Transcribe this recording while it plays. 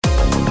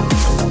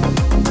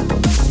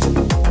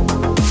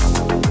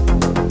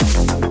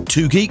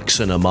Two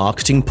Geeks and a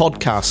Marketing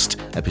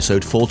Podcast,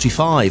 episode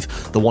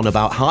 45, the one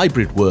about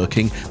hybrid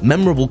working,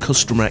 memorable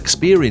customer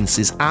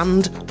experiences,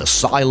 and the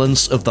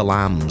silence of the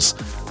lambs.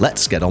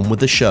 Let's get on with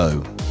the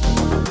show.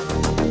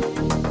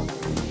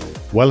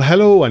 Well,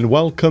 hello and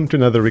welcome to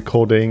another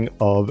recording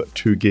of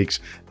Two Geeks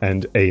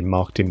and a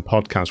Marketing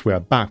Podcast. We are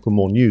back with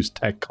more news,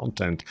 tech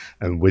content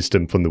and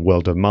wisdom from the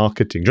world of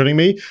marketing. Joining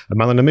me, a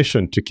man on a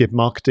mission to keep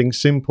marketing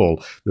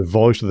simple, the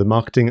voice of the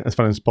Marketing and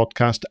Finance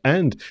Podcast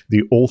and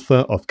the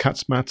author of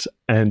Cat's Mats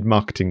and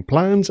Marketing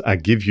Plans. I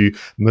give you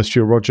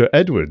Monsieur Roger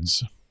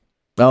Edwards.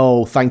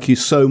 Oh, thank you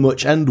so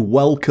much and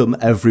welcome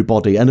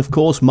everybody. And of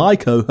course, my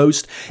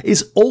co-host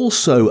is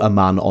also a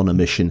man on a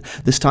mission,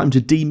 this time to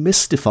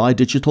demystify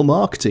digital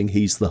marketing.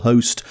 He's the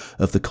host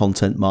of the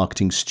Content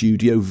Marketing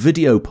Studio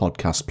video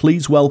podcast.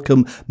 Please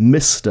welcome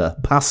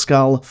Mr.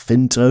 Pascal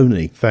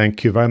Fintoni.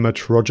 Thank you very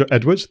much, Roger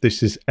Edwards.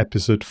 This is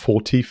episode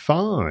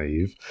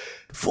 45.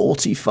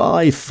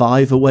 45,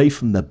 5 away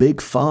from the big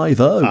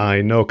 5-0.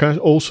 I know. Can I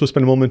also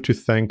spend a moment to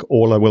thank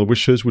all our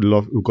well-wishers?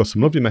 We've got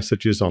some lovely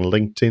messages on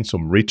LinkedIn,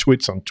 some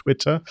retweets on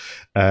Twitter.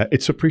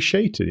 It's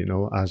appreciated,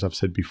 as I've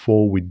said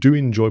before. We do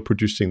enjoy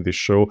producing this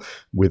show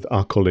with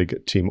our colleague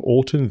Tim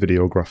Orton,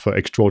 videographer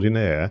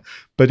extraordinaire.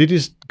 But it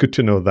is good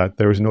to know that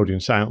there is an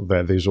audience out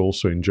there that is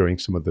also enjoying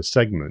some of the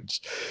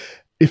segments.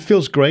 It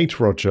feels great,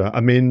 Roger.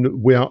 I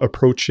mean, we are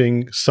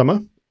approaching summer.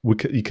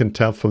 You can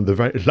tell from the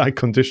very light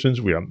conditions,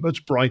 we are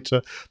much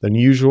brighter than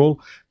usual.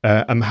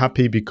 I'm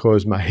happy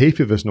because my hay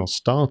fever has not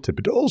started,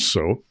 but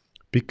also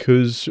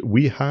because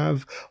we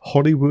have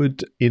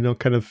Hollywood,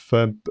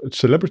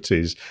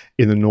 celebrities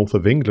in the north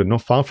of England,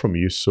 not far from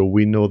you. So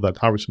we know that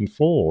Harrison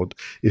Ford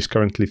is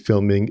currently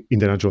filming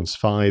Indiana Jones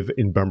 5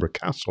 in Bamburgh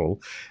Castle.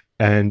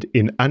 And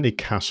in Alnwick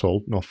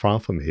Castle, not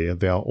far from here,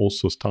 they are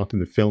also starting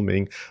the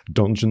filming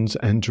Dungeons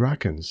and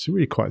Dragons.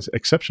 Really quite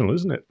exceptional,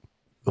 isn't it?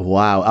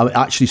 Wow.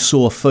 I actually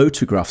saw a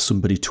photograph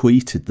somebody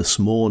tweeted this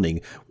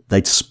morning.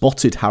 They'd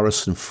spotted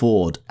Harrison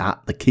Ford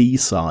at the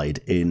quayside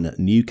in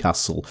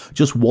Newcastle,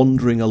 just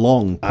wandering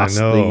along past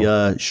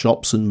the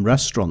shops and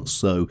restaurants.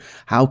 So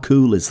how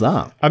cool is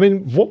that? I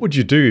mean, what would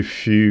you do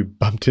if you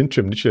bumped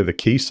into him literally at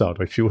the quayside?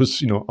 Or if he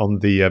was,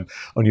 on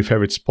your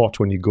favorite spot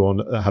when you go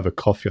and have a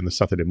coffee on the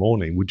Saturday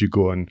morning? Would you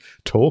go and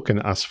talk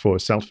and ask for a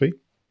selfie?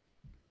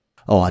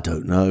 Oh, I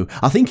don't know.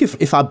 I think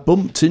if I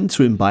bumped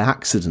into him by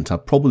accident,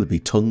 I'd probably be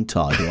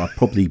tongue-tied, or I'd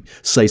probably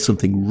say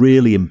something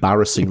really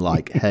embarrassing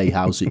like, "Hey,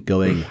 how's it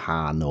going,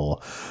 Han?"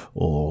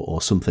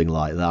 or something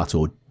like that,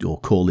 or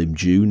call him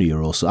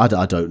Junior, or so.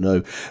 I don't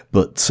know.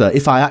 But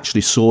if I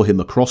actually saw him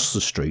across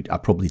the street, I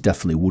probably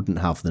definitely wouldn't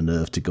have the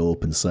nerve to go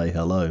up and say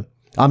hello.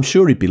 I'm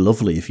sure he'd be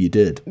lovely if you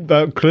did.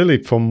 But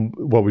clearly, from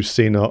what we've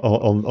seen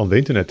on the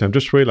internet, I've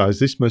just realised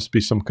this must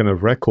be some kind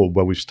of record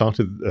where we've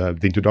started the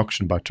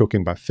introduction by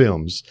talking about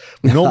films.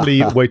 We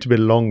normally wait a bit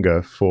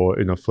longer for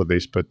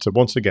this, but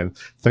once again,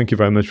 thank you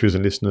very much, viewers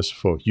and listeners,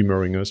 for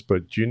humouring us.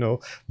 But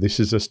this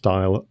is a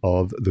style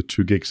of the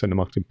Two Geeks and a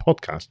Marketing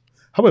Podcast.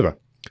 However,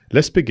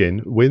 let's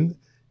begin with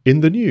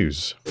In the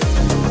News.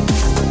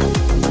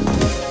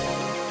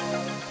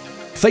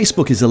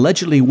 Facebook is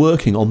allegedly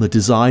working on the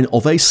design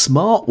of a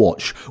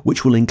smartwatch,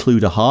 which will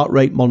include a heart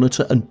rate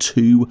monitor and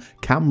 2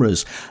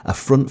 cameras, a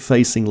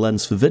front-facing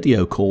lens for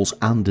video calls,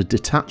 and a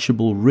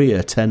detachable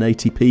rear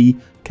 1080p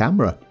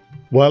camera.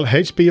 Well,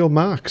 HBO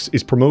Max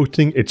is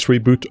promoting its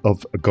reboot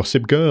of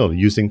Gossip Girl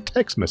using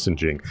text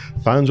messaging.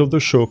 Fans of the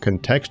show can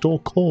text or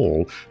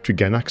call to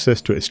gain access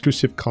to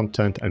exclusive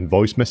content and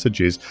voice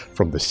messages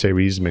from the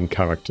series' main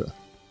character.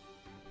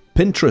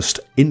 Pinterest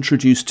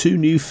introduced 2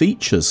 new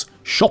features: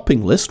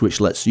 Shopping List,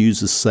 which lets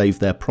users save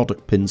their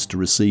product pins to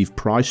receive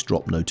price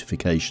drop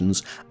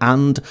notifications,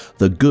 and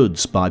The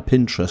Goods by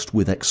Pinterest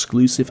with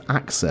exclusive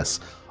access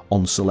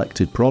on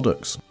selected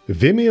products.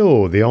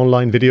 Vimeo, the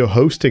online video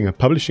hosting and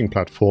publishing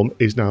platform,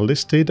 is now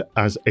listed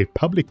as a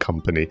public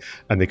company,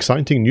 an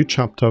exciting new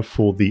chapter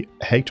for the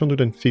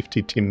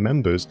 850 team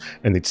members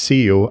and its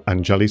CEO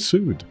Anjali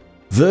Sood.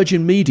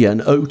 Virgin Media and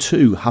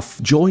O2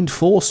 have joined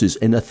forces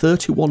in a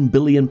 £31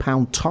 billion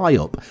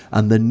tie-up,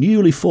 and the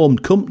newly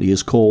formed company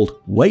is called,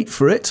 wait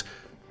for it,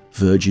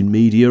 Virgin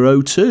Media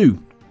O2.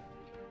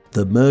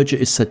 The merger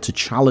is said to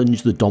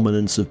challenge the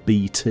dominance of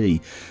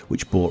BT,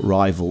 which bought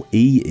rival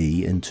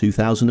EE in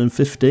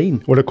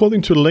 2015. Well,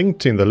 according to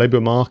LinkedIn, the labour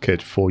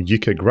market for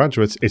UK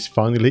graduates is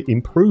finally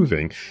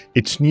improving.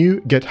 Its new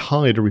Get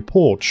Hired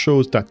report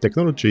shows that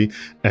technology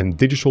and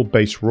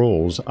digital-based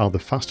roles are the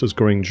fastest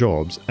growing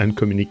jobs, and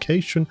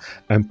communication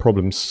and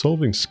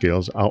problem-solving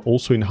skills are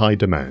also in high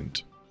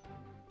demand.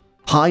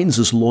 Heinz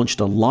has launched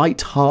a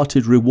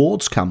light-hearted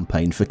rewards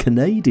campaign for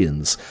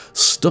Canadians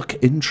stuck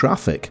in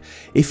traffic.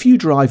 If you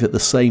drive at the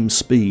same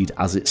speed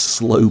as its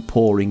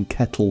slow-pouring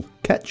kettle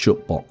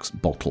ketchup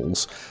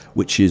bottles,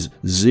 which is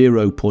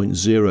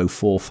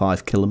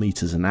 0.045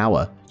 kilometres an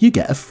hour, you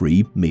get a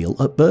free meal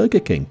at Burger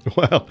King.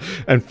 Well,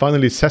 and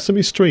finally,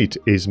 Sesame Street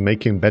is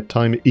making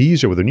bedtime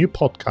easier with a new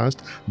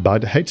podcast by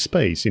the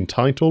Headspace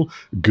entitled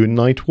Good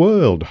Night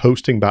World,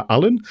 hosting by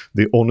Alan,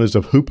 the owners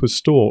of Hooper's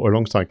Store,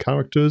 alongside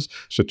characters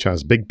such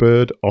as Big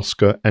Bird,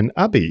 Oscar, and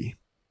Abby.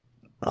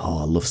 Oh,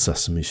 I love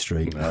Sesame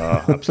Street.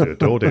 Oh, absolutely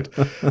adored it.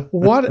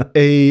 What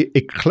a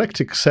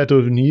eclectic set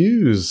of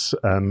news,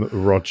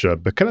 Roger.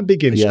 But can I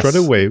begin straight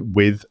away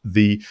with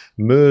the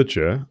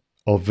merger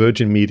of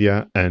Virgin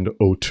Media and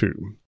O2?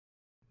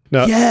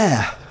 Now,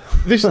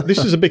 this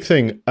is a big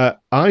thing.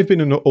 I've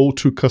been an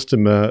O2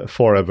 customer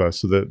forever.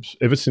 So that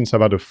ever since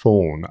I've had a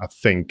phone, I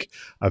think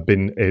I've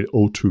been an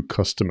O2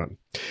 customer.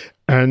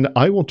 And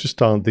I want to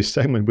start this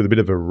segment with a bit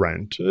of a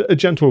rant, a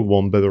gentle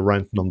one, but a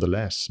rant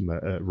nonetheless,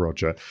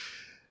 Roger.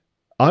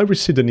 I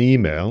received an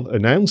email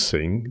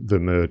announcing the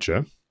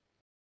merger.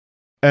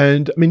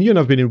 And I mean, you and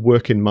I have been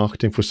working in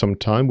marketing for some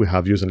time. We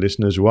have viewers and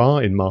listeners who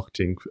are in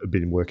marketing,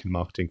 been working in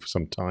marketing for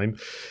some time.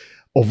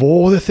 Of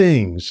all the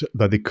things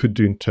that they could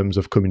do in terms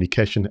of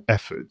communication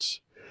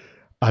efforts,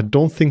 I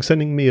don't think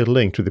sending me a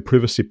link to the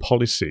privacy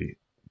policy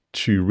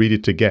to read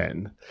it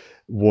again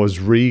was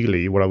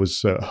really what I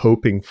was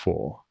hoping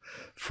for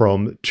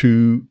from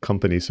two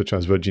companies such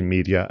as Virgin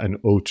Media and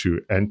O2.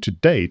 And to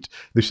date,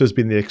 this has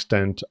been the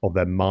extent of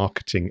their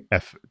marketing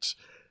efforts.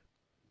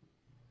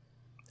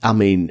 I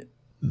mean,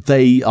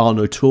 they are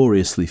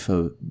notoriously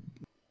for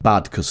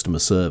bad customer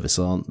service,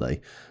 aren't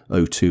they?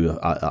 O2,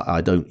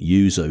 I don't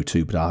use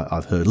O2, but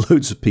I've heard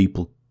loads of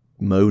people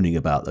moaning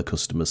about their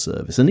customer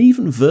service. And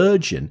even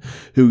Virgin,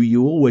 who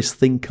you always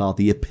think are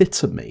the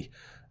epitome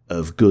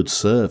of good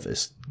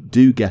service,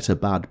 do get a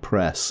bad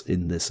press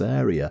in this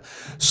area.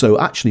 So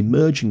actually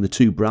merging the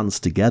two brands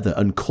together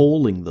and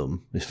calling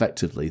them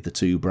effectively the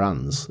two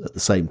brands at the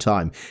same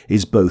time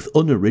is both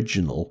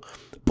unoriginal,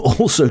 but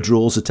also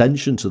draws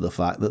attention to the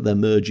fact that they're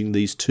merging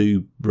these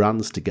two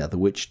brands together,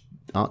 which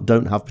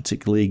don't have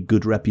particularly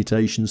good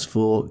reputations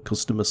for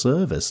customer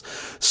service.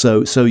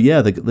 So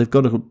yeah, they've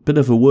got a bit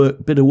of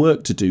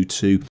work to do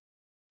to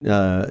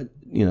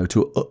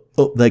to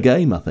up their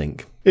game, I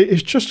think.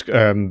 It's just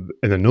an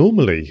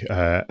anomaly.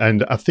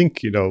 And I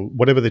think,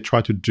 whatever they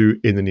try to do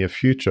in the near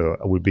future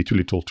would be too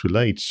little too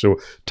late. So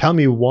tell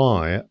me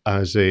why,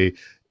 as a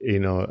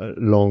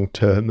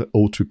long-term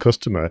O2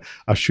 customer,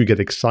 I should get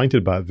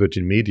excited about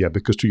Virgin Media,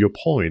 because to your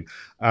point,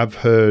 I've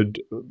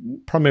heard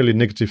primarily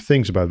negative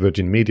things about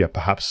Virgin Media,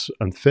 perhaps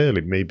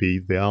unfairly. Maybe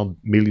there are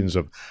millions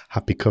of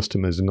happy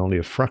customers and only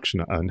a fraction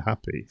are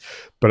unhappy.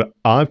 But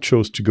I've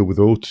chose to go with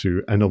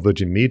O2 and not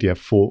Virgin Media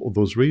for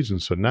those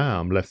reasons. So now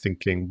I'm left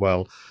thinking,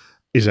 well,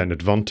 is there an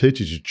advantage?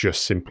 Is it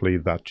just simply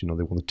that, they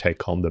want to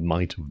take on the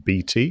might of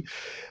BT?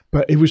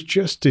 But it was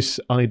just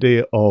this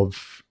idea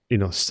of,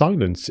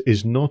 silence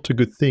is not a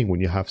good thing when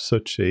you have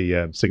such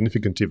a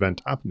significant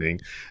event happening.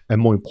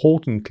 And more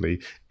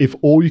importantly, if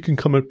all you can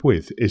come up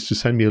with is to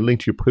send me a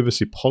link to your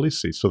privacy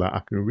policy so that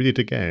I can read it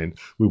again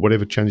with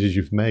whatever changes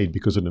you've made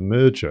because of the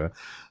merger,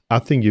 I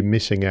think you're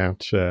missing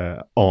out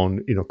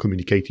on,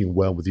 communicating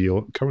well with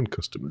your current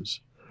customers.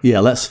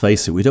 Yeah, let's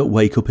face it, we don't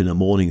wake up in the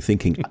morning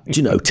thinking,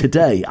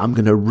 today I'm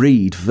going to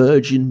read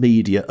Virgin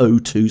Media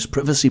O2's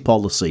privacy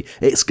policy.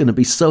 It's going to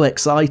be so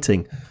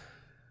exciting.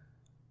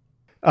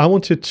 I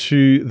wanted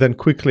to then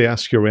quickly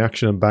ask your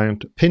reaction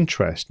about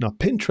Pinterest. Now,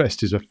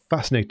 Pinterest is a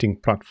fascinating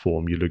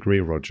platform, you'll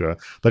agree, Roger.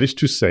 That is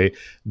to say,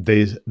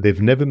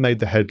 they've never made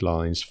the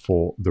headlines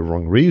for the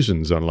wrong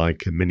reasons,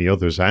 unlike many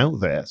others out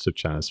there,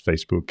 such as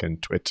Facebook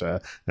and Twitter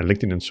and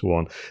LinkedIn and so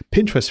on.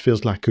 Pinterest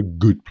feels like a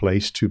good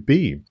place to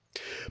be.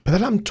 But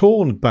then I'm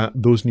torn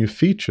about those new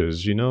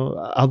features.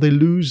 Are they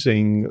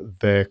losing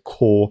their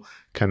core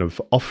kind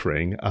of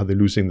offering? Are they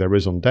losing their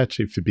raison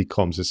d'etre if it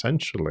becomes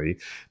essentially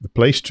the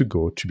place to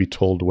go to be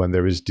told when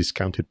there is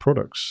discounted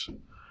products?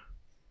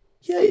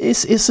 Yeah,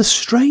 it's a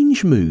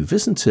strange move,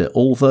 isn't it?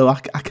 Although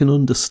I can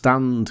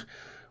understand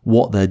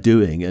what they're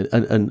doing.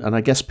 And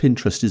I guess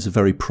Pinterest is a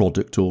very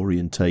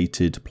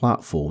product-orientated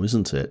platform,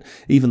 isn't it?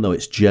 Even though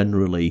it's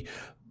generally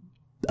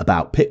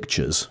about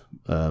pictures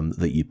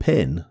that you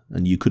pin,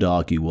 and you could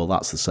argue, well,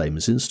 that's the same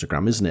as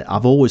Instagram, isn't it?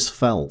 I've always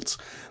felt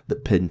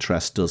that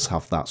Pinterest does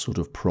have that sort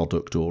of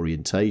product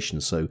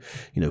orientation. So,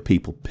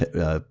 people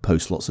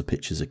post lots of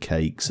pictures of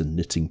cakes and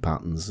knitting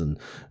patterns and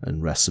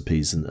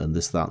recipes and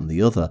this, that, and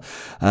the other.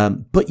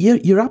 But yeah,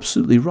 you're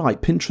absolutely right.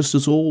 Pinterest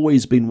has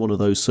always been one of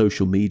those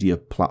social media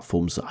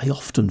platforms that I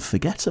often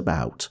forget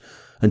about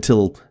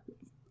until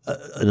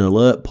an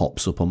alert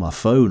pops up on my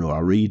phone or I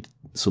read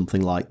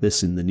something like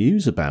this in the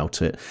news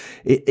about it.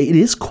 It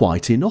is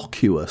quite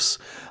innocuous.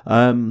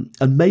 And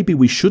maybe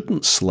we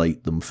shouldn't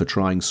slate them for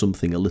trying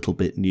something a little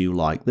bit new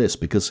like this,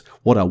 because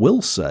what I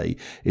will say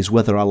is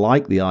whether I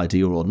like the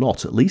idea or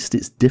not, at least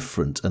it's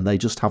different, and they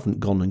just haven't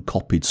gone and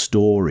copied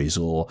stories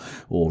or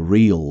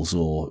reels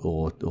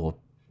or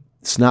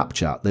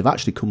Snapchat. They've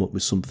actually come up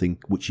with something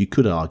which you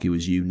could argue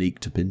is unique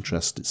to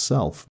Pinterest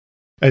itself.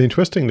 And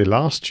interestingly,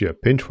 last year,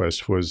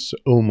 Pinterest was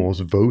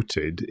almost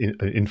voted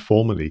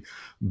informally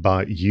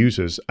by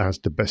users as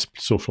the best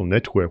social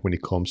network when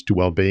it comes to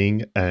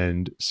well-being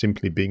and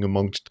simply being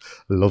amongst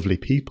lovely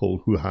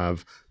people who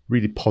have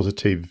really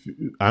positive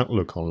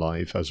outlook on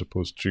life as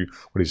opposed to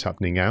what is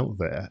happening out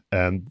there.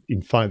 And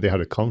in fact, they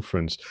had a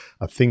conference,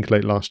 I think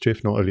late last year,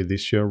 if not early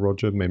this year,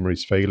 Roger,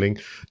 memory's failing,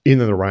 in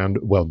and around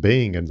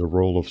well-being and the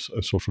role of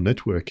social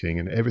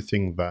networking and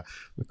everything that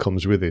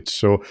comes with it.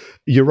 So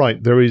you're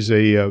right, there is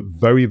a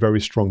very,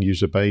 very strong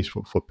user base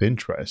for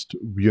Pinterest.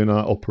 You and I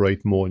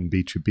operate more in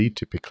B2B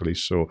typically,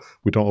 so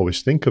we don't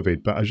always think of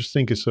it. But I just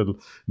think it's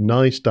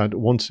nice that,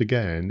 once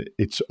again,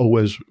 it's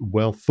always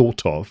well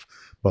thought of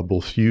by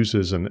both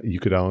users and, you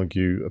could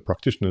argue,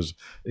 practitioners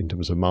in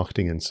terms of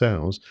marketing and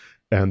sales,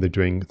 and they're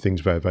doing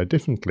things very, very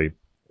differently.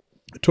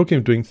 Talking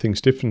of doing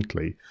things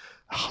differently,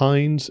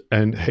 Heinz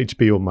and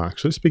HBO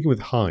Max. So speaking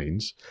with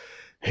Heinz,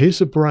 here's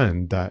a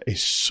brand that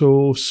is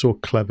so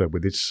clever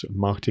with its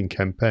marketing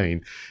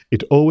campaign.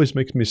 It always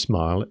makes me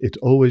smile. It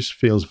always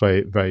feels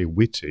very, very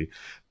witty.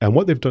 And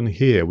what they've done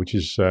here, which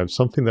is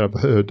something that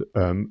I've heard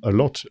a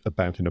lot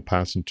about in the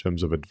past in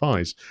terms of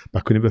advice, but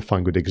I could never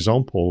find a good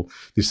example,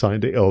 this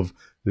idea of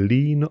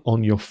lean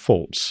on your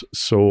faults.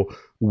 So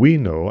we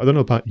know, I don't know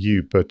about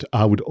you, but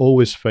I would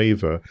always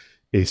favor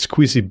a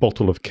squeezy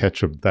bottle of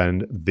ketchup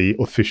than the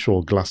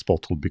official glass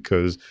bottle,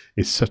 because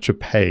it's such a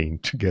pain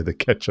to get the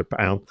ketchup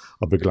out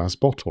of a glass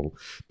bottle.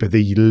 But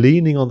they're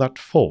leaning on that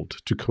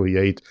fault to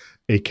create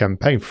a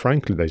campaign,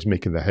 frankly, that is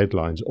making the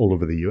headlines all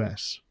over the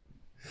US.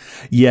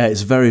 Yeah,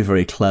 it's very,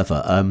 very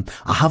clever.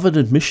 I have an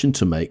admission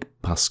to make,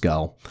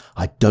 Pascal.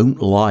 I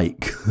don't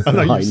like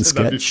Heinz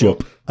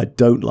ketchup. I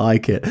don't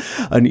like it.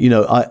 And, you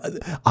know,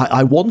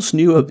 I once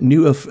knew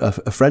a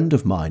friend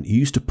of mine who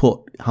used to put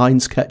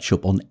Heinz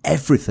ketchup on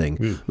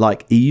everything.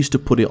 Like, he used to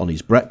put it on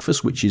his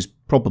breakfast, which is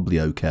probably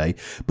okay.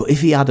 But if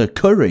he had a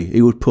curry,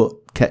 he would put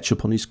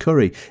ketchup on his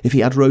curry. If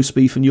he had roast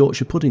beef and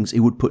Yorkshire puddings, he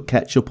would put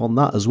ketchup on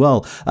that as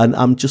well. And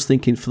I'm just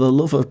thinking, for the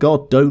love of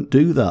God, don't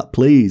do that,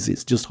 please.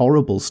 It's just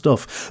horrible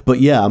stuff. But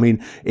yeah, I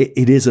mean,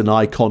 it is an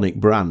iconic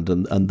brand,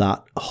 and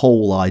that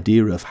whole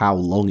idea of how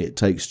long it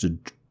takes to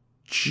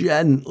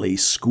gently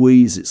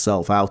squeeze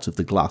itself out of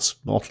the glass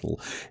bottle,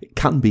 it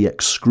can be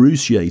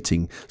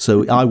excruciating.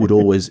 So I would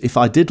always, if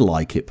I did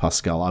like it,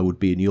 Pascal, I would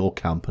be in your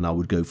camp and I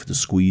would go for the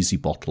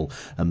squeezy bottle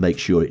and make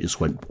sure it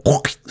just went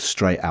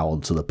straight out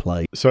onto the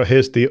plate. So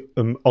here's the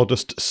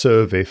oddest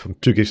survey from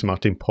Two Geeks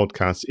Marketing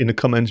Podcast. In the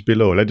comments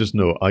below, let us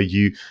know, are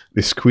you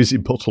the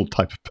squeezy bottle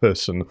type of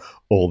person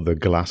or the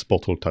glass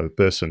bottle type of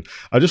person?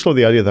 I just love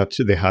the idea that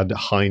they had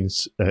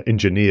Heinz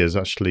engineers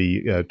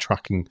actually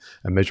tracking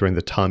and measuring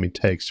the time it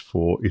takes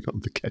for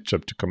the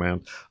ketchup to come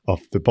out of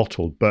the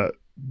bottle. But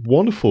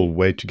wonderful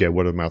way to get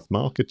word of mouth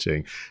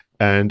marketing.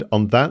 And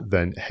on that,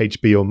 then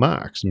HBO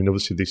Max. I mean,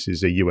 obviously this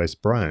is a US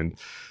brand,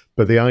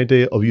 but the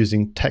idea of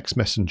using text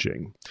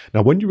messaging.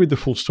 Now, when you read the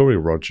full story,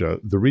 Roger,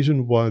 the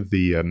reason why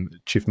the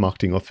chief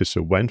marketing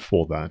officer went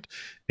for that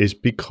is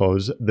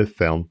because they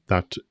felt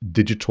that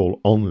digital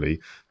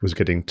only was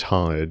getting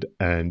tired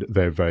and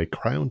very, very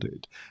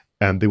crowded.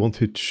 And they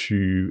wanted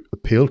to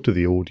appeal to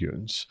the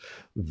audience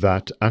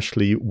that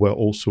actually were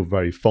also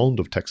very fond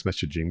of text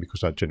messaging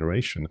because of that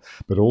generation,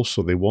 but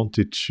also they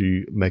wanted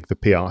to make the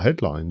PR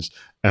headlines,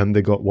 and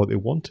they got what they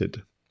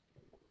wanted.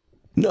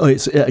 No,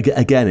 it's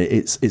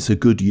a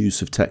good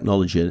use of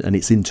technology, and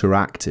it's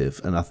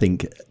interactive, and I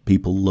think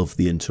people love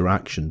the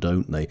interaction,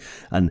 don't they?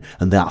 And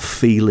that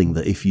feeling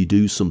that if you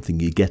do something,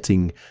 you're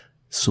getting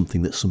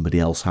something that somebody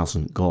else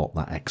hasn't got,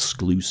 that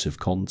exclusive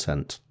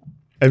content.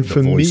 And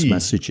for voice me,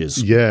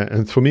 messages. Yeah,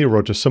 and for me,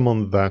 Roger,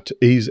 someone that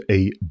is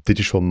a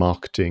digital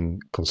marketing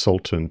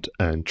consultant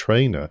and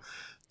trainer,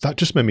 that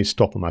just made me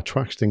stop on my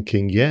tracks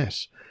thinking,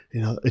 yes,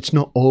 it's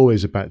not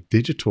always about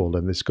digital,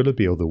 and there's got to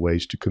be other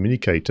ways to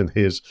communicate. And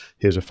here's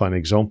a fine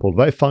example.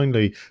 Very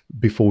finally,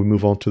 before we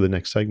move on to the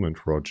next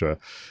segment, Roger,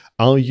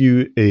 are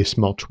you a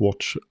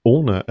smartwatch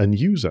owner and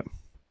user?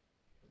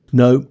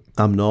 No,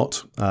 I'm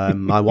not.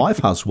 My wife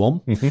has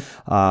one,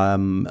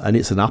 and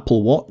it's an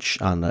Apple Watch,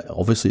 and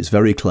obviously it's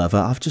very clever.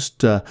 I've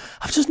just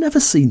never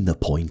seen the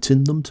point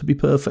in them, to be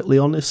perfectly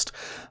honest.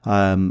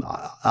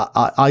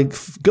 I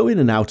go in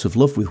and out of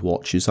love with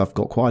watches. I've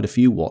got quite a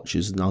few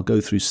watches, and I'll go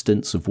through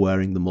stints of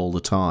wearing them all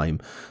the time,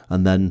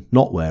 and then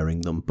not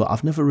wearing them. But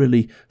I've never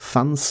really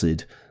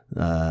fancied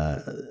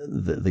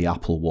the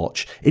Apple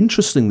Watch.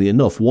 Interestingly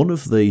enough, one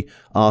of the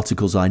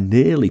articles I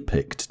nearly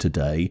picked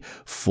today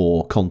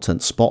for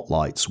Content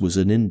Spotlights was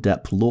an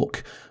in-depth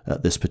look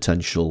at this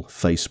potential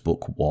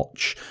Facebook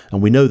watch.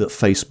 And we know that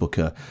Facebook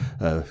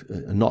are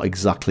not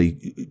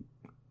exactly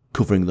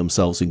covering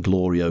themselves in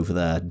glory over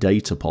their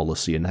data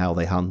policy and how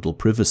they handle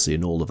privacy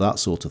and all of that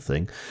sort of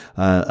thing.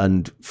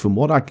 And from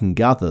what I can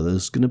gather,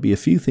 there's going to be a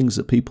few things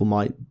that people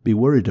might be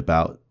worried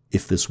about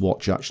if this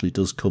watch actually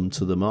does come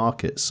to the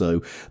market.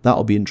 So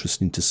that'll be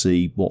interesting to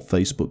see what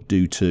Facebook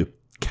do to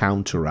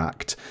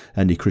counteract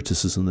any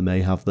criticism they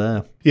may have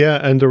there.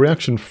 Yeah, and the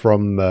reaction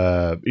from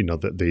the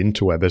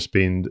interweb has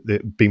been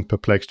being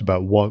perplexed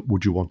about what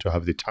would you want to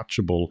have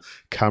detachable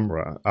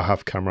camera. I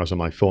have cameras on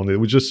my phone. It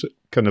was just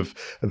kind of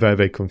a very,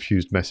 very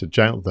confused message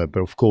out there.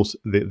 But of course,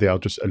 they are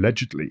just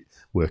allegedly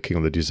working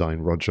on the design,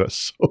 Roger.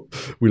 So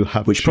we'll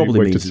have which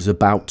probably means it's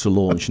about to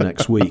launch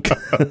next week.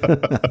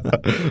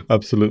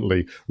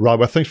 Absolutely. Right.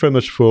 Well, thanks very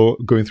much for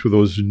going through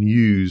those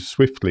news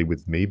swiftly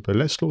with me. But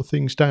let's slow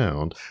things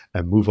down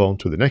and move on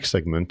to the next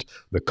segment,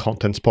 the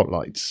content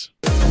spotlights.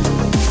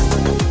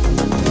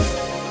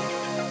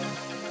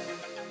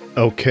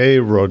 Okay,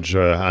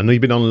 Roger, I know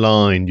you've been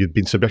online, you've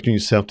been subjecting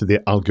yourself to the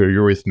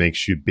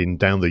algorithmics, you've been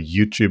down the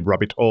YouTube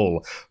rabbit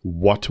hole.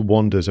 What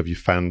wonders have you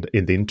found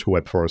in the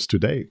interweb for us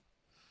today?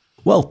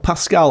 Well,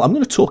 Pascal, I'm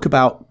going to talk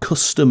about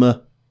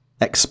customer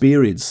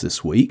experience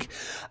this week.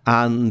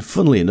 And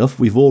funnily enough,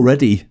 we've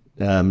already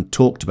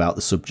talked about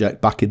the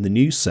subject back in the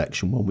news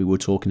section when we were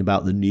talking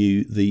about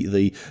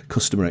the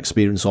customer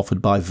experience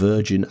offered by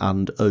Virgin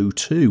and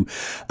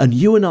O2. And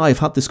you and I have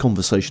had this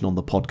conversation on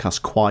the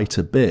podcast quite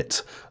a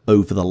bit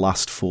over the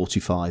last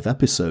 45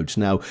 episodes.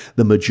 Now,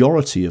 the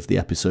majority of the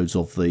episodes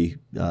of the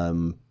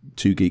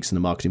Two Geeks in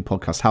the Marketing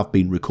podcast have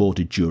been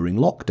recorded during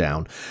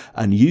lockdown.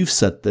 And you've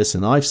said this,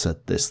 and I've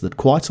said this, that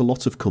quite a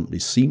lot of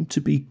companies seem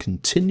to be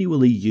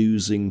continually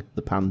using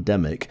the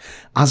pandemic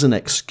as an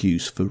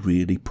excuse for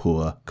really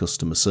poor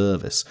customer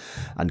service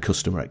and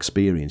customer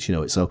experience. You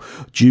know, so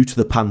due to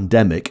the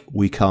pandemic,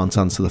 we can't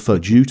answer the phone.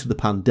 Due to the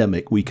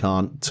pandemic, we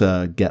can't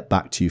get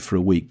back to you for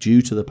a week.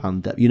 Due to the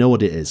pandemic, you know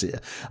what it is.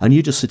 And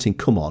you're just sitting,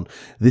 come on,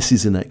 this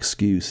is an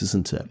excuse,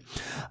 isn't it?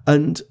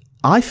 And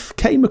I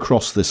came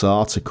across this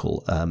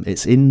article.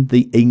 It's in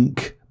the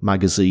Inc.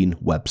 magazine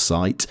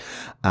website,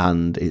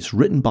 and it's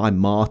written by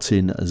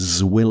Martin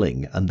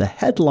Zwilling. And the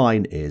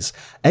headline is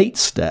 8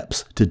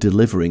 Steps to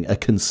Delivering a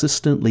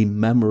Consistently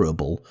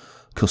Memorable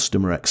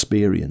Customer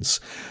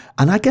Experience.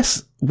 And I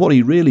guess what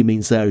he really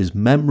means there is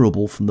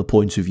memorable from the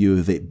point of view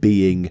of it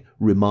being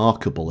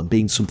remarkable and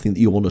being something that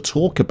you want to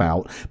talk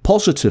about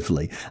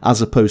positively,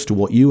 as opposed to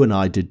what you and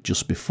I did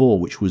just before,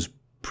 which was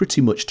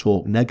pretty much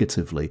talk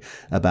negatively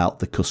about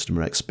the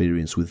customer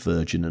experience with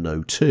Virgin and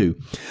O2.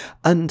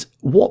 And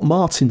what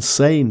Martin's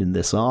saying in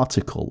this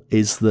article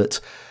is that,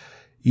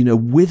 you know,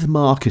 with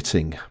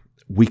marketing,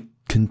 we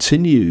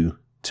continue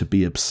to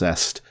be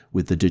obsessed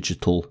with the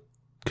digital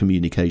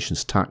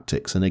communications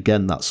tactics. And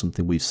again, that's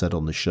something we've said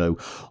on the show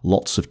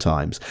lots of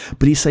times.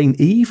 But he's saying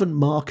even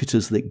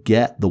marketers that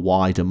get the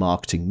wider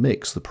marketing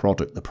mix, the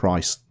product, the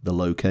price, the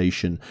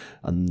location,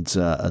 and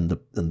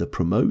the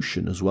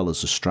promotion, as well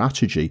as the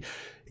strategy,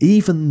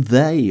 even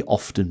they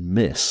often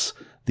miss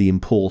the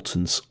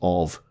importance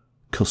of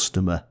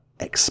customer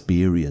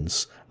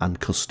experience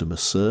and customer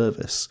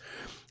service.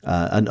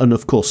 And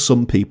of course,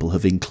 some people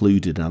have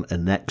included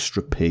an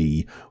extra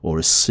P or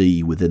a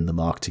C within the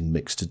marketing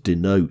mix to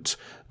denote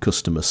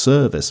customer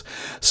service.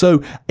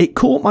 So it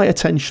caught my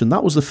attention.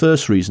 That was the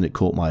first reason it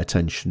caught my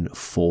attention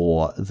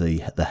for the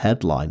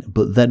headline.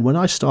 But then when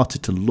I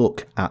started to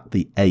look at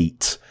the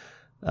 8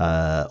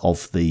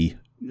 of the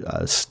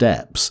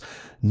steps,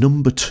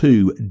 number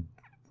 2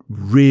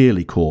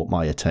 really caught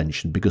my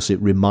attention because it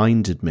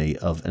reminded me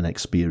of an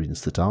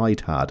experience that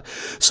I'd had.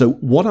 So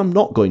what I'm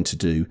not going to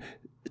do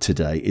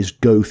today is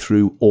go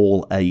through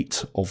all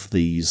 8 of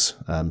these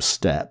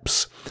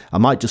steps. I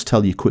might just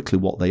tell you quickly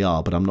what they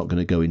are, but I'm not going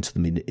to go into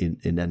them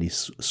in any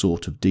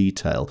sort of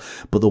detail.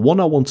 But the one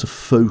I want to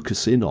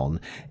focus in on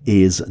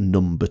is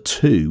number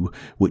 2,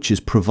 which is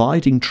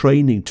providing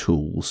training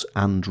tools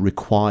and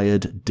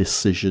required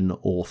decision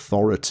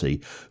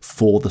authority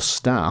for the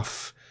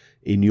staff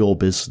in your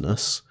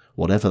business,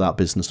 whatever that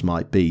business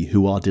might be,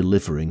 who are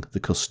delivering the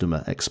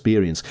customer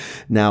experience.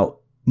 Now,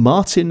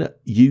 Martin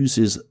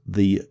uses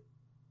the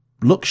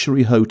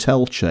luxury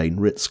hotel chain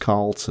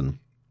Ritz-Carlton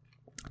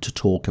to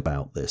talk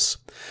about this.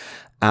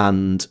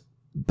 And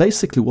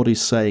basically what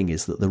he's saying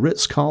is that the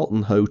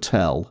Ritz-Carlton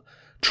Hotel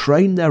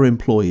train their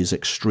employees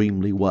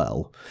extremely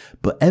well,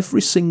 but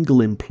every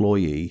single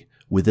employee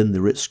within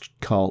the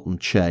Ritz-Carlton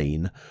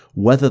chain,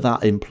 whether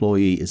that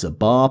employee is a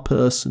bar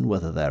person,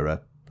 whether they're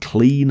a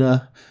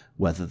cleaner,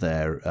 whether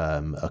they're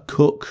a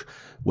cook,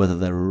 whether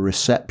they're a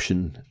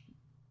reception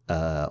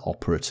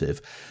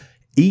operative,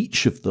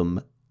 each of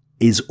them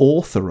is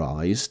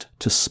authorized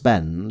to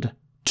spend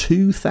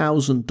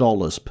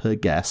 $2,000 per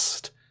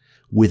guest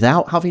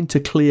without having to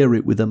clear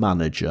it with a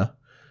manager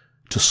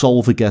to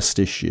solve a guest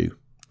issue,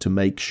 to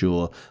make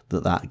sure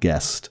that that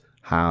guest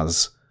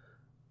has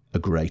a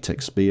great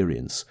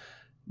experience.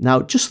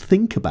 Now, just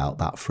think about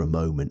that for a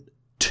moment.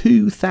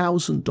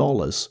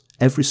 $2,000,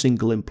 every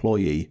single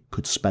employee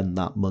could spend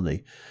that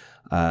money.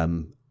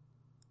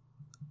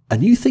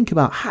 And you think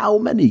about how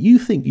many, you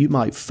think you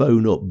might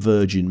phone up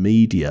Virgin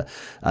Media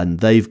and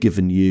they've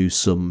given you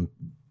some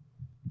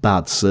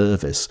bad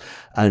service,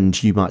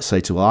 and you might say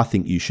to, well, I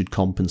think you should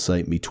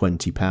compensate me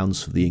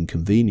 £20 for the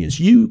inconvenience.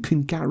 You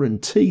can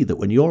guarantee that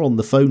when you're on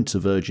the phone to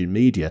Virgin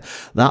Media,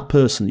 that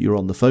person that you're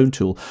on the phone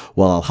to,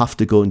 well, I'll have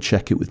to go and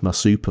check it with my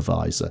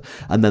supervisor.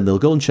 And then they'll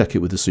go and check it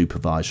with the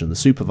supervisor, and the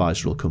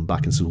supervisor will come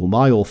back and say, well,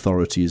 my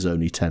authority is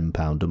only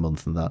 £10 a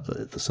month, and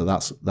so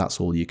that's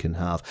all you can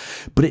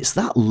have. But it's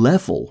that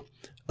level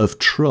of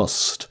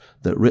trust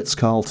that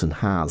Ritz-Carlton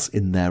has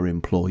in their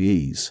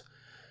employees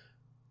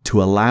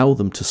to allow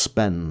them to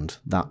spend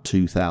that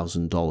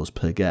 $2,000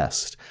 per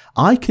guest.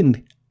 I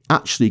can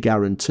actually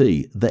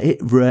guarantee that it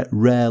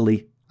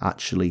rarely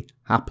actually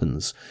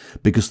happens,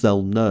 because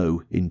they'll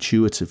know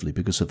intuitively,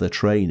 because of their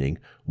training,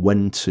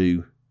 when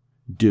to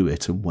do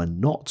it and when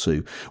not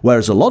to.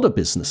 Whereas a lot of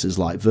businesses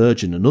like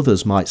Virgin and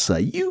others might say,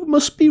 you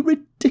must be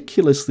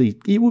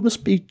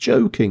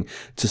joking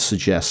to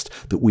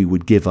suggest that we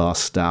would give our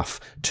staff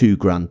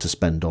 $2,000 to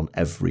spend on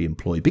every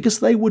employee, because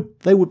they would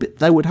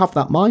have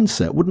that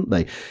mindset, wouldn't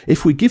they?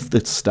 If we give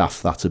the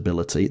staff that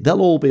ability,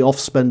 they'll all be off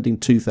spending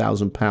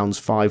 £2,000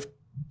 5,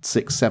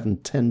 6, 7,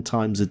 10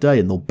 times a day,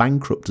 and they'll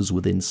bankrupt us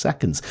within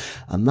seconds.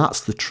 And that's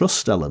the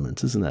trust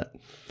element, isn't it?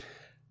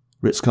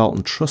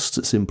 Ritz-Carlton trusts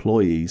its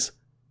employees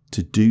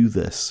to do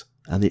this,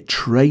 and it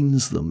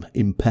trains them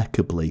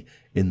impeccably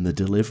in the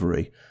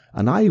delivery.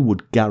 And I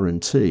would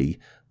guarantee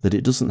that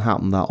it doesn't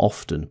happen that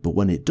often, but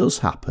when it does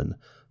happen,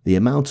 the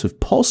amount of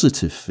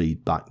positive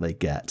feedback they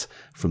get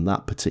from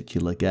that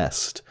particular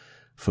guest,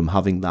 from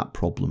having that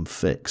problem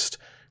fixed,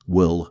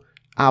 will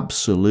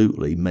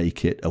absolutely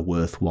make it a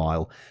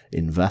worthwhile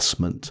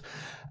investment.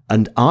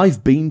 And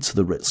I've been to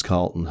the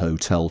Ritz-Carlton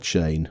hotel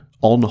chain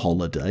on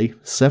holiday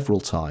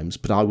several times,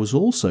 but I was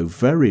also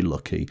very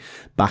lucky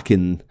back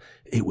in,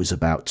 it was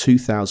about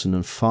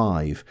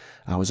 2005,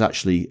 I was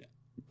actually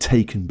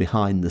taken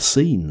behind the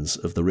scenes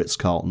of the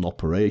Ritz-Carlton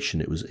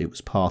operation. It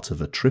was part of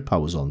a trip I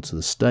was on to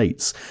the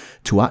States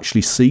to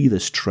actually see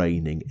this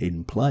training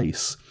in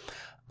place.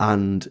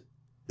 And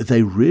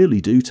they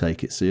really do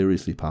take it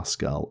seriously,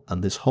 Pascal,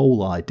 and this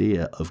whole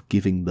idea of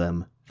giving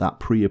them that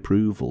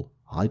pre-approval.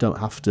 I don't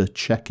have to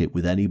check it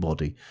with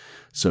anybody.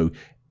 So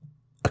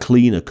a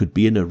cleaner could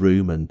be in a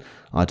room and,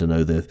 I don't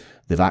know,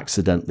 they've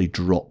accidentally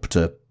dropped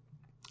as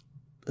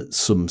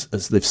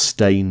they've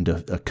stained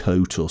a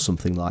coat or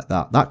something like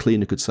that. That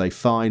cleaner could say,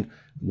 fine,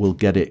 we'll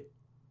get it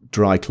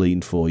dry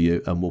cleaned for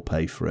you and we'll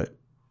pay for it.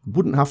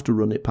 Wouldn't have to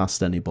run it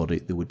past anybody.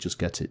 They would just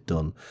get it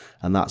done.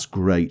 And that's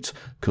great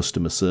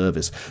customer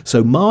service.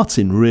 So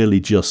Martin really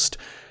just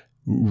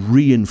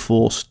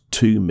reinforced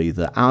to me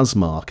that as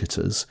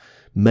marketers,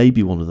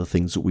 maybe one of the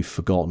things that we've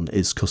forgotten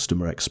is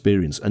customer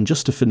experience. And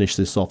just to finish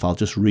this off, I'll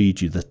just read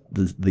you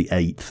the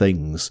 8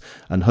 things,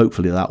 and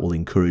hopefully that will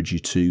encourage you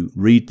to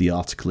read the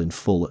article in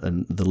full,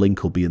 and the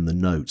link will be in the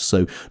notes.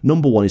 So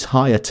number 1 is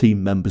hire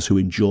team members who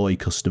enjoy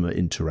customer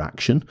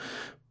interaction.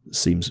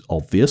 Seems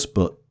obvious,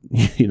 but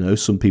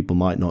some people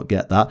might not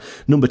get that.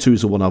 Number 2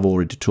 is the one I've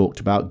already talked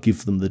about.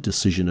 Give them the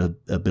decision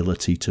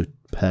ability to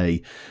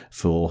pay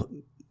for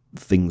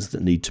things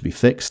that need to be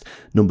fixed.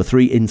 Number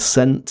 3,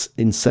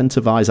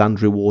 incentivize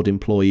and reward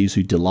employees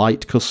who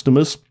delight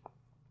customers.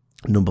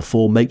 Number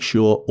 4, make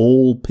sure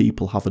all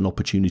people have an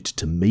opportunity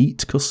to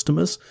meet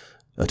customers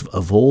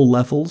of all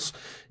levels.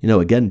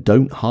 Again,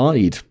 don't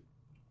hide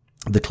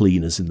the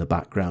cleaners in the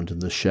background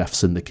and the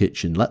chefs in the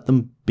kitchen. Let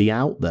them be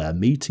out there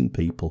meeting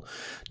people.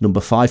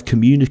 Number 5,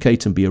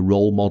 communicate and be a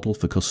role model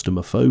for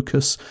customer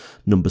focus.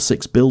 Number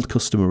 6, build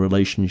customer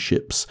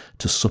relationships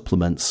to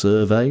supplement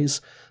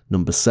surveys.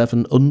 Number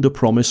 7,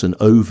 under-promise and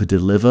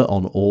over-deliver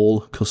on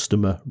all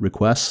customer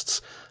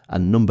requests.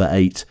 And number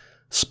 8,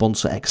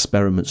 sponsor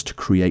experiments to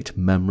create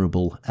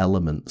memorable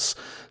elements.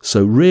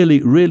 So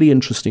really, really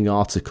interesting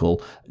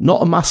article.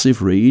 Not a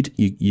massive read.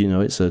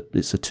 It's a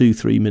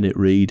 2-3 minute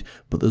read,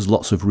 but there's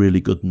lots of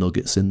really good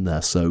nuggets in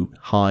there. So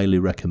highly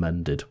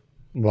recommended.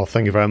 Well,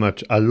 thank you very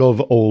much. I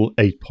love all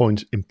 8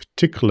 points, in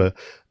particular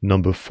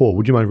number 4.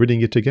 Would you mind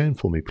reading it again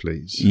for me,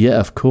 please? Yeah,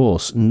 of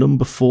course.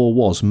 Number 4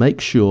 was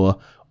make sure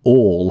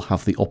all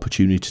have the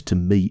opportunity to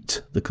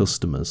meet the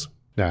customers.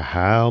 Now,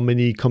 how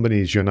many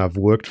companies you have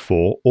worked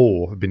for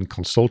or have been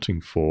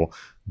consulting for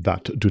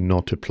that do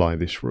not apply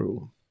this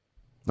rule?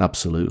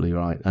 Absolutely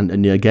right.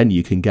 And again,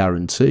 you can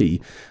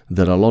guarantee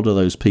that a lot of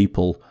those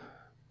people,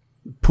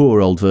 poor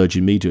old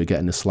Virgin Media are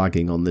getting a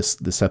slagging on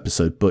this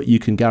episode, but you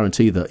can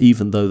guarantee that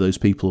even though those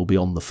people will be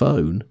on the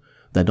phone,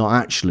 they're not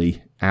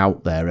actually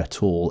out there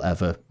at all,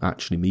 ever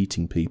actually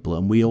meeting people.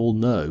 And we all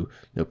know,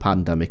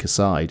 pandemic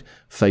aside,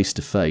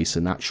 face-to-face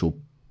and actual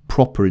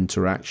proper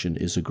interaction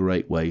is a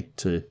great way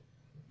to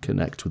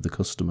connect with the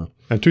customer.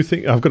 And to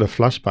think, I've got a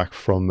flashback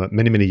from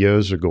many, many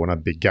years ago when I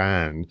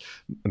began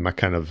my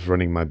kind of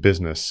running my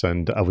business,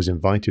 and I was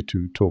invited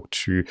to talk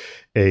to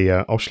a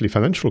actually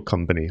financial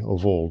company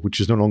of all, which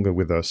is no longer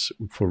with us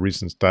for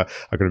reasons that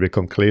are going to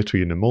become clear to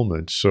you in a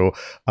moment. So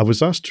I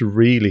was asked to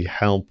really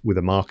help with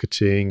the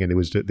marketing, and it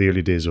was the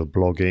early days of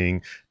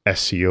blogging,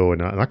 SEO,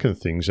 and that kind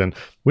of things. And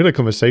we had a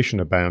conversation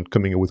about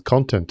coming up with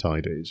content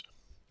ideas.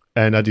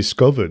 And I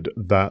discovered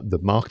that the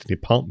marketing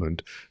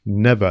department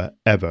never,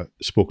 ever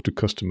spoke to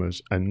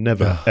customers and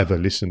never, ever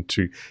listened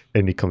to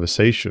any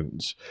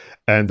conversations.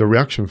 And the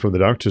reaction from the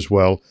directors,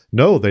 well,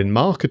 no, they're in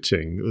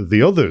marketing.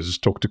 The others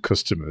talk to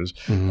customers.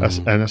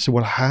 And I said,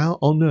 well, how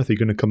on earth are you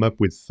going to come up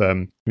with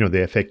the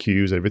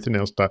FAQs and everything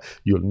else that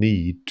you'll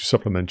need to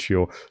supplement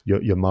your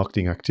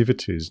marketing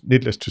activities?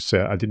 Needless to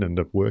say, I didn't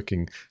end up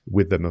working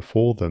with them or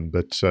for them.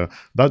 But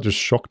that just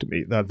shocked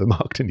me that the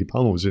marketing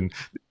department was in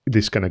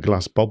this kind of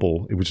glass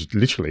bubble. It was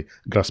literally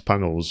glass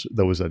panels.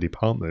 That was their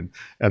department,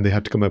 and they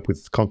had to come up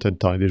with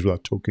content ideas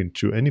without talking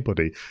to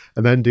anybody.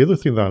 And then the other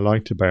thing that I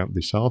liked about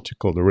this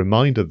article, the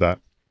reminder that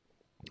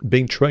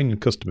being trained in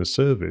customer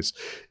service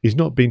is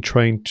not being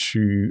trained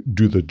to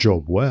do the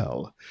job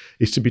well.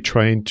 It's to be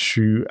trained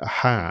to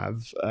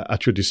have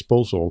at your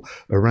disposal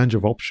a range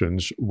of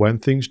options when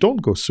things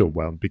don't go so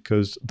well,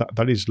 because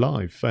that is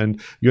life.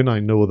 And you and I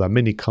know that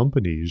many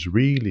companies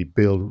really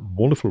build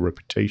wonderful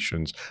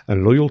reputations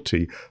and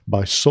loyalty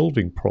by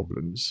solving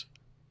problems,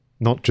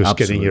 not just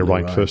getting it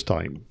right first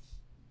time.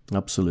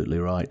 Absolutely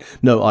right.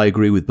 No, I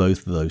agree with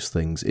both of those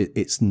things.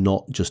 It's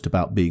not just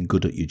about being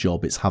good at your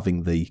job. It's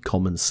having the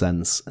common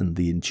sense and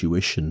the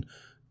intuition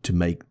to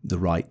make the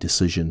right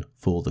decision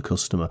for the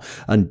customer.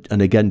 And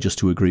again, just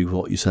to agree with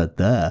what you said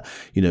there,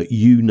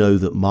 you know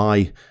that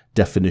my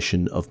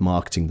definition of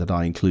marketing that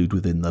I include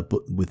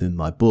within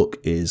my book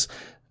is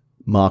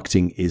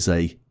marketing is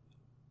a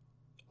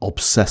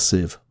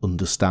obsessive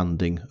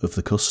understanding of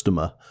the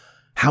customer.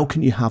 How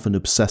can you have an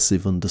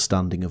obsessive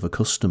understanding of a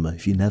customer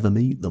if you never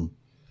meet them?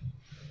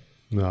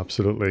 No,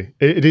 absolutely.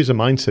 It is a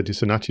mindset.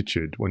 It's an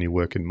attitude when you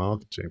work in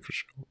marketing, for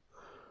sure.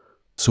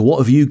 So what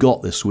have you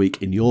got this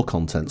week in your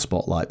content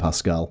spotlight,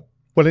 Pascal?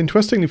 Well,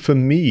 interestingly for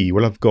me,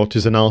 what I've got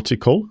is an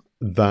article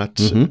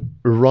that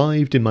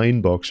arrived in my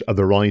inbox at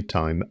the right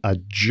time. I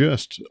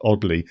just,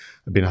 oddly,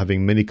 have been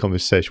having many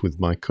conversations with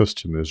my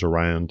customers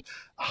around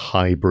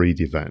hybrid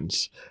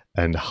events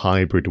and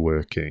hybrid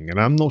working. And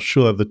I'm not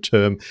sure that the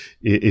term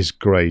is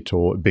great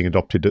or being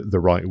adopted the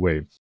right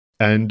way.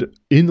 And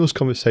in those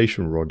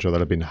conversations, Roger,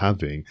 that I've been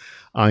having,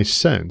 I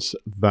sense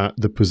that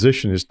the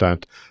position is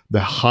that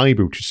the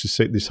hybrid, which is to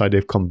say this idea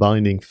of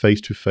combining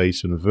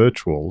face-to-face and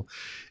virtual,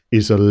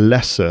 is a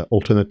lesser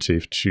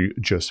alternative to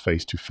just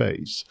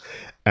face-to-face.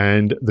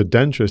 And the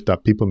danger is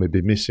that people may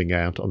be missing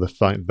out on the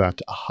fact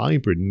that a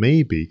hybrid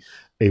may be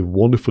a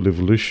wonderful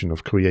evolution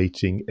of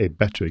creating a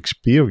better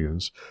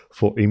experience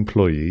for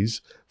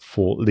employees,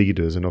 for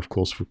leaders, and of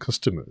course for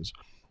customers.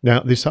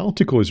 Now, this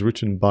article is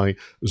written by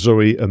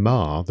Zoe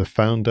Amar, the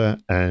founder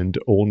and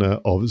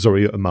owner of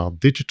Zoe Amar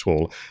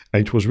Digital,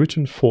 and it was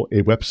written for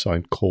a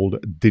website called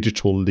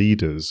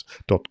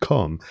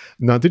digitalleaders.com.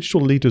 Now,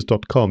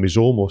 digitalleaders.com is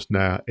almost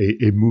now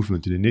a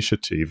movement, an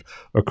initiative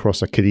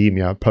across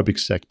academia, public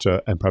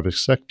sector, and private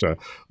sector,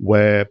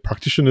 where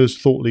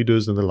practitioners, thought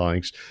leaders, and the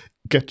likes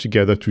get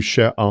together to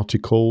share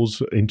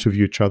articles,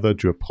 interview each other,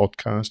 do a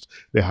podcast.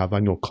 They have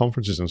annual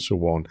conferences and so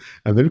on.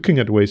 And they're looking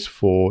at ways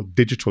for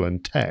digital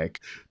and tech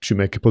to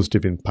make a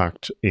positive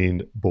impact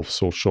in both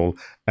social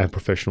and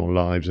professional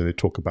lives. And they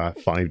talk about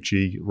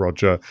 5G,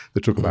 Roger.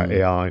 They talk about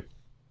AI.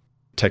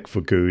 Tech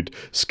for Good,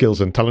 Skills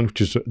and Talent,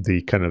 which is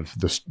the kind of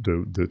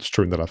the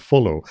stream that I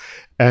follow.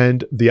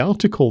 And the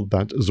article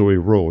that Zoe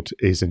wrote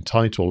is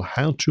entitled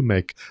How to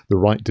Make the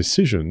Right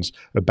Decisions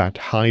About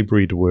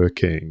Hybrid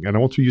Working. And I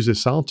want to use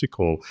this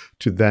article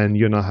to then,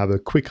 have a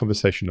quick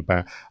conversation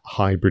about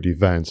hybrid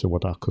events and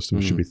what our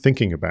customers should be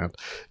thinking about.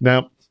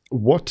 Now,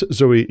 what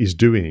Zoe is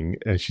doing,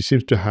 she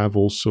seems to have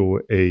also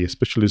a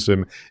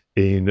specialism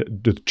in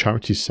the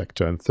charity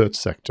sector and third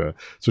sector.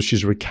 So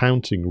she's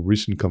recounting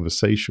recent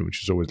conversation,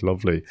 which is always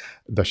lovely,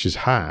 that she's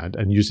had,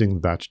 and using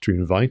that to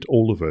invite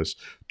all of us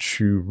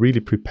to really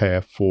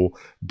prepare for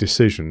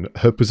decision.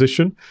 Her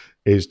position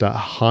is that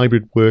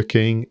hybrid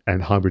working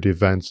and hybrid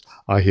events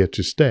are here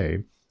to stay.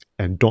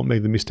 And don't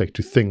make the mistake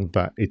to think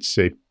that it's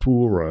a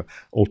poorer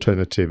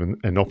alternative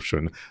and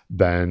option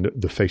than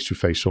the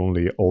face-to-face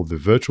only or the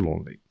virtual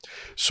only.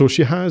 So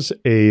she has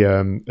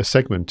a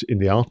segment in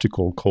the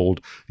article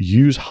called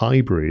Use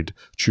Hybrid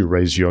to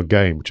Raise Your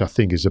Game, which I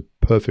think is a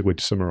perfect way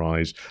to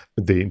summarize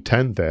the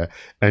intent there.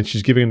 And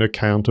she's giving an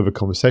account of a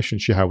conversation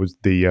she had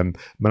with the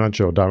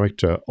manager or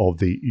director of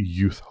the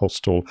Youth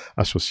Hostel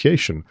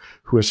Association,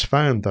 who has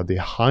found that the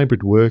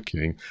hybrid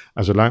working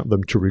has allowed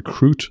them to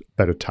recruit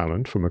better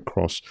talent from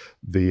across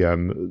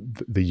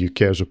the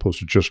UK as opposed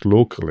to just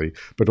locally,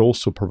 but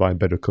also provide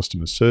better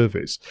customer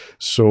service.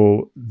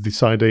 So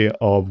this idea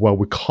of, well,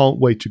 we can't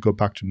wait to go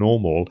back to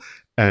normal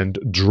and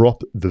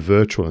drop the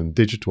virtual and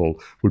digital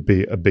would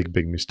be a big,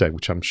 big mistake,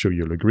 which I'm sure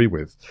you'll agree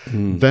with.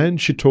 Then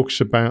she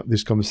talks about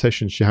this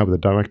conversation she had with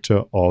the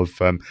director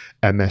of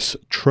MS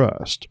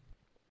Trust,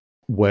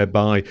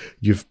 whereby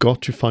you've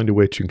got to find a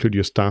way to include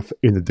your staff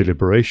in the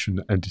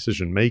deliberation and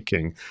decision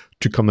making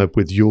to come up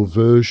with your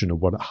version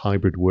of what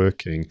hybrid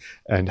working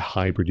and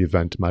hybrid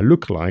event might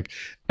look like.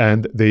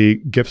 And they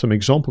give some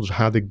examples of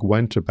how they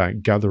went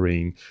about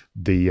gathering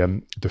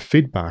the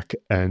feedback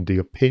and the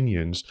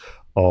opinions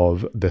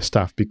of their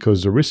staff,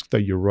 because the risk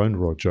that you run,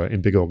 Roger,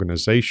 in big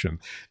organization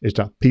is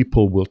that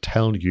people will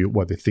tell you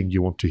what they think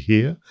you want to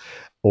hear,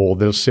 or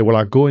they'll say, well,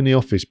 I go in the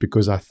office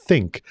because I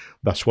think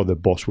that's what the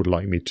boss would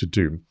like me to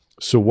do.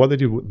 So what they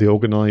do, they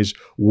organize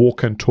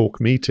walk and talk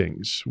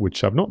meetings,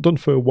 which I've not done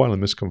for a while, I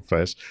must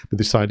confess, but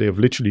this idea of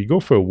literally you go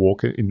for a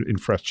walk in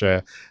fresh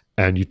air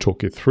and you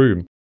talk it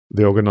through.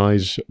 They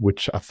organize,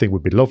 which I think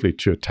would be lovely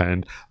to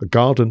attend,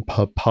 garden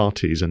pub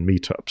parties and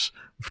meetups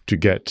to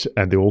get,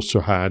 and they also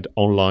had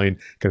online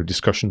kind of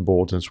discussion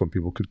boards and so on,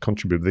 people could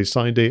contribute. This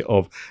idea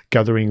of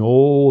gathering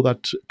all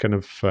that kind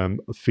of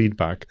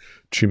feedback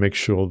to make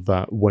sure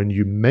that when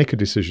you make a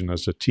decision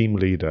as a team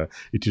leader,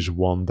 it is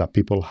one that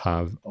people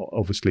have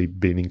obviously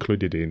been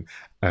included in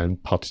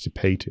and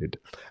participated.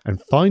 And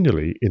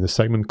finally, in a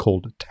segment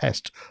called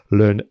Test,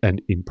 Learn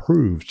and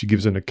Improve, she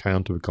gives an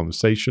account of a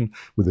conversation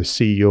with the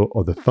CEO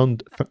of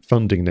the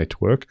funding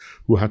network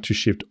who had to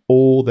shift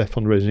all their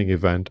fundraising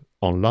event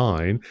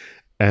online.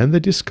 And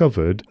they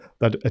discovered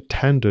that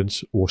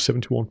attendance was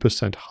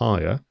 71%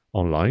 higher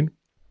online,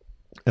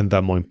 and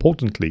that more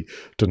importantly,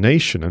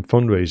 donation and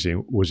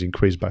fundraising was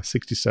increased by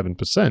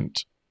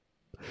 67%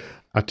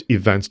 at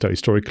events that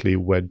historically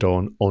were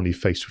done only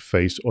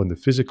face-to-face or in the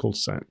physical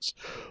sense.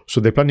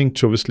 So they're planning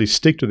to obviously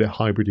stick to their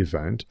hybrid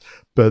event,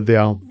 but they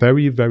are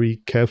very,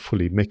 very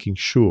carefully making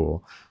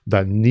sure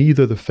that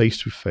neither the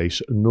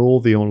face-to-face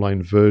nor the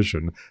online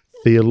version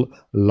feel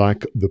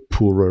like the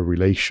poorer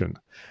relation.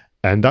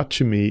 And that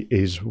to me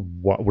is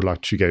what I would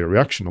like to get a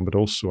reaction on, but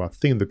also I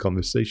think the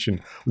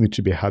conversation we need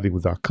to be having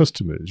with our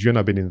customers. You and I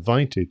have been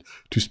invited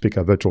to speak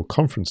at virtual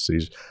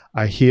conferences.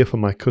 I hear from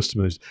my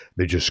customers,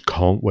 they just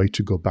can't wait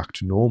to go back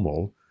to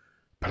normal.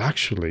 But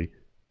actually,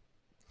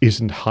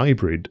 isn't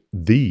hybrid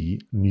the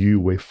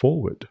new way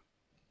forward?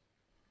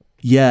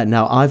 Yeah,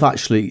 now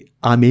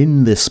I'm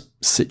in this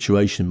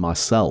situation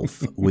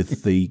myself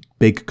with the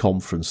big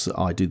conference that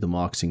I do the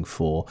marketing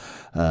for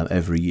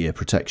every year,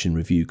 Protection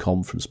Review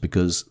Conference,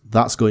 because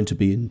that's going to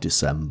be in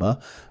December.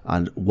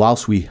 And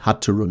whilst we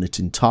had to run it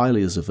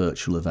entirely as a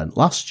virtual event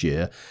last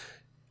year,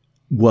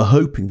 we're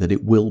hoping that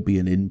it will be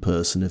an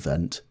in-person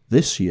event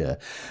this year.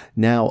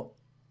 Now,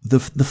 the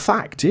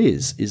fact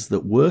is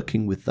that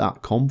working with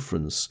that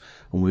conference,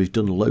 and we've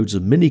done loads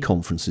of mini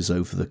conferences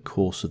over the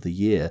course of the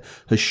year,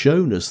 has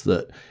shown us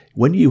that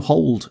when you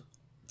hold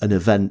an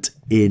event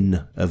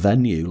in a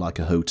venue like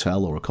a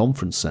hotel or a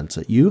conference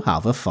centre, you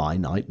have a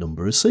finite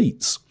number of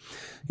seats.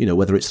 You know,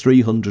 whether it's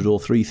 300 or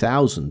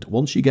 3,000,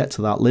 once you get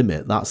to that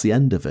limit, that's the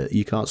end of it.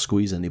 You can't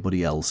squeeze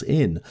anybody else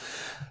in.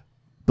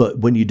 But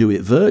when you do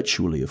it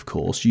virtually, of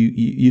course,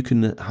 you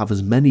can have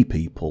as many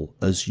people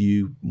as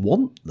you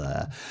want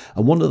there.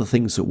 And one of the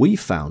things that we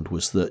found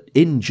was that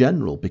in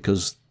general,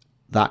 because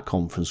that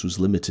conference was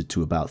limited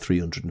to about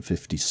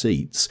 350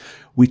 seats,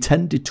 we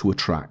tended to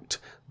attract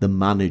the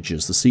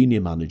managers, the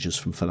senior managers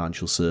from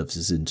financial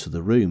services into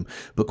the room.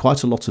 But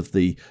quite a lot of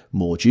the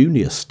more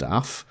junior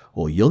staff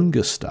or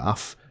younger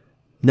staff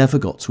never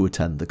got to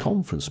attend the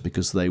conference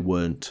because they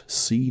weren't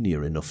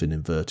senior enough, in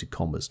inverted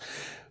commas.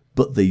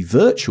 But the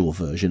virtual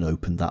version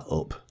opened that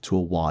up to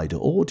a wider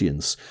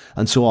audience.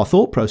 And so our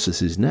thought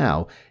process is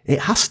now, it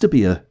has to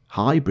be a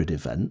hybrid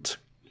event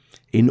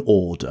in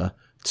order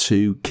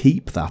to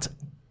keep that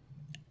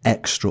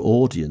extra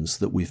audience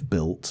that we've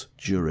built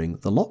during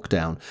the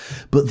lockdown.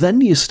 But then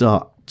you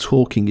start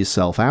talking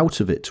yourself out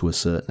of it to a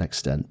certain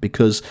extent,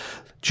 because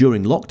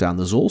during lockdown,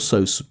 there's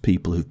also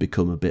people who've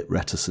become a bit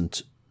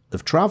reticent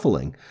of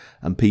travelling,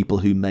 and people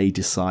who may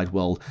decide,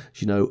 well,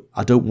 you know,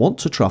 I don't want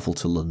to travel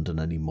to London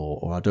anymore,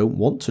 or I don't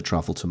want to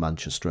travel to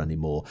Manchester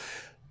anymore.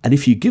 And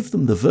if you give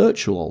them the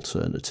virtual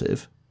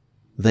alternative,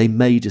 they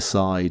may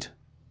decide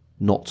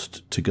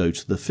not to go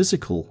to the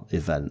physical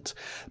event.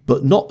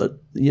 But not,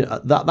 you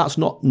know, that's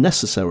not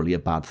necessarily a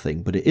bad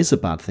thing, but it is a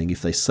bad thing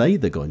if they say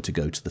they're going to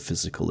go to the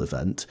physical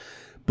event,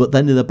 but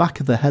then in the back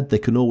of their head they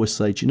can always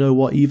say, do you know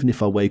what, even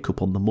if I wake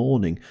up on the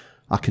morning,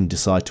 I can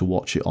decide to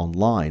watch it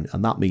online,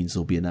 and that means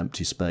there'll be an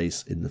empty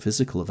space in the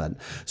physical event.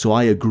 So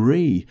I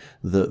agree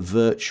that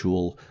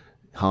virtual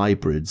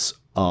hybrids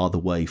are the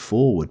way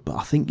forward, but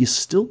I think you've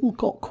still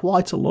got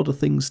quite a lot of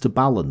things to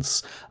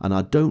balance, and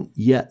I don't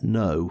yet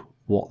know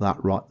what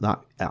that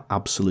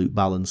absolute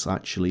balance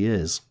actually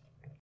is.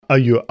 Oh,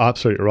 you're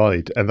absolutely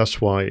right. And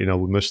that's why, you know,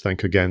 we must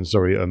thank again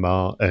Zori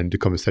Omar and the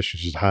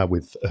conversations she's had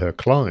with her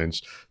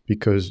clients,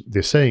 because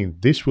they're saying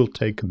this will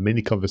take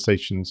many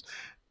conversations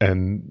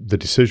and the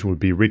decision will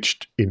be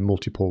reached in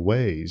multiple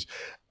ways.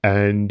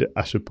 And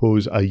I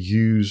suppose I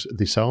use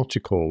this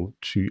article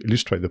to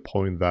illustrate the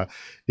point that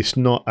it's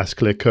not as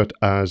clear-cut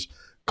as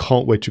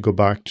can't wait to go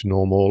back to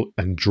normal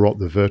and drop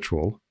the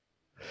virtual.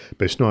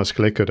 But it's not as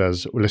clear-cut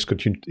as, well, let's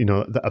continue. You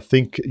know, I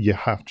think you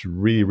have to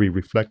really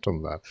reflect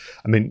on that.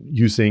 I mean,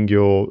 using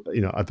your,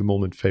 you know, at the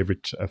moment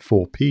favorite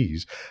 4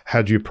 Ps,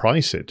 how do you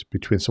price it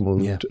between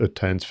someone who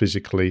attends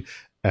physically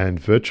and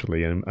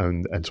virtually and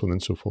so on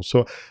and so forth?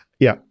 So,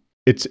 yeah,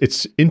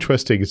 it's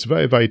interesting. It's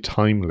very, very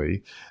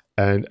timely.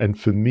 And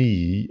for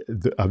me,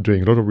 I'm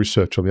doing a lot of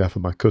research on behalf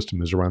of my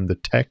customers around the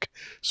tech.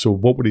 So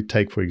what would it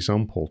take, for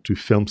example, to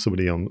film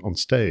somebody on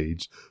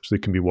stage so they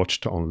can be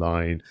watched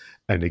online?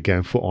 And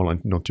again, for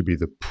online not to be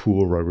the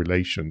poorer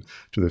relation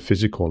to the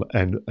physical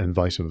and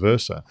vice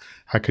versa.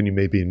 How can you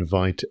maybe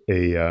invite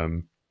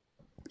a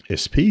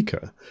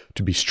speaker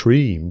to be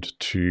streamed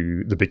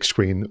to the big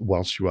screen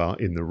whilst you are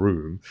in the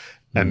room,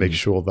 and make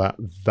sure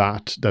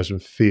that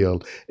doesn't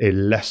feel a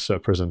lesser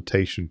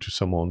presentation to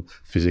someone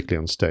physically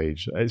on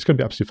stage? It's going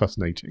to be absolutely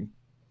fascinating.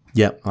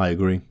 Yeah, I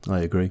agree.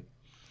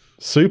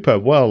 Super.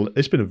 Well,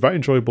 it's been a very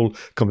enjoyable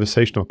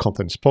conversation on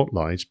Content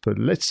Spotlight, but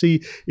let's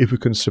see if we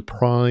can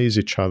surprise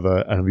each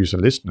other and viewers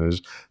and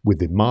listeners with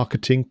the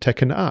marketing,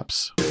 tech, and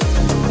apps.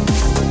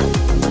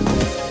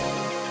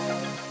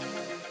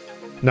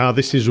 Now,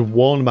 this is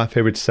one of my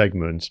favorite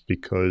segments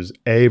because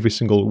every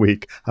single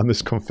week, I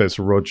must confess,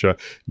 Roger,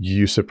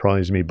 you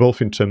surprise me,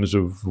 both in terms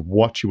of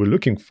what you were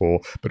looking for,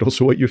 but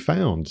also what you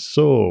found.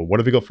 So what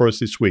have you got for us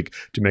this week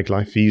to make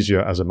life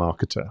easier as a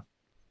marketer?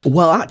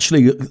 Well,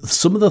 actually,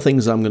 some of the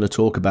things I'm going to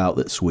talk about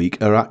this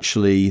week are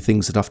actually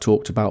things that I've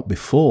talked about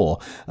before,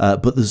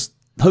 but there's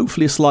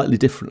hopefully a slightly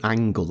different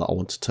angle that I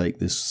want to take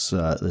this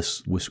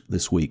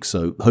week.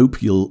 So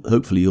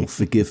hopefully you'll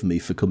forgive me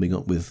for coming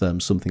up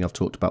with something I've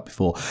talked about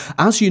before.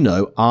 As you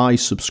know, I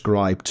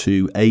subscribe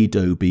to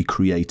Adobe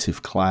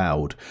Creative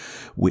Cloud,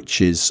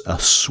 which is a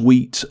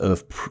suite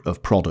of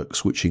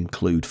products which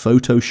include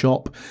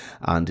Photoshop,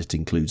 and it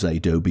includes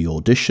Adobe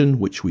Audition,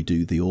 which we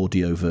do the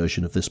audio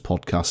version of this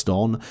podcast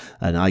on,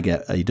 and I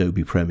get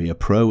Adobe Premiere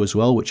Pro as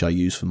well, which I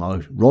use for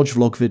my ROG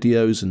Vlog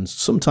videos, and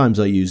sometimes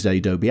I use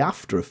Adobe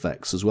After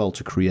Effects as well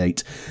to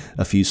create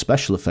a few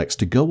special effects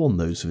to go on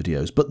those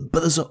videos. But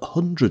there's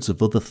hundreds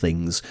of other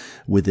things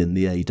within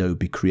the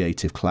Adobe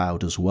Creative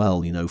Cloud as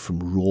well, you know, from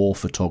raw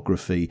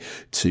photography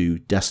to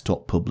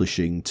desktop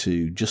publishing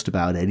to just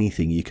about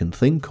anything you can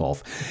think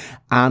of.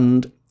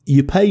 And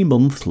you pay a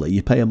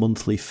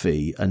monthly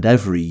fee, and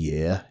every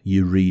year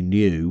you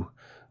renew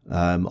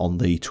on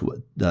the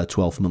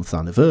 12th month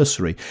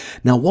anniversary.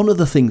 Now, one of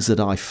the things that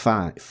I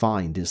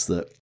find is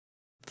that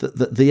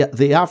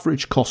the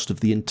average cost of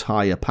the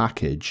entire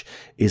package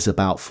is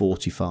about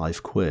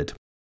 45 quid.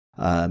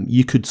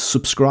 You could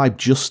subscribe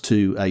just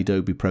to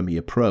Adobe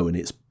Premiere Pro and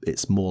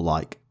it's more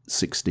like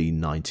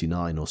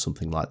 $16.99 or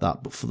something like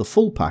that. But for the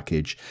full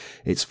package,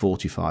 it's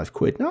 45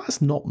 quid. Now,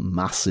 that's not a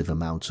massive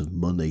amount of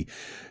money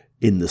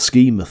in the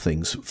scheme of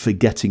things for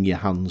getting your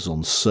hands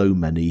on so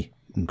many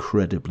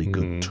incredibly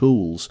good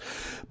tools.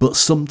 But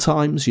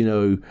sometimes, you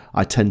know,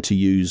 I tend to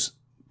use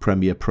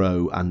Premiere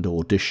Pro and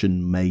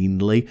Audition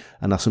mainly,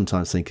 and I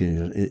sometimes think,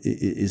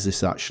 is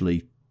this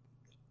actually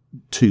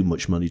too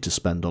much money to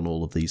spend on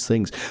all of these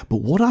things?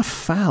 But what I've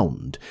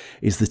found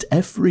is that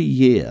every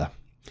year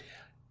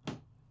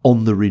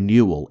on the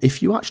renewal,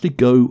 if you actually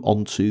go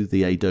onto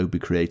the Adobe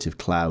Creative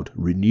Cloud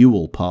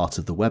renewal part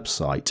of the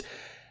website,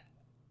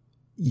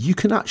 you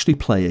can actually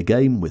play a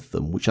game with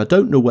them, which I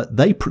don't know what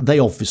they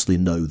obviously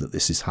know that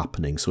this is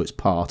happening, so it's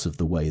part of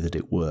the way that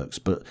it works.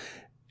 But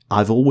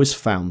I've always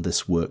found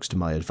this works to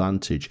my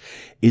advantage,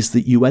 is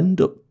that you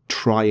end up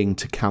trying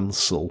to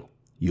cancel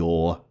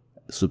your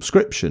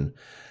subscription,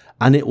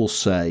 and it will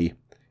say,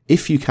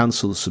 if you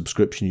cancel the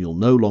subscription, you'll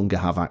no longer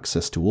have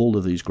access to all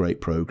of these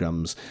great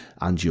programs,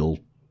 and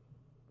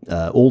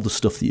all the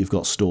stuff that you've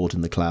got stored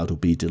in the cloud will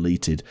be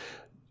deleted.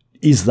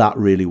 Is that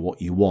really what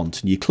you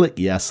want? And you click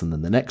yes, and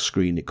then the next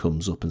screen it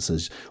comes up and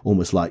says,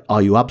 almost like,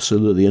 are you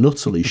absolutely and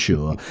utterly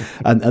sure?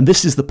 and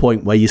this is the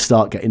point where you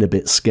start getting a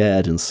bit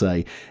scared and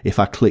say, if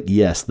I click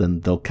yes,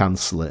 then they'll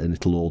cancel it and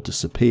it'll all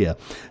disappear.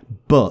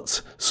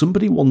 But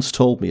somebody once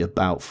told me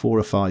about 4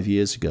 or 5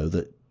 years ago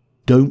that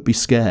don't be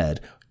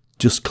scared,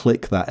 just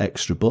click that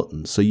extra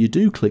button. So you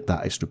do click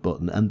that extra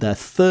button, and their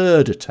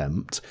third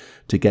attempt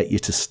to get you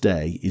to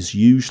stay is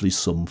usually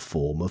some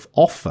form of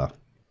offer.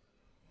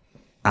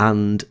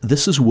 And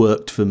this has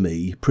worked for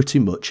me pretty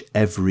much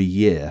every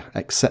year,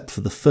 except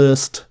for the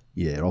first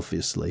year,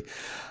 obviously,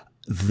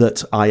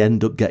 that I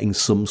end up getting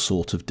some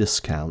sort of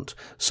discount.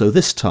 So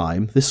this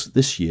time,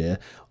 this year,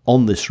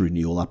 on this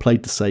renewal, I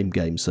played the same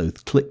game, so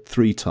clicked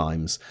 3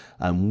 times,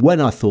 and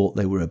when I thought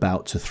they were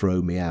about to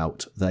throw me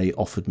out, they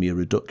offered me a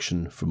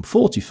reduction from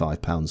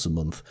 £45 a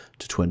month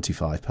to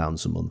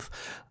 £25 a month,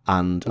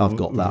 and I've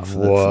got that for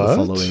the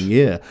following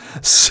year.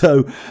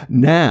 So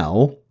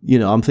now, you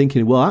know, I'm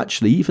thinking, well,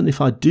 actually, even if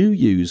I do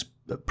use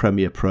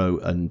Premiere Pro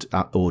and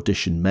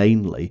Audition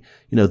mainly,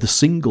 you know, the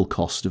single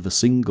cost of a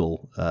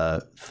single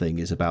thing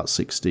is about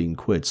 16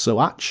 quid.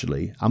 So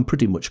actually, I'm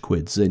pretty much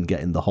quids in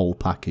getting the whole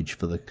package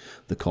for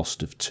the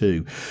cost of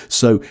 2.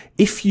 So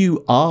if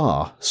you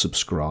are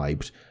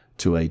subscribed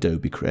to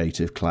Adobe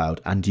Creative Cloud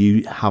and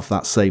you have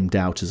that same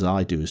doubt as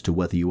I do as to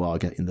whether you are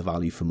getting the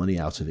value for money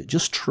out of it,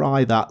 just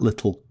try that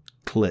little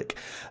click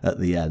at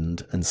the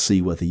end and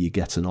see whether you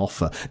get an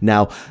offer.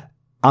 Now,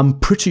 I'm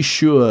pretty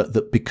sure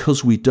that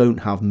because we don't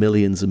have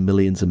millions and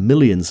millions and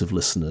millions of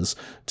listeners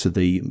to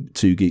the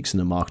Two Geeks in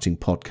a Marketing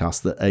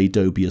podcast, that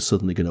Adobe are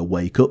suddenly going to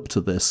wake up to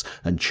this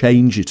and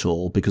change it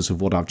all because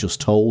of what I've just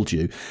told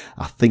you.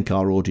 I think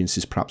our audience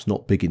is perhaps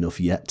not big enough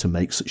yet to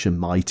make such a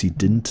mighty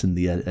dint in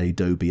the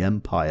Adobe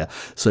empire.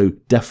 So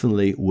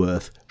definitely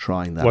worth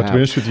trying that out. To be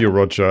honest with you,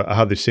 Roger, I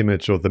had this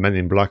image of the Men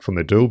in Black from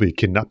Adobe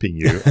kidnapping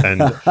you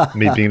and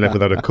me being left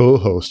without a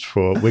co-host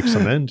for weeks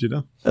on end,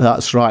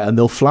 That's right, and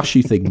they'll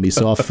flashy thing me,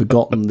 so I've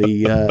forgotten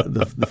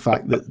the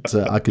fact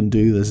that I can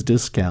do this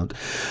discount.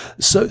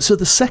 So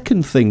the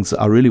second things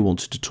that I really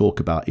wanted to talk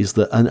about is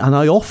that, and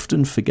I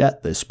often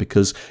forget this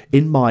because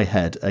in my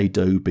head,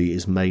 Adobe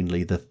is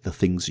mainly the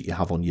things that you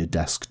have on your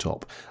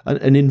desktop.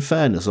 And in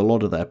fairness, a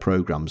lot of their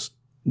programs,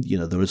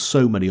 there are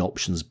so many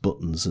options,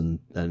 buttons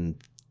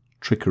and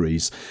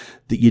trickeries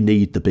that you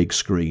need the big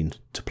screen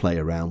to play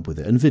around with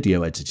it. And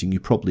video editing, you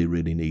probably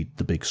really need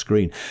the big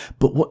screen.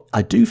 But what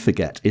I do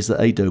forget is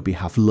that Adobe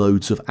have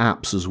loads of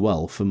apps as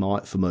well for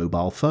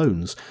mobile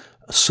phones,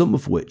 some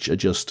of which are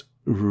just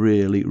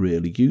really,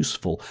 really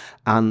useful.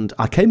 And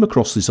I came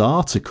across this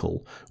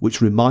article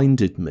which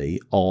reminded me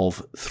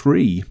of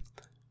three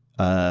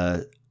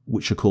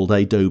which are called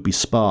Adobe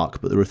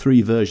Spark, but there are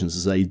three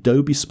versions. There's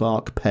Adobe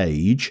Spark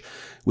Page,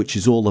 which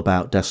is all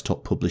about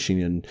desktop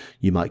publishing, and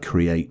you might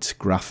create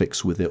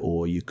graphics with it,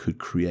 or you could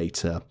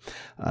create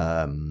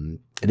an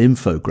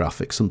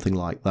infographic, something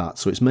like that.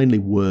 So it's mainly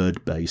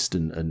word-based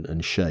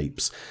and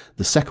shapes.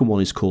 The second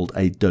one is called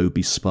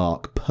Adobe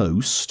Spark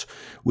Post,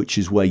 which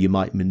is where you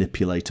might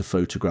manipulate a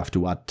photograph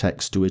to add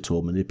text to it,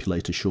 or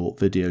manipulate a short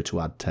video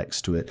to add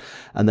text to it.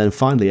 And then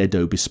finally,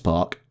 Adobe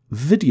Spark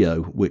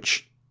Video,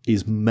 which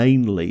is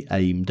mainly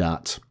aimed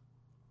at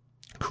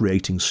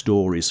creating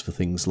stories for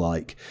things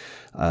like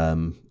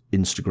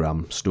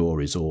Instagram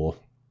stories or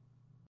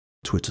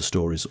Twitter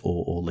stories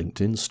or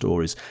LinkedIn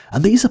stories.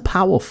 And these are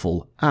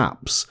powerful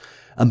apps.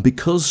 And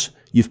because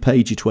you've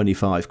paid your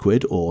 25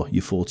 quid or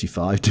your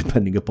 45,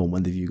 depending upon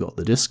whether you got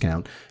the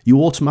discount,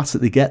 you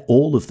automatically get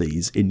all of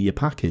these in your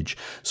package.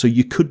 So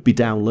you could be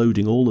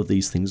downloading all of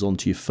these things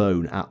onto your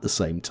phone at the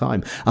same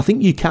time. I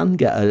think you can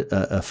get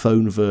a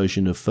phone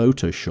version of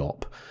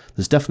Photoshop.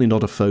 There's definitely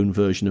not a phone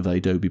version of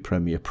Adobe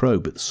Premiere Pro,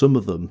 but some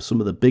of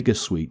the bigger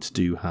suites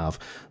do have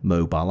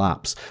mobile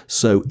apps.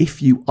 So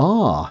if you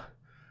are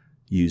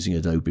using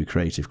Adobe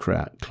Creative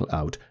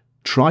Cloud,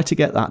 try to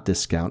get that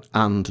discount,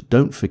 and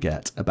don't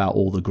forget about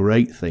all the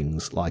great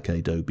things like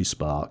Adobe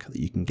Spark that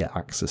you can get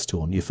access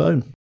to on your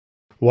phone.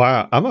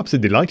 Wow, I'm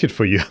absolutely delighted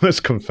for you, I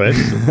must confess.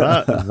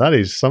 That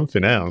is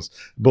something else,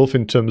 both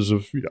in terms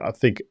of, I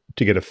think,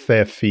 to get a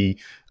fair fee,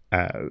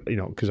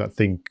 because I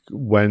think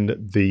when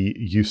the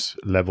use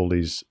level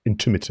is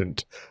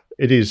intermittent,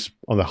 it is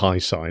on the high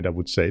side, I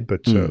would say,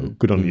 but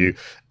good on you.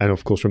 And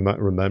of course,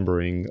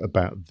 remembering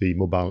about the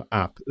mobile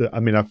app. I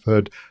mean, I've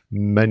heard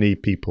many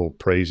people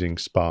praising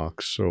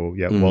Spark, so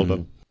yeah, well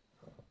done.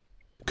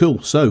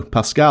 Cool. So,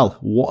 Pascal,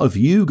 what have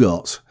you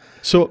got?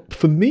 So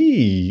for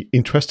me,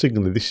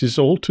 interestingly, this is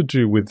all to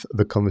do with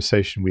the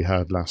conversation we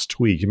had last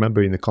week. You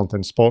remember in the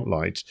Content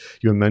Spotlight,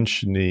 you were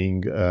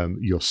mentioning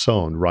your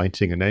son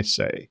writing an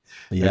essay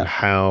and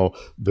how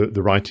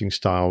the writing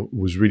style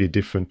was really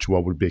different to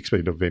what would be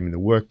expected of him in the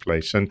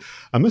workplace. And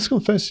I must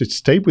confess, it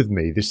stayed with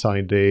me, this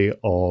idea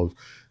of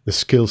the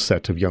skill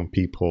set of young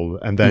people.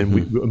 And then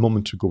a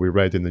moment ago, we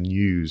read in the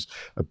news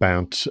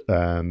about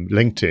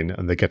LinkedIn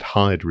and the Get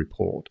Hired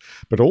report.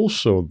 But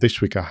also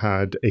this week, I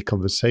had a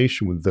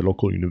conversation with the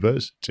local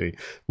university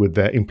with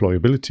their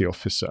employability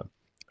officer.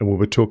 And we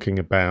were talking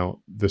about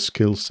the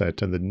skill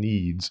set and the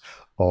needs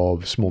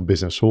of small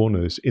business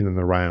owners in and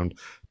around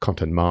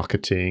content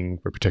marketing,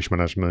 reputation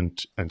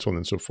management, and so on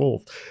and so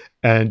forth.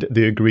 And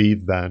they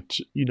agreed that,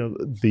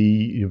 the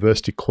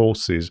university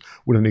courses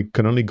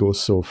can only go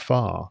so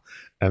far,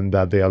 and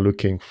that they are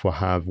looking for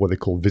what they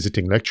call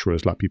visiting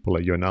lecturers, like people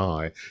like you and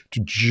I,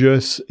 to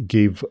just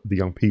give the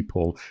young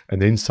people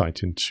an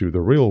insight into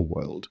the real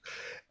world.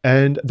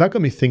 And that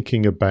got me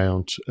thinking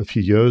about a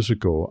few years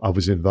ago, I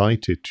was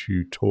invited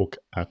to talk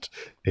at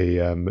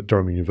a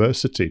Durham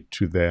University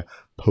to their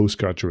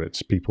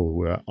postgraduates, people who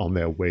were on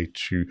their way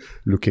to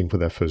looking for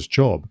their first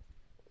job.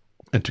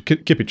 And to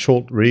keep it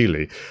short,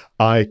 really,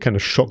 I kind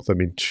of shocked them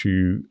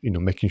into,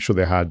 making sure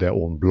they had their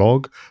own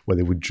blog where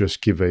they would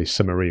just give a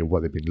summary of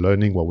what they've been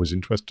learning, what was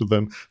interesting to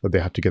them, that they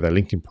had to get their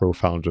LinkedIn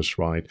profile just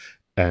right,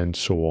 and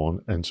so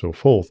on and so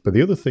forth. But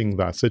the other thing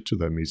that I said to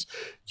them is,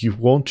 you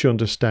want to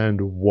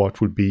understand what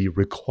would be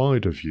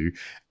required of you,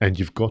 and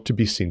you've got to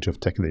be seen to have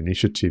taken the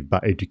initiative by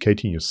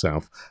educating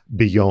yourself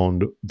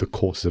beyond the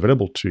courses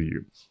available to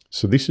you.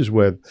 So this is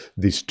where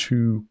these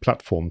two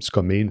platforms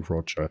come in,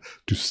 Roger,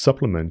 to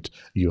supplement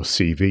your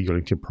CV, your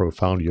LinkedIn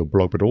profile, your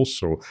blog, but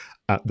also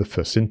at the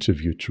first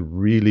interview to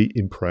really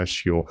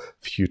impress your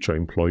future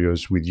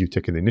employers with you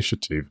taking the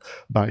initiative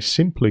by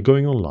simply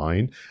going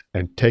online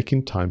and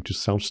taking time to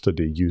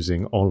self-study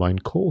using online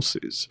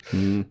courses.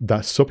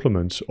 That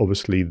supplements,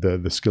 obviously,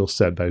 the skill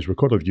set that is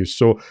required of you.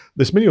 So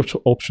there's many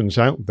options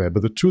out there,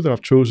 but the two that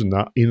I've chosen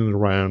are in and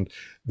around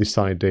this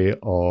idea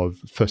of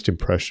first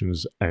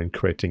impressions and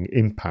creating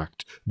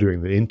impact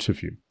during the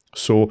interview.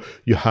 So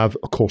you have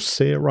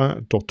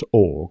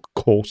Coursera.org,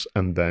 course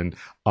and then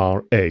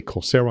RA,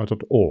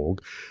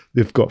 Coursera.org.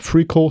 They've got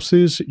free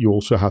courses. You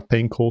also have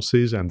paying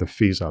courses, and the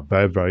fees are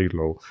very, very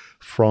low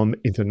from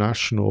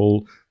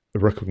international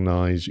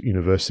recognized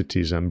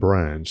universities and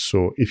brands.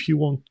 So if you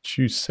want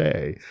to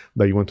say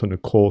that you went on a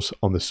course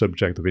on the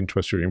subject of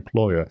interest to your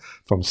employer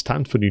from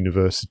Stanford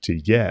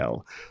University,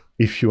 Yale,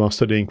 if you are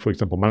studying, for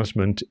example,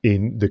 management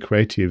in the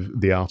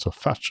creative, the art of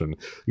fashion,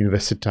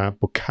 Università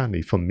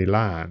Bocconi from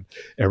Milan,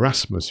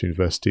 Erasmus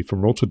University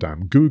from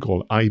Rotterdam,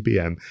 Google,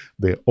 IBM,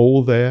 they're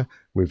all there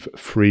with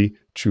free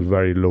to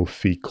very low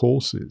fee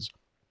courses.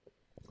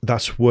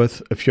 That's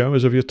worth a few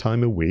hours of your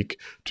time a week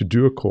to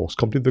do a course,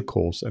 complete the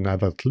course, and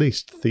have at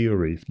least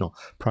theory, if not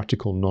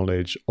practical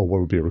knowledge of what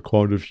will be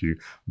required of you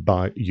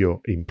by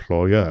your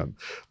employer.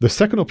 The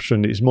second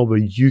option is more of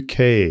a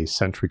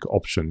UK-centric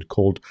option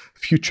called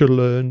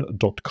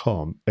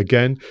futurelearn.com.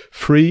 Again,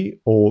 free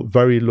or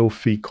very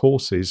low-fee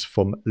courses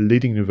from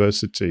leading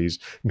universities,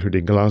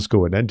 including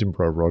Glasgow and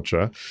Edinburgh,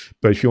 Roger.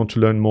 But if you want to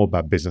learn more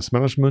about business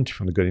management, if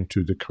you want to get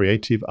into the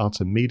creative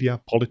arts and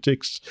media,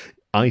 politics,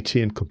 IT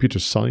and computer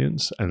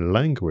science and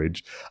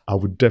language, I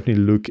would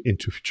definitely look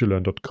into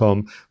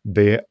futurelearn.com.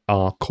 There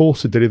are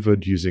courses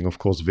delivered using, of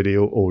course,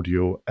 video,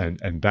 audio, and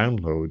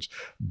downloads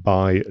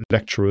by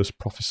lecturers,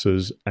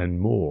 professors,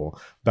 and more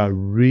that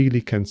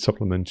really can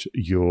supplement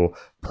your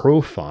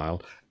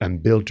profile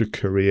and build your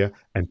career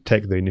and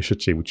take the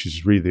initiative, which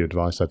is really the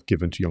advice I've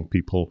given to young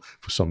people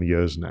for some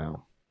years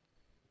now.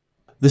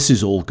 This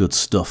is all good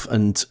stuff.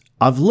 And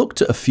I've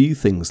looked at a few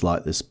things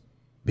like this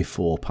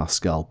before,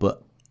 Pascal,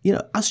 but you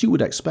know, as you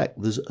would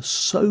expect, there's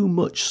so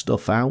much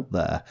stuff out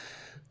there,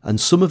 and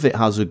some of it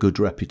has a good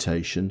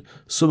reputation.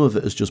 Some of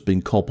it has just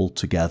been cobbled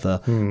together.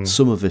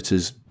 Some of it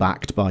is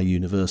backed by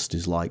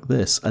universities like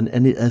this, and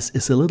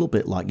it's a little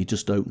bit like you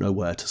just don't know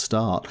where to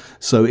start.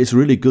 So it's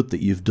really good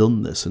that you've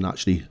done this and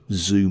actually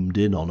zoomed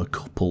in on a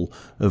couple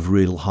of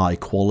real high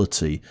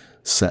quality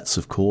sets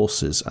of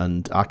courses,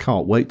 and I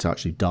can't wait to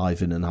actually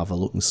dive in and have a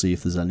look and see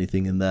if there's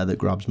anything in there that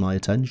grabs my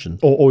attention.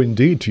 Or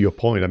indeed, to your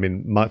point, I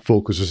mean, my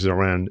focus is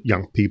around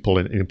young people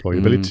and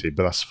employability,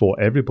 but that's for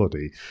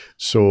everybody.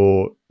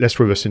 So let's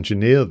reverse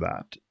engineer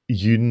that.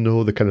 You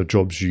know the kind of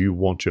jobs you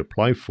want to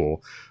apply for.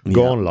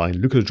 Go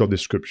online, look at the job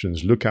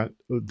descriptions, look at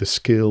the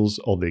skills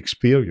or the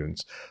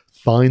experience.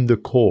 Find the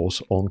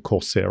course on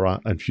Coursera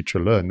and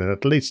FutureLearn, and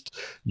at least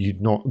you're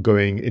not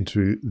going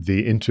into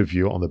the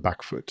interview on the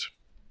back foot.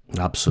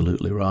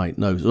 Absolutely right.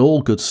 No, it's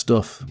all good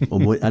stuff.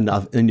 and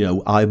you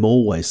know, I'm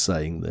always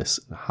saying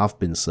this, have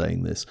been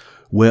saying this.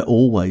 We're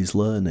always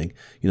learning.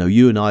 You know,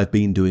 you and I have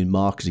been doing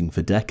marketing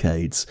for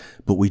decades,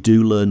 but we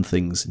do learn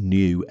things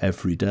new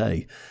every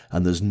day.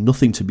 And there's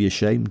nothing to be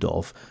ashamed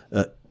of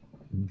at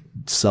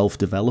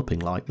self-developing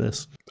like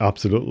this.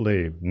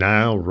 Absolutely.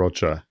 Now,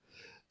 Roger,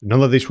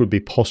 none of this would be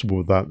possible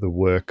without the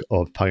work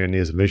of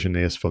pioneers and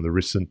visionaries from the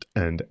recent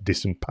and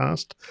distant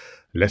past.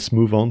 Let's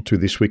move on to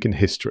This Week in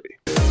History.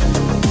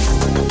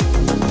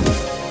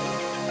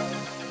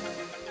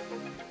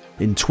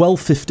 In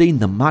 1215,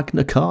 the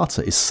Magna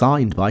Carta is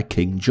signed by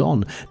King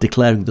John,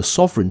 declaring the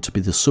sovereign to be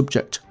the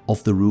subject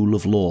of the rule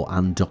of law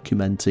and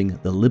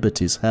documenting the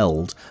liberties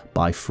held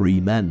by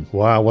free men.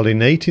 Wow, well,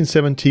 in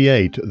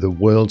 1878, the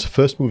world's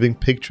first moving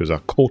pictures are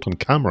caught on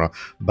camera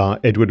by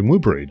Edward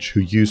Muybridge, who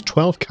used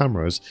 12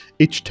 cameras,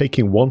 each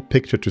taking one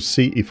picture to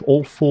see if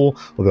all 4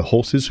 of the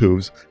horse's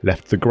hooves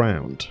left the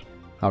ground.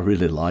 I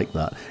really like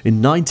that.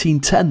 In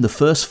 1910, the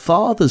first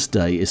Father's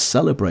Day is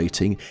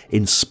celebrating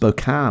in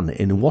Spokane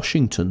in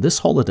Washington. This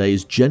holiday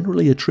is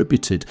generally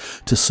attributed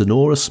to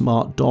Sonora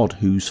Smart Dodd,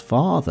 whose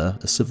father,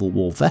 a Civil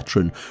War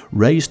veteran,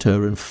 raised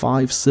her and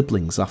 5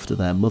 siblings after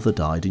their mother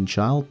died in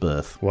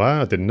childbirth.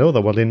 Wow, I didn't know that.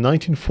 Well, in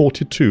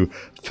 1942,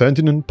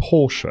 Ferdinand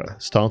Porsche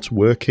starts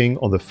working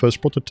on the first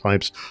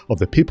prototypes of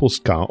the people's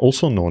car,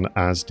 also known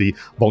as the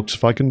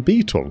Volkswagen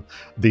Beetle.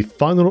 The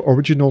final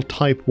original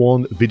Type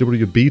 1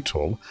 VW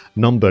Beetle,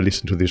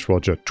 listen to this,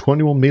 Roger,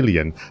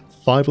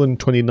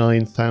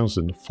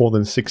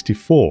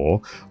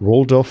 21,529,464,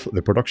 rolled off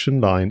the production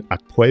line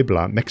at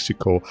Puebla,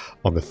 Mexico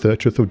on the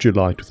 30th of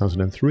July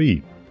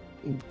 2003.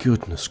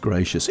 Goodness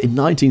gracious. In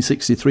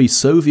 1963,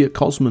 Soviet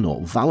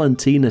cosmonaut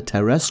Valentina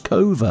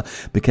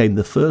Tereshkova became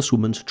the first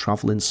woman to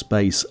travel in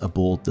space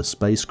aboard the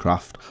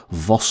spacecraft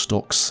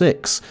Vostok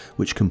 6,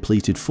 which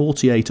completed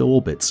 48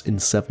 orbits in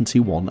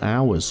 71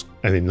 hours.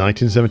 And in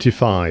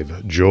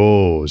 1975,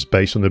 Jaws,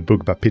 based on a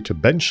book by Peter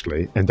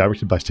Benchley and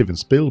directed by Steven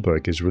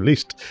Spielberg, is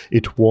released.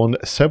 It won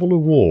several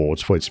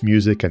awards for its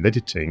music and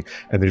editing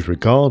and is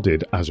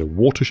regarded as a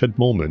watershed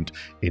moment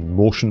in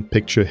motion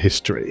picture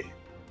history.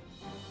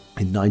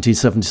 In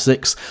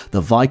 1976,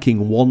 the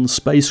Viking 1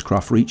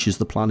 spacecraft reaches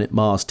the planet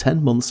Mars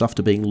 10 months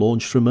after being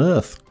launched from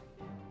Earth.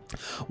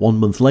 1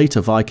 month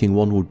later, Viking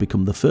 1 would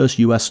become the first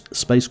US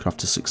spacecraft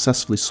to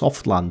successfully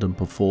soft land and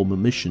perform a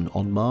mission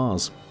on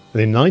Mars.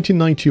 In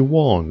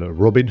 1991,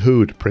 Robin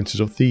Hood, Princess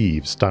of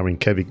Thieves, starring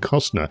Kevin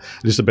Costner,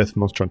 Elizabeth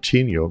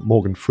Montrantinho,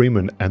 Morgan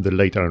Freeman, and the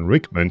late Alan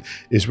Rickman,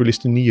 is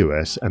released in the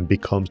US and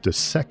becomes the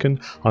second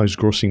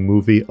highest-grossing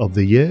movie of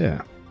the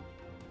year.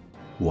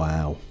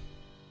 Wow.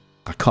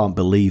 I can't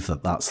believe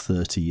that that's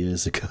 30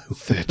 years ago.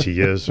 30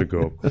 years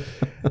ago.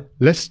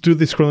 Let's do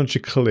this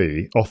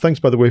chronologically. Oh, thanks,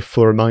 by the way,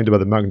 for a reminder about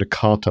the Magna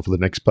Carta for the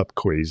next pub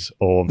quiz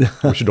or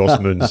Richard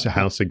Osman's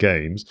House of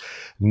Games.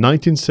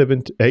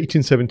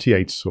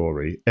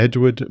 1878,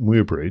 Edward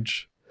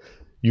Muybridge,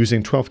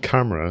 using 12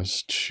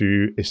 cameras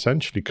to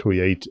essentially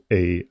create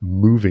a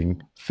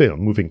moving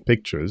film, moving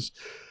pictures,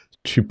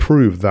 to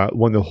prove that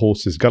when the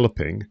horse is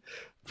galloping,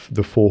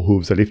 the four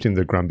hooves are lifting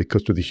the ground,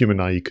 because to the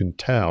human eye you can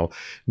tell.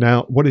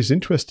 Now, what is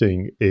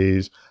interesting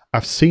is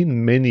I've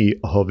seen many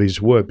of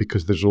his work,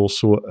 because there's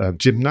also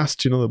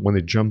gymnasts, when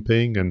they're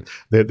jumping, and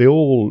they're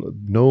all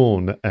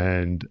known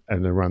and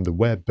around the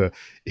web. But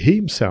he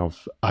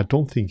himself, I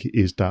don't think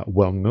is that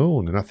well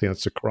known, and I think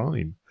that's a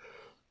crime.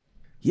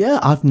 Yeah,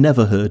 I've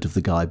never heard of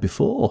the guy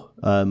before,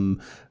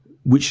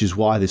 which is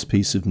why this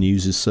piece of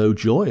news is so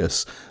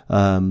joyous.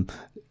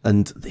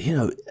 And,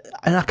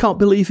 and I can't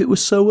believe it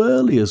was so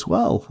early as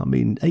well. I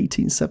mean,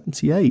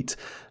 1878.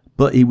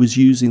 But he was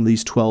using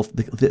these 12,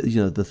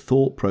 the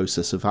thought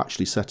process of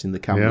actually setting the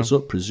cameras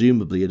up,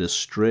 presumably in a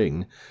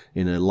string,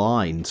 in a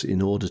line,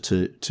 in order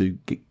to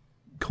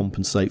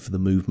compensate for the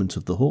movement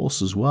of the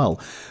horse as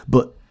well.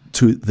 But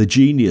to the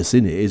genius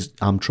in it is,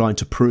 I'm trying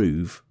to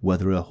prove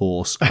whether a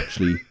horse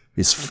actually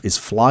is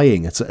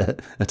flying at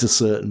a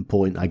certain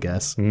point, I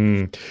guess.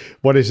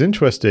 What is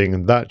interesting,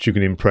 and that you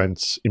can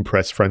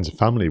impress friends and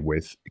family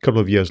with, a couple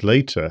of years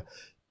later,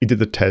 he did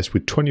the test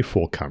with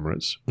 24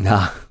 cameras,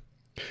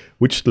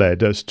 which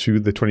led us to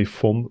the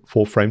 24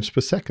 frames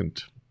per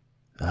second.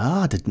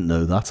 I didn't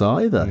know that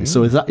either.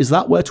 So is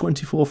that where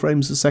 24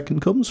 frames a second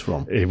comes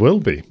from? It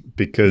will be,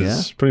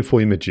 because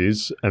 24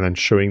 images and then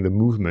showing the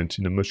movement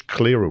in a much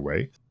clearer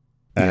way.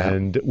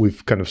 And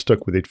we've kind of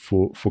stuck with it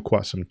for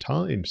quite some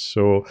time.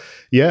 So,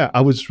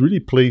 I was really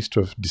pleased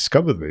to have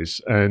discovered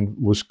this, and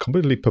was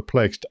completely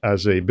perplexed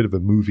as a bit of a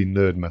movie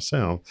nerd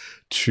myself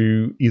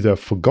to either have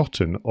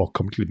forgotten or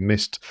completely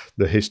missed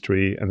the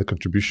history and the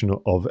contribution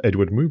of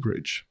Edward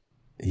Muybridge.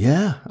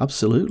 Yeah,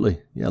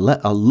 absolutely. Yeah,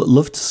 I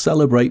love to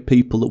celebrate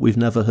people that we've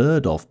never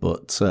heard of,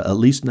 but at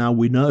least now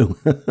we know.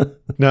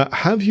 Now,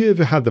 have you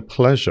ever had the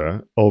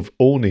pleasure of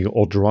owning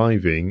or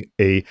driving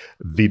a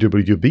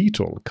VW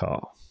Beetle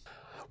car?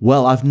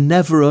 Well, I've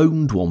never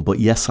owned one, but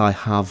yes, I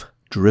have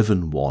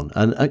driven one.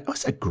 And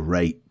it's a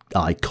great,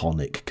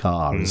 iconic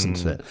car,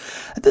 isn't it?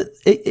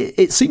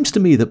 It seems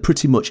to me that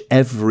pretty much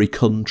every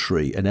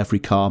country and every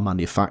car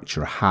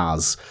manufacturer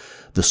has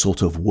the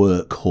sort of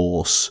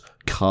workhorse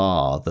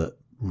car that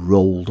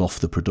rolled off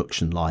the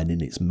production line in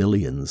its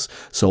millions.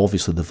 So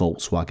obviously the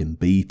Volkswagen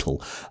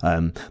Beetle.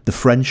 The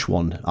French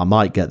one, I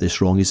might get this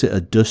wrong, is it a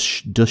deux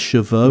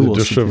chevaux?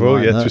 Deux chevaux,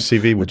 like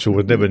 2CV, which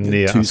was never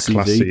near as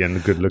classy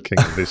and good looking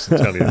as this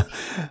Italian.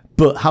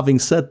 But having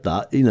said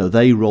that,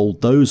 they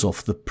rolled those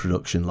off the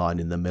production line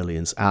in the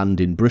millions.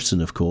 And in Britain,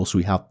 of course,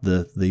 we have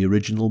the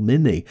original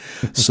Mini.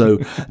 So,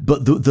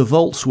 but the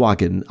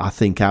Volkswagen, I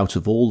think, out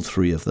of all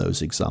three of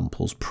those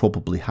examples,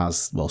 probably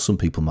has, well, some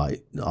people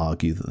might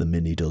argue that the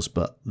Mini does,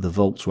 but the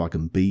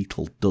Volkswagen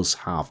Beetle does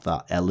have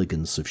that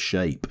elegance of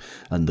shape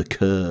and the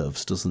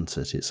curves, doesn't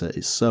it?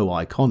 It's so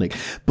iconic.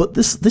 But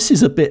this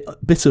is a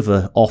bit of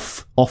a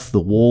off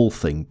the wall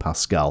thing,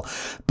 Pascal.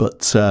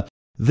 But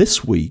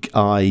this week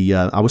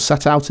I was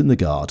sat out in the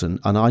garden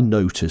and I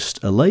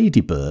noticed a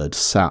ladybird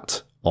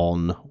sat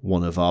on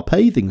one of our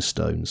paving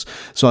stones.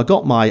 So I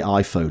got my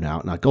iPhone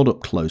out and I got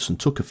up close and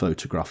took a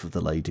photograph of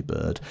the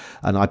ladybird,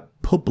 and I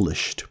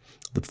published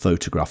the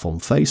photograph on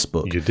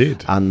Facebook. You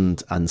did.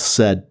 And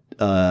said,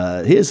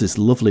 here's this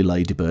lovely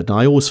ladybird. And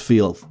I always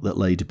feel that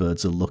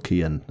ladybirds are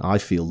lucky, and I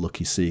feel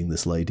lucky seeing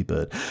this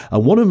ladybird.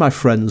 And one of my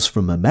friends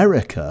from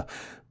America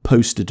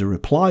posted a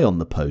reply on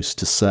the post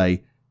to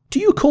say, do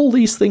you call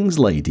these things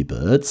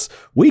ladybirds?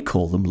 We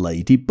call them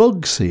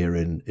ladybugs here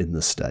in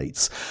the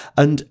States.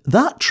 And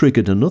that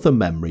triggered another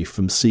memory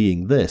from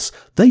seeing this.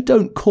 They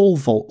don't call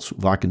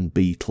Volkswagen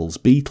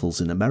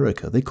Beetles in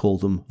America. They call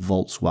them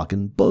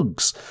Volkswagen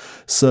bugs.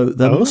 So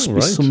there must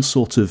be some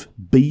sort of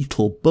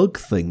beetle bug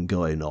thing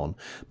going on,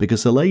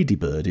 because a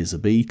ladybird is a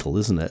beetle,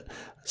 isn't it?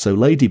 So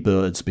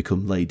ladybirds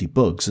become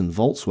ladybugs and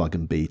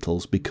Volkswagen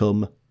Beetles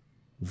become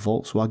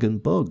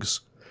Volkswagen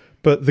bugs.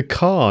 But the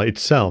car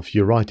itself,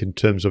 you're right, in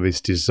terms of its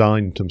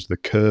design, in terms of the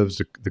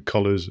curves, the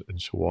colours and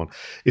so on,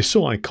 is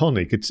so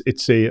iconic.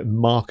 It's a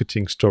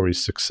marketing story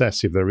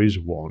success, if there is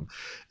one.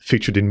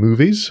 Featured in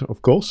movies,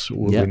 of course,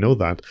 we know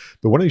that.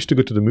 But when I used to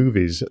go to the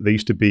movies, there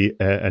used to be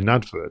an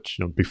advert,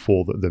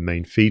 before the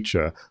main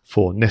feature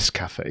for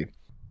Nescafe.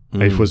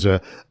 It was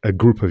a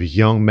group of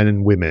young men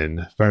and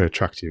women, very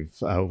attractive,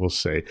 I will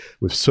say,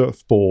 with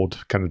surfboard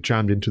kind of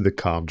jammed into the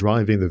car,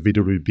 driving the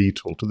Vidaloo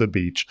Beetle to the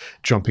beach,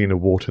 jumping in the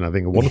water and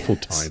having a wonderful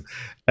time.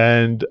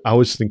 And I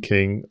was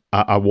thinking,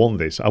 I want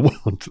this. I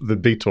want the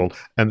Beetle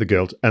and the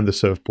girls and the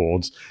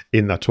surfboards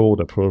in that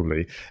order,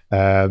 probably.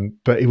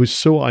 But it was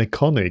so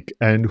iconic.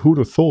 And who would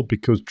have thought?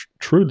 Because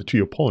truly, to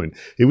your point,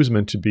 it was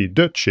meant to be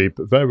dirt cheap,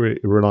 very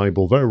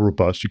reliable, very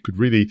robust. You could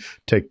really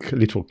take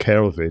little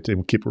care of it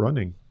and keep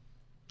running.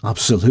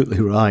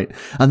 Absolutely right.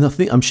 And I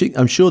think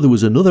I'm sure there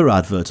was another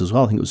advert as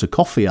well. I think it was a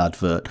coffee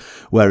advert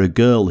where a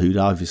girl who'd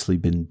obviously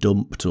been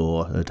dumped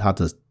or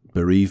had a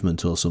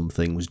bereavement or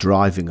something was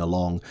driving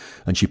along,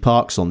 and she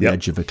parks on the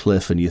edge of a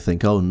cliff, and you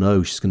think, oh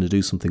no, she's going to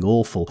do something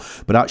awful,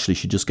 but actually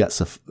she just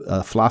gets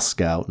a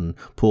flask out and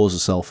pours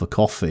herself a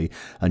coffee,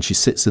 and she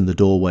sits in the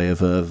doorway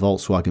of a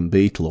Volkswagen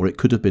Beetle, or it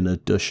could have been a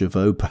De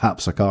Chauveau,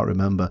 perhaps, I can't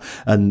remember,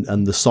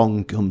 and the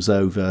song comes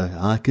over,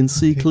 I can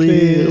see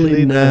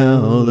clearly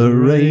now the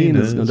rain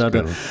is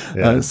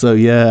gone. So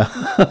yeah.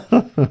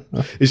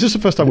 Is this the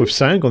first time we've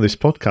sang on this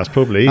podcast?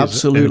 Probably is.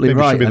 Absolutely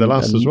right. Should be the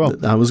last as well.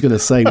 I was going to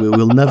say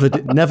we'll never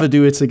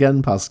do it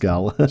again,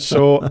 Pascal.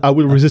 So I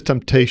will resist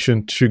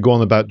temptation to go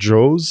on about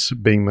Jaws,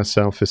 being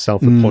myself a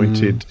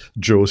self-appointed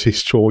Jaws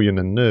historian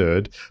and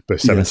nerd,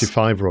 but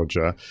 75,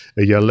 Roger,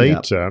 a year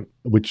later,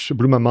 which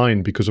blew my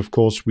mind because, of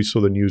course, we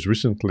saw the news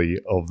recently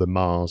of the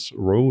Mars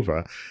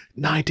rover.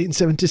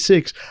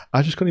 1976.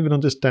 I just can't even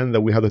understand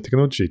that we had the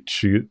technology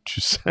to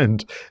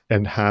send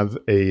and have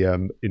a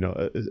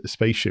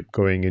spaceship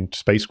going into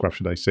spacecraft,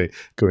 should I say,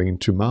 going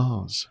into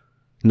Mars.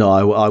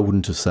 No, I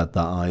wouldn't have said that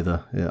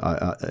either.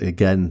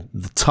 Again,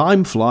 the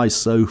time flies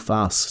so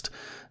fast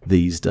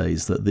these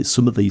days that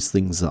some of these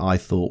things that I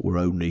thought were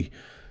only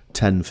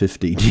 10,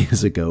 15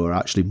 years ago are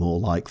actually more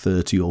like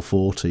 30 or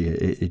 40.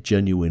 It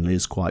genuinely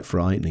is quite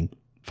frightening.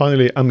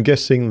 Finally, I'm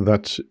guessing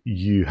that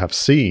you have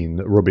seen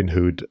Robin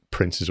Hood,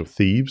 Princes of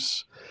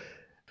Thieves.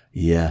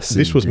 Yes,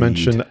 this was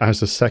mentioned as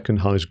the second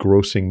highest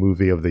grossing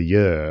movie of the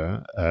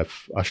year.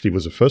 Actually, it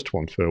was the first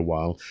one for a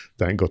while.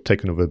 Then got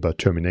taken over by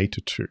Terminator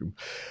 2.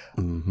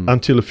 Mm-hmm.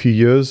 Until a few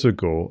years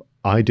ago,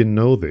 I didn't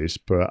know this,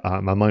 but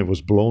my mind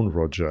was blown,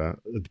 Roger.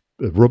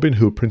 Robin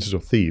Hood, Princes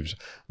of Thieves,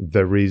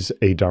 there is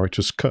a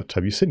director's cut.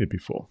 Have you seen it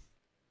before?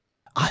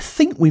 I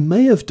think we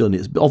may have done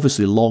it. It's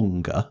obviously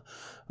longer,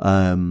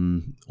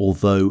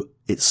 although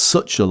it's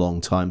such a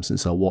long time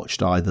since I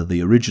watched either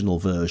the original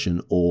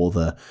version or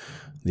the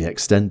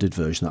extended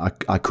version.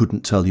 I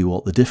couldn't tell you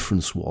what the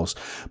difference was.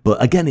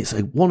 But again, it's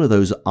one of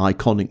those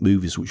iconic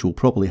movies which will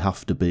probably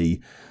have to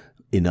be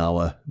in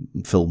our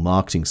film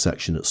marketing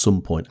section at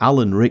some point.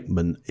 Alan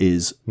Rickman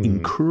is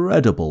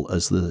incredible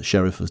as the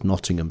Sheriff of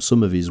Nottingham.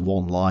 Some of his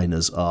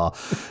one-liners are,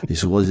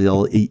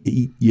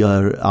 eat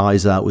your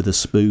eyes out with a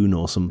spoon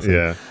or something.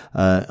 Yeah.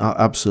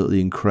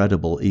 Absolutely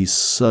incredible. He's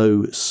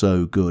so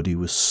good. He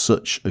was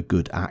such a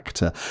good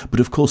actor. But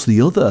of course,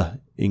 the other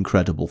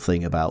incredible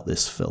thing about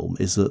this film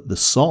is that the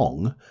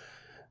song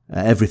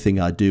Everything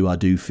I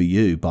Do For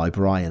You by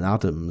Bryan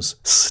Adams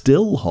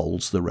still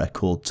holds the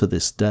record to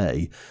this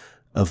day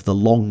of the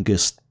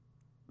longest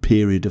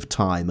period of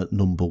time at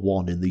number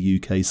one in the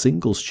UK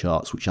singles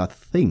charts, which I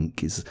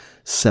think is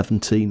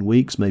 17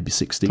 weeks, maybe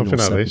 16 Something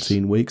or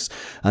 17 weeks,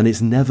 and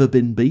it's never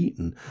been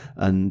beaten.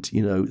 And,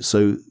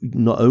 so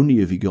not only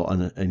have you got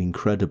an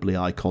incredibly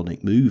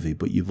iconic movie,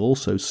 but you've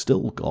also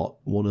still got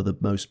one of the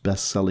most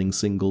best-selling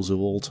singles of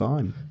all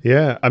time.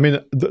 Yeah, I mean,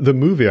 the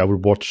movie I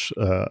would watch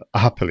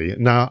happily.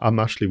 Now, I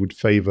actually would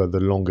favour the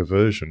longer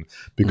version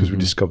because we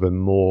discover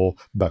more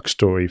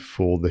backstory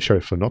for the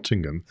Sheriff of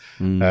Nottingham.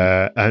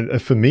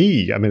 And for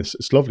me, I mean,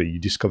 it's lovely. You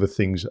discover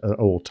things at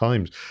all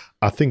times.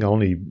 I think I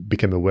only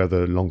became aware of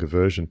the longer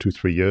version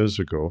 2-3 years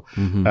ago.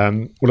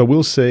 What I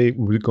will say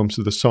when it comes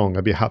to the song,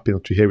 I'd be happy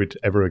not to hear it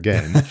ever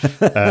again.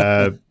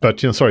 But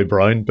sorry,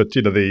 Brian, but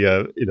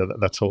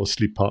that's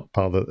obviously part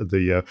of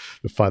the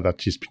fact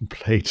that she's been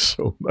played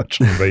so much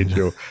on the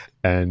radio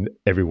and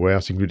everywhere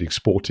else, including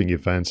sporting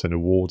events and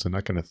awards and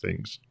that kind of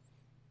things.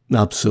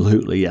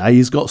 Absolutely, yeah.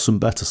 He's got some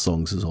better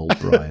songs as old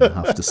Brian, I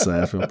have to say.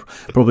 I'll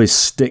probably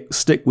stick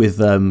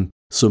with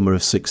Summer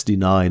of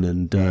 '69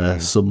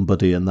 and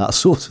Somebody and that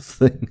sort of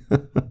thing.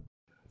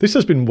 This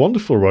has been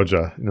wonderful,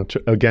 Roger.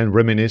 To again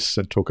reminisce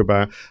and talk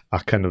about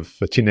our kind of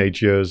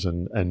teenage years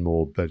and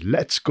more. But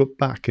let's go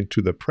back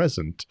into the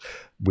present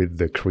with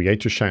the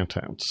creator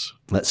shout-outs.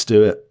 Let's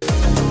do it.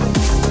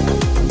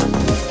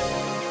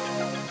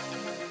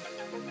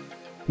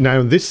 Now,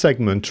 in this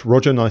segment,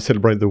 Roger and I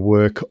celebrate the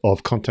work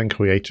of content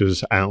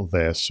creators out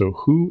there. So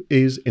who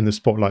is in the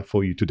spotlight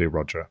for you today,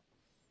 Roger?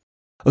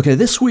 Okay,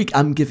 this week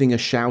I'm giving a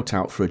shout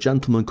out for a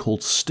gentleman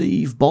called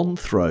Steve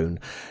Bonthrone.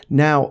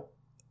 Now,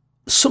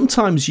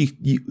 sometimes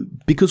you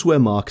because we're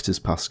marketers,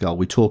 Pascal,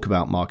 we talk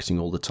about marketing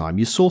all the time.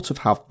 You sort of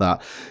have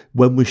that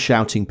when we're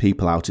shouting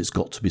people out, it's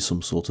got to be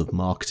some sort of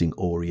marketing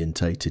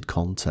orientated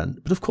content.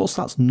 But of course,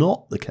 that's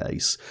not the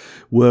case.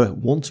 We're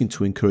wanting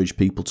to encourage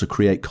people to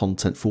create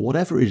content for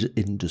whatever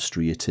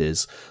industry it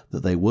is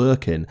that they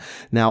work in.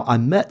 Now, I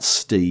met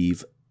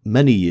Steve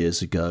many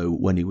years ago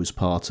when he was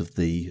part of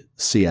the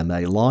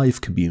CMA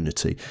Live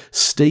community.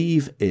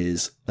 Steve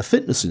is a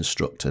fitness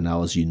instructor.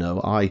 Now, as you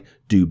know, I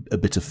do a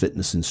bit of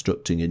fitness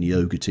instructing and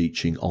yoga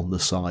teaching on the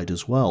side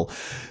as well.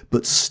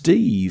 But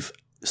Steve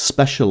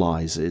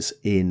specialises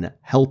in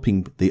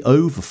helping the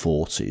over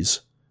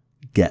 40s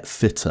get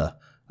fitter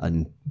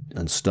and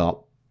start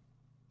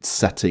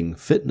setting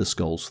fitness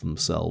goals for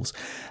themselves.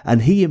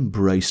 And he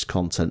embraced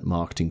content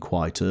marketing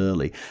quite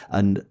early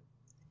and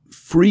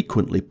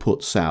frequently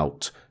puts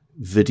out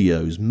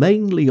videos,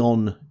 mainly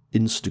on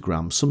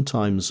Instagram,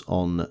 sometimes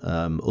on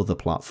other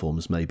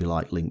platforms, maybe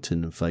like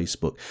LinkedIn and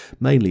Facebook,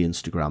 mainly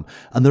Instagram.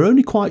 And they're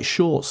only quite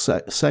short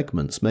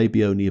segments,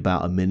 maybe only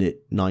about a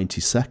minute,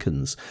 90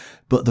 seconds.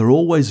 But they're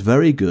always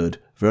very good,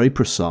 very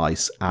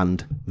precise,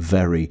 and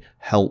very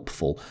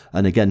helpful.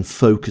 And again,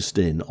 focused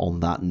in on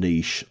that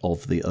niche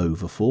of the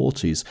over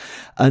 40s.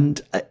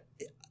 And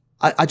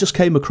I just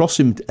came across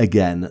him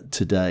again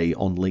today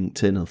on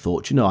LinkedIn and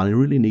thought, I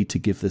really need to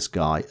give this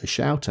guy a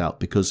shout out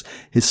because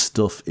his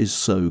stuff is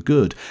so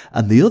good.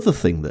 And the other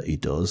thing that he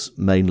does,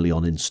 mainly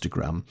on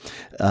Instagram,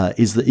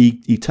 is that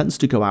he tends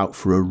to go out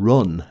for a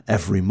run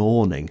every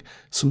morning,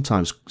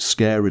 sometimes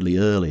scarily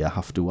early, I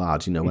have to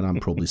add, when I'm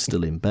probably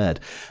still in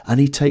bed. And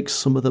he takes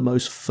some of the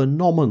most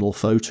phenomenal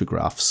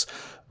photographs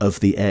of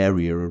the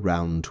area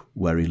around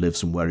where he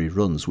lives and where he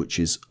runs, which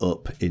is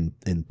up in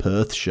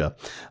Perthshire,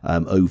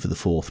 over the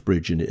Forth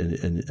Bridge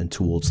and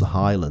towards the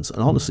Highlands.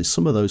 And honestly,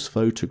 some of those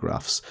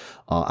photographs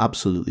are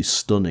absolutely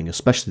stunning,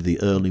 especially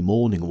the early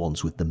morning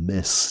ones with the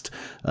mist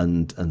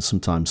and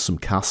sometimes some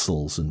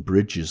castles and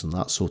bridges and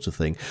that sort of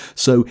thing.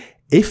 So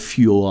if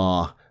you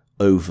are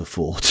over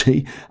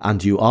 40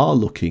 and you are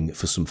looking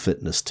for some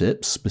fitness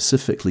tips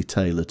specifically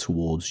tailored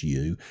towards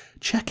you,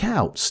 check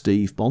out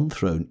Steve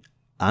Bonthrow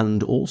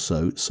and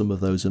also some of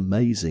those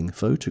amazing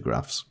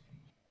photographs.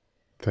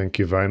 Thank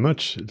you very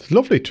much. It's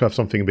lovely to have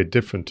something a bit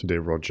different today,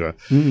 Roger.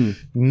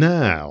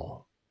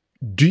 Now,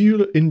 do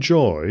you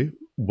enjoy,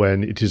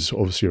 when it is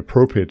obviously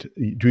appropriate,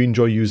 do you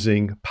enjoy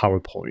using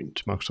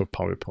PowerPoint, Microsoft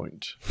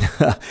PowerPoint?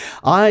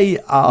 I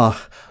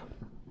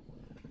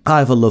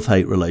have a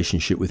love-hate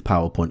relationship with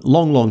PowerPoint.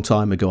 Long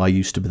time ago, I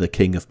used to be the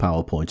king of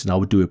PowerPoint, and I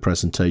would do a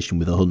presentation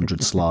with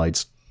 100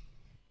 slides.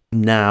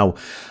 Now,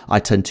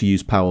 I tend to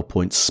use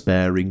PowerPoint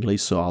sparingly,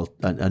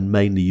 and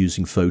mainly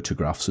using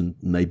photographs and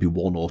maybe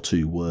one or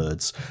two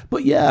words.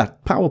 But yeah,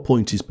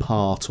 PowerPoint is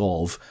part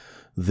of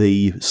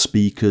the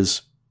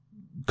speaker's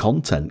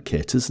content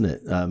kit, isn't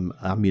it?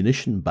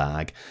 Ammunition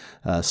bag.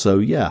 So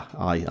yeah,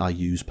 I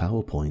use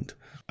PowerPoint.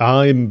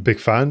 I'm a big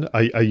fan.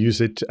 I use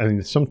it,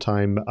 and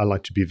sometimes I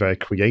like to be very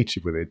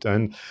creative with it.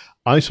 And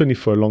I certainly,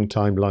 for a long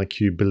time,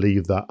 like you,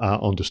 believe that I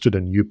understood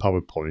and knew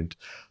PowerPoint.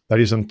 That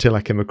is until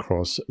I came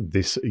across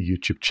this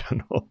YouTube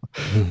channel.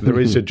 There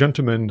is a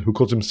gentleman who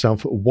calls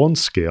himself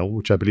OneSkill,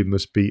 which I believe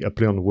must be a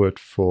play on word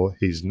for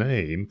his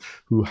name,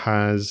 who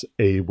has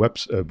a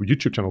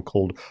YouTube channel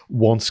called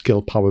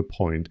OneSkill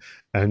PowerPoint.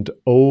 And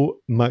oh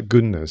my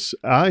goodness,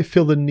 I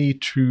feel the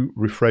need to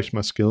refresh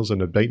my skills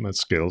and update my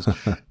skills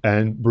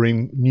and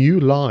bring new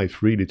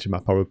life really to my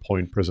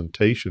PowerPoint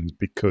presentations,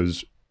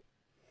 because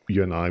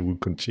you and I will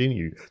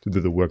continue to do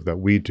the work that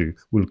we do.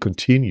 We'll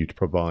continue to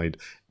provide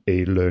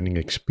a learning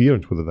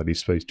experience, whether that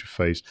is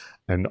face-to-face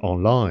and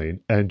online.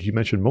 And you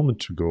mentioned a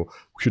moment ago,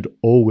 we should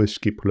always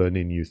keep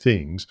learning new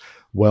things.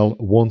 Well,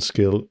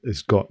 OneSkill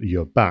has got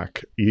your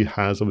back. He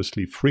has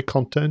obviously free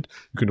content.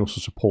 You can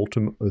also support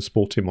him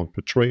on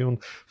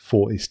Patreon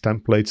for his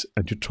templates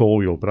and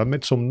tutorial. But I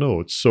made some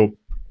notes. So,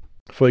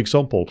 for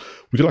example,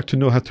 would you like to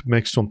know how to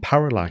make some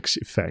parallax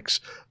effects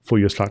for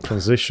your slide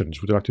transitions?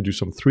 Would you like to do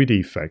some 3D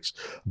effects,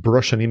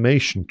 brush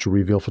animation to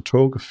reveal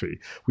photography?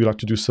 Would you like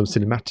to do some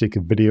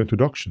cinematic video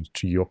introductions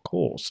to your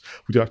course?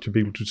 Would you like to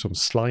be able to do some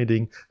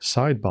sliding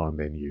sidebar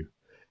menu,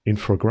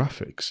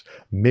 infographics,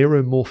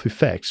 mirror morph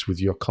effects with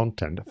your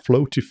content,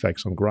 float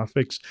effects on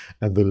graphics,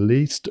 and the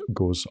list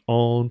goes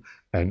on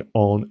and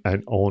on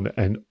and on,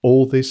 and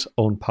all this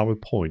on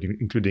PowerPoint,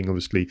 including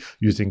obviously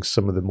using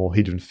some of the more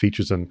hidden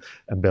features and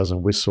bells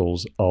and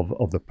whistles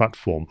of the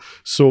platform.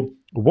 So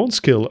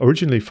OneSkill,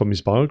 originally from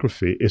his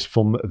biography, is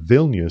from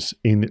Vilnius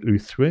in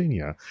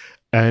Lithuania.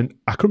 And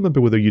I can't remember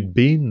whether you'd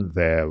been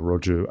there,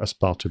 Roger, as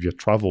part of your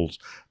travels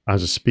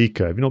as a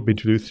speaker. Have you not been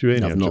to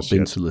Lithuania? I've not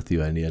been to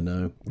Lithuania,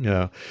 no.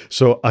 Yeah.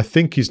 So I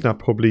think he's now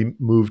probably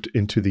moved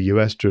into the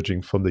US,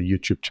 judging from the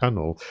YouTube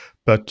channel.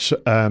 But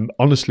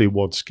honestly,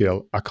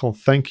 OneSkill, I can't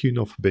thank you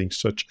enough for being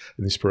such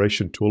an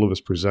inspiration to all of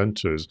us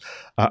presenters.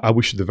 I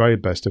wish you the very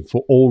best. And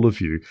for all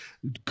of you,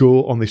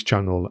 go on this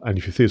channel, and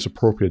if you think it's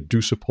appropriate,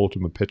 do support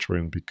him on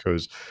Patreon,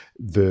 because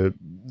the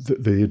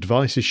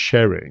advice he's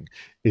sharing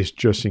is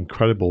just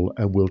incredible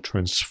and will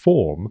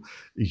transform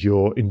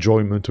your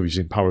enjoyment of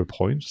using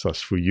PowerPoint. So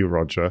that's for you,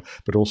 Roger,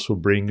 but also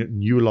bring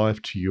new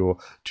life to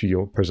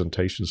your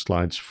presentation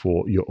slides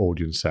for your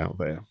audience out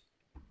there.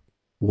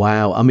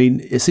 Wow. I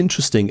mean, it's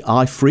interesting.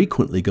 I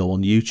frequently go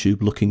on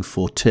YouTube looking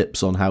for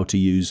tips on how to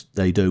use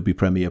Adobe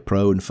Premiere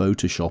Pro and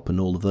Photoshop and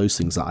all of those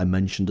things that I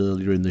mentioned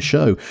earlier in the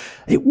show.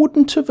 It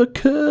wouldn't have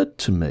occurred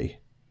to me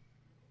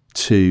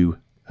to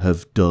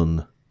have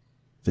done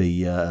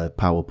the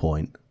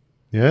PowerPoint.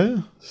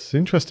 Yeah, it's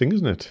interesting,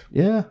 isn't it?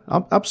 Yeah,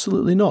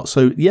 absolutely not.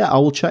 So, yeah, I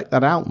will check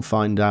that out and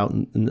find out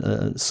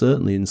and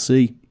certainly and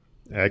see.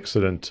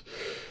 Excellent.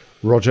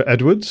 Roger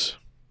Edwards,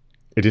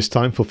 it is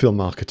time for film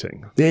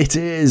marketing. It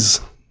is.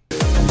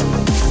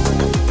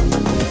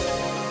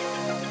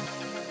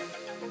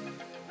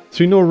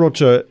 So,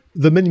 Roger,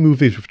 the many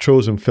movies we've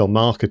chosen film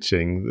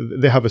marketing,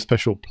 they have a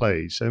special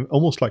place. And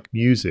almost like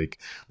music,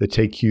 they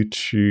take you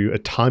to a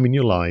time in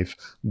your life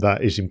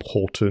that is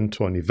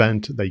important, or an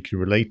event that you can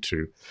relate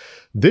to.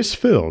 This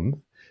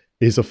film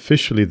is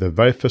officially the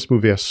very first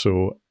movie I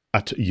saw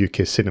at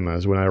UK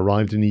cinemas when I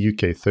arrived in the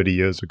UK 30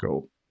 years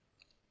ago.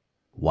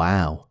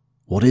 Wow.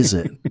 What is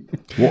it?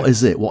 What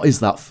is it? What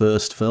is that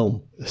first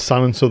film?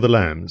 Silence of the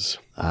Lambs.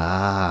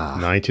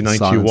 1991.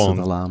 Silence of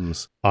the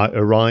Lambs. I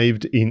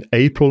arrived in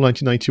April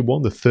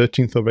 1991, the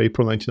 13th of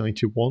April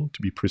 1991,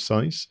 to be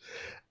precise.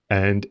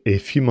 And a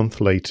few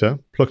months later,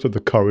 plucked up the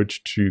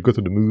courage to go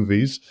to the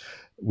movies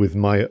with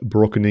my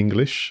broken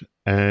English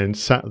and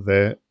sat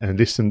there and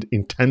listened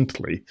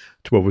intently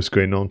to what was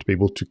going on to be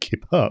able to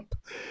keep up,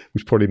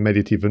 which probably made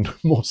it even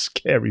more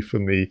scary for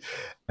me,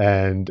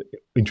 and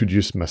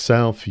introduced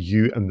myself,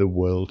 you, and the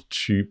world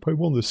to probably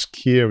one of the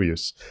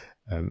scariest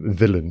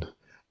villain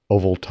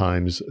of all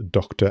times,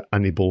 Dr.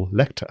 Hannibal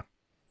Lecter.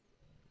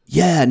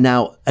 Yeah,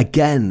 now,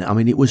 again, I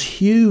mean, it was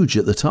huge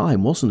at the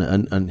time, wasn't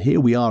it? And here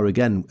we are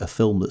again, a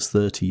film that's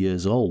 30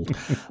 years old.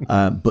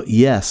 But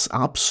yes,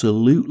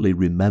 absolutely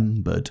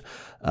remembered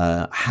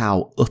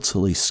how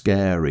utterly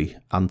scary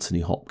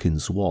Anthony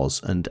Hopkins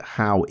was and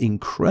how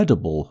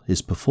incredible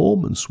his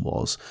performance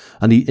was.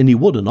 And he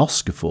won an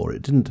Oscar for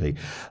it, didn't he?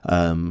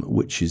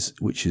 Which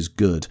is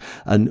good.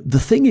 And the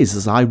thing is,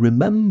 as I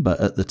remember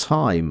at the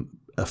time,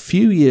 a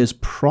few years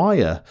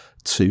prior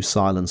to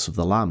Silence of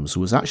the Lambs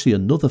was actually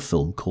another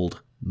film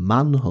called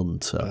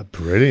Manhunter.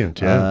 Brilliant,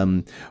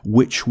 yeah.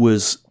 Which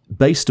was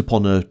based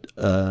upon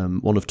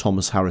one of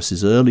Thomas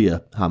Harris's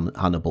earlier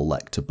Hannibal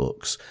Lecter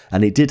books.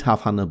 And it did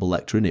have Hannibal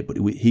Lecter in it, but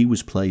he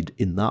was played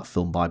in that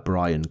film by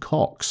Brian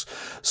Cox.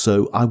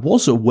 So I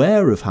was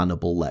aware of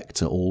Hannibal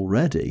Lecter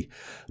already,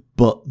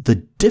 but the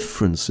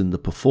difference in the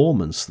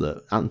performance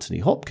that Anthony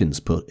Hopkins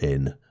put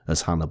in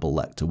as Hannibal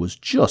Lecter was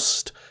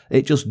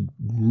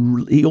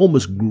he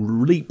almost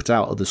leaped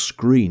out of the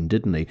screen,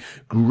 didn't he?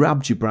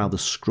 Grabbed you by the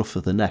scruff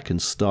of the neck and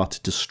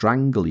started to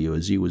strangle you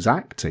as he was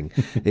acting.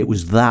 It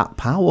was that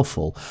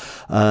powerful.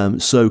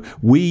 So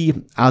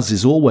we, as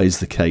is always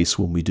the case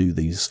when we do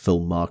these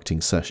film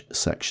marketing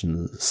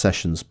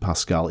sessions,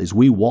 Pascal, is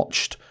we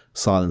watched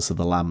Silence of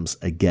the Lambs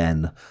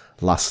again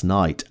last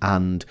night,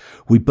 and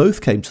we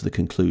both came to the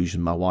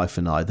conclusion, my wife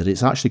and I, that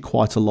it's actually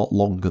quite a lot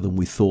longer than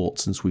we thought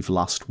since we've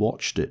last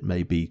watched it.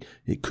 Maybe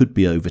it could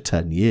be over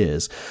 10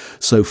 years.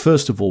 So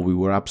first of all, we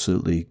were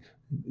absolutely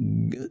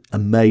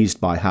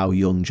amazed by how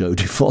young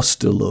Jodie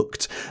Foster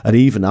looked, and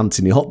even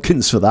Anthony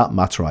Hopkins for that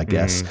matter, I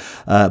guess.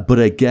 But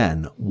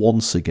again,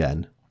 once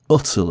again,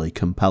 utterly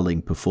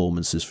compelling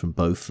performances from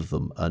both of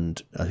them,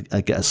 and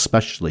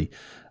especially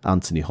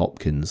Anthony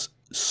Hopkins,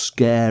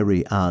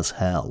 scary as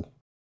hell.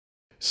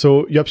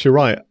 So you're absolutely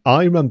right.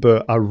 I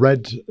remember I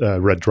read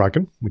Red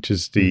Dragon, which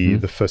is the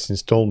first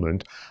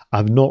installment.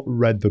 I've not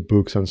read the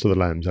book Silence of the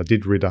Lambs. I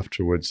did read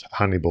afterwards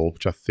Hannibal,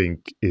 which I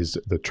think is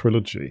the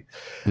trilogy.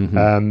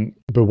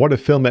 But what a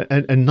film.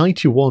 And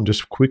 91,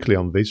 just quickly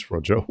on this,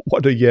 Roger,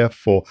 what a year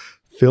for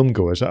film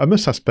goers. I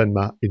must have spent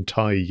my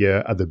entire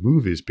year at the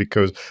movies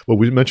because, well,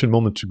 we mentioned a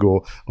moment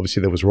ago,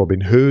 obviously there was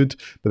Robin Hood,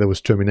 but there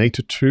was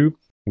Terminator 2.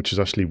 Which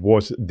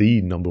was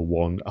the number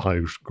one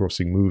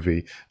high-grossing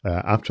movie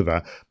after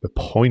that. But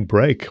Point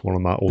Break, one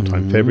of my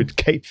all-time favorite,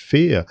 Cape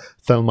Fear,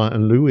 Thelma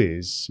and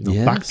Louise,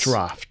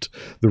 Backdraft,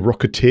 The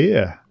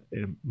Rocketeer,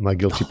 my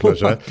guilty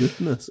pleasure. Oh my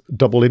goodness.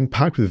 Double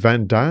Impact with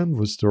Van Damme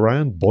was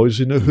around,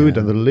 Boys in the Hood,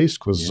 and the list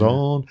goes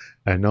on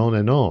and on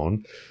and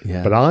on.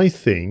 Yeah. But I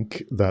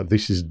think that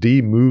this is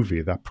the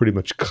movie that pretty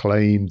much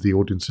claimed the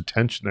audience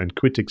attention and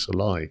critics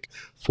alike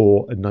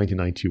for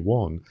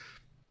 1991.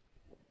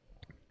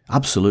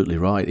 Absolutely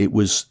right. It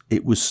was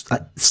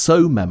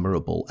so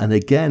memorable. And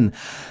again,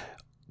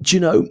 do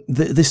you know,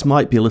 this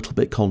might be a little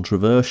bit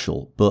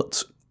controversial,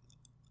 but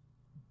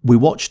we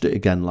watched it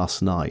again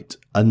last night,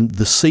 and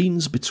the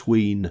scenes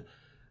between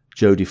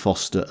Jodie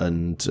Foster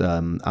and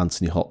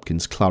Anthony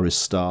Hopkins, Clarice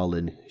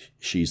Starling,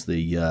 she's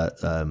the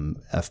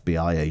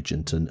FBI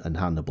agent, and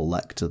Hannibal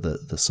Lecter,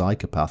 the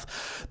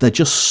psychopath, they're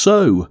just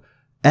so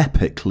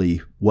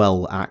epically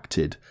well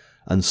acted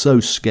and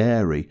so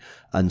scary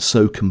and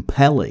so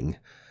compelling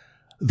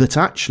that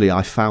actually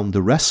I found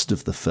the rest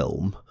of the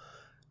film,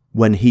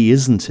 when he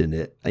isn't in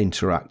it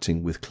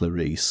interacting with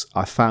Clarice,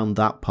 I found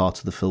that part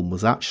of the film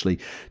was actually,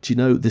 do you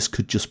know, this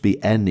could just be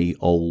any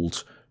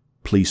old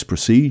police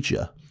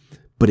procedure.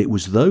 But it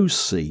was those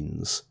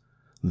scenes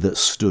that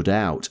stood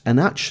out.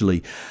 And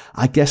actually,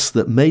 I guess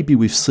that maybe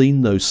we've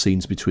seen those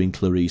scenes between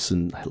Clarice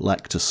and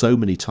Lecter so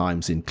many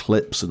times in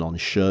clips and on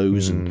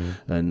shows and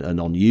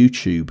on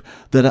YouTube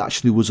that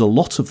actually was a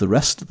lot of the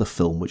rest of the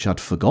film which I'd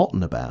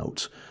forgotten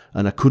about.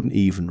 and I couldn't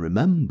even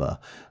remember,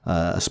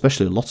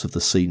 especially a lot of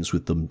the scenes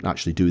with them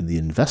actually doing the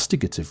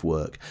investigative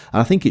work.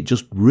 And I think it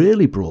just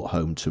really brought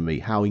home to me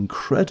how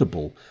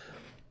incredible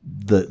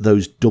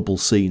those double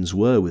scenes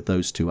were with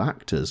those two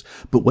actors.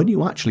 But when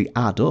you actually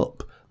add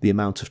up the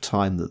amount of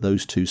time that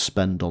those two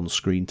spend on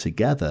screen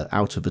together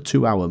out of a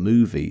 2-hour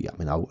movie, I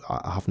mean,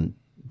 I haven't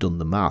done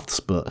the maths,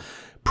 but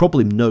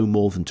probably no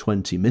more than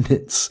 20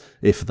 minutes,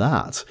 if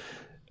that.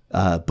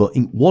 But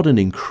what an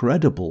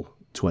incredible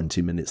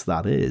 20 minutes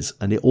that is,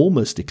 and it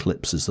almost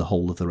eclipses the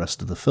whole of the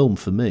rest of the film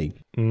for me.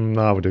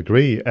 I would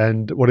agree.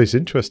 And what is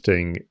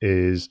interesting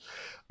is,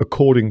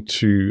 according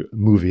to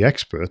movie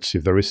experts,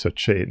 if there is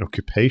such an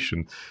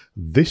occupation,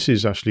 this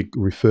is actually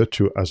referred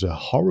to as a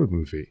horror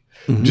movie,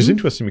 which is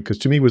interesting because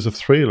to me it was a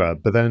thriller.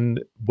 But then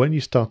when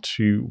you start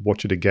to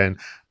watch it again,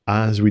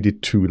 as we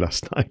did too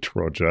last night,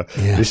 Roger,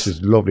 this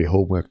is lovely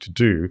homework to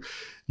do,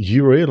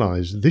 you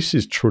realize this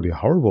is truly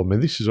horrible. I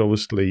mean, this is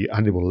obviously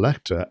Hannibal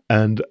Lecter,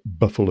 and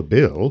Buffalo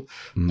Bill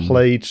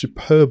played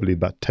superbly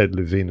by Ted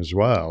Levine as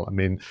well. I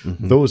mean,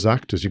 those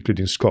actors,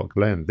 including Scott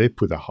Glenn, they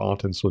put their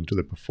heart and soul into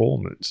the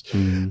performance.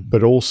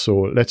 But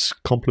also, let's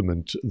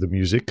compliment the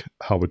music,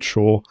 Howard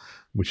Shore,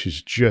 which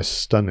is just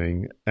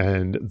stunning,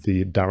 and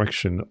the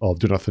direction of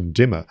Jonathan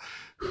Dimmer,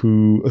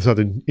 who has had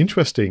an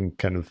interesting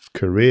kind of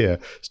career,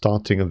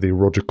 starting at the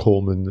Roger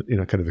Corman,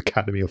 kind of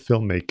Academy of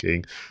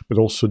Filmmaking, but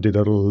also did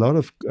a lot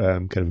of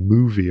kind of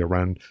movie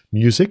around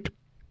music,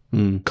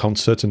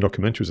 concerts and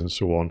documentaries and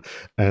so on.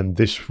 And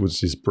this was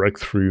his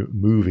breakthrough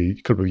movie.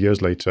 A couple of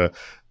years later,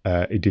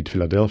 he did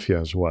Philadelphia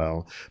as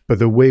well. But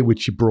the way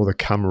which he brought the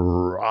camera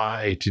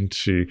right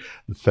into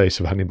the face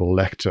of Hannibal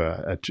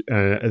Lecter,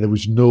 there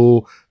was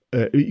no...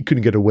 he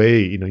couldn't get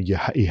away,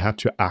 he had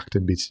to act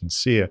and be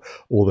sincere,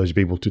 or those be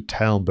able to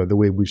tell by the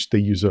way in which they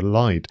use the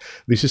light.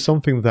 This is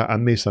something that I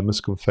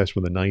must confess,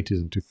 from the 90s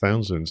and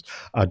 2000s.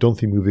 I don't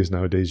think movies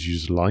nowadays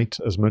use light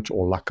as much,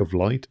 or lack of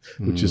light,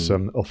 which is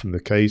often the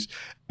case.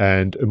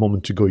 And a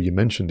moment ago you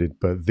mentioned it,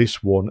 but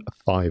this won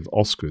 5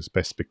 Oscars: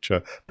 Best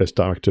Picture, Best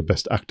Director,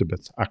 Best Actor,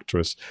 Best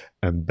Actress,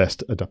 and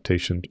Best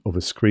Adaptation of a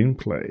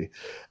Screenplay.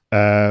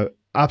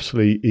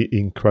 Absolutely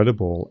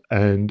incredible.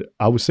 And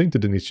I was saying to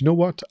Denise, you know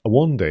what?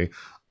 One day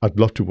I'd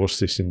love to watch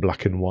this in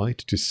black and white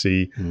to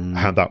see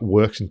how that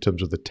works in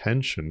terms of the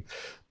tension.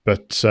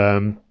 But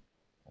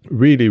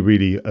really,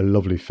 really a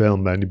lovely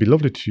film, and it'd be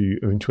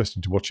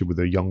interesting to watch it with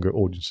a younger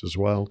audience as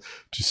well,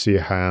 to see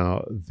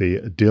how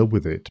they deal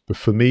with it. But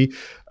for me,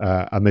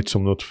 I made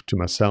some notes to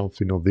myself.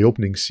 The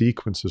opening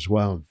sequence as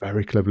well,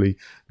 very cleverly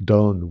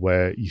done,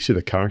 where you see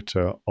the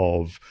character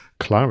of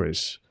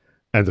Clarice,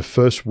 and the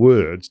first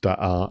words that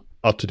are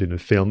uttered in the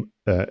film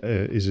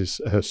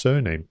is her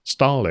surname,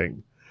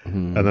 Starling.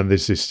 And then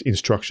there's this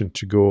instruction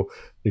to go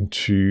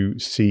into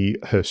see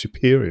her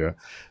superior.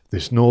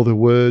 There's no other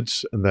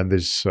words, and then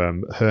there's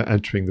her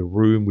entering the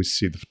room. We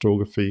see the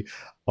photography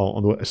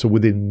so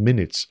within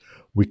minutes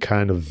we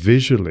kind of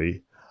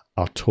visually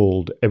are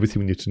told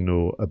everything we need to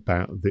know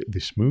about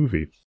this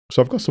movie.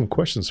 So I've got some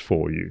questions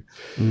for you.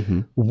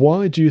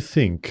 Why do you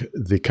think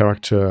the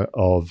character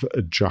of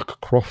Jack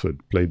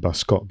Crawford, played by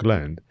Scott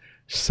Glenn,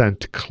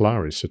 sent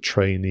Clarice, a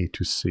trainee,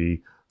 to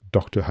see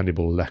Dr.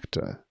 Hannibal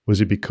Lecter?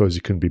 Was it because he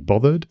couldn't be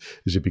bothered?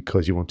 Is it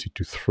because he wanted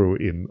to throw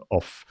him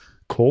off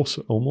course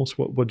almost?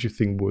 What do you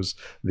think was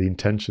the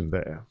intention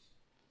there?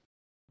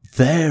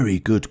 Very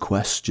good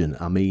question.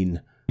 I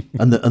mean,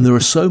 and there are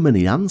so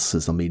many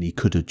answers. I mean, he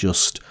could have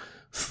just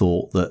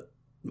thought that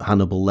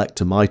Hannibal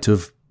Lecter might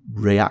have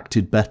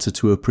reacted better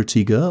to a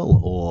pretty girl,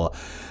 or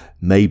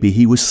maybe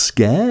he was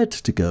scared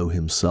to go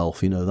himself.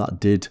 That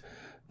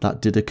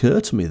did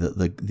occur to me, that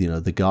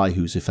the guy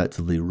who's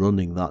effectively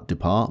running that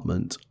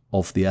department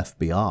of the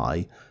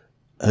FBI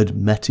had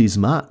met his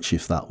match,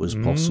 if that was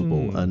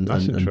possible, and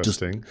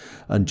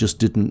just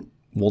didn't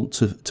want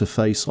to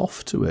face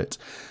off to it.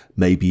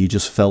 Maybe he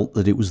just felt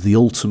that it was the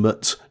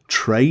ultimate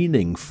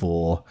training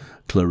for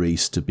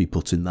Clarice to be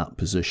put in that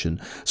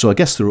position. So I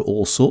guess there are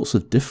all sorts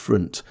of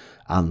different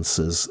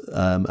answers,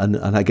 and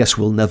I guess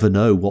we'll never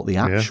know what the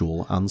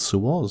actual answer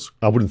was.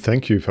 I wouldn't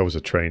thank you if I was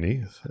a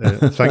trainee.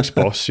 Thanks,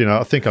 boss.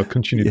 I think I'll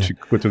continue to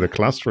go to the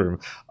classroom.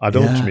 I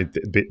don't want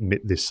to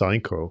meet this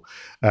psycho.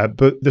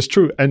 But that's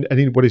true. And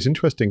what is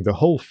interesting, the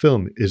whole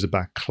film is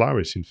about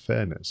Clarice, in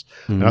fairness.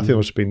 And I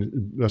think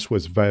that's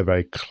what's very,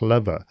 very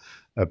clever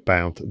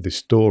about this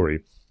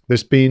story.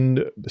 There's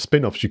been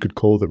spin-offs, you could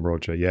call them,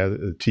 Roger,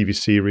 TV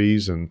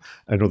series and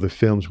other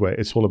films where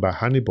it's all about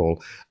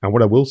Hannibal. And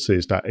what I will say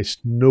is that it's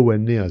nowhere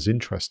near as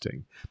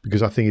interesting,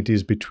 because I think it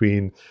is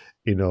between,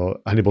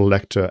 Hannibal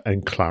Lecter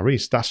and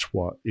Clarice. That's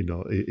what,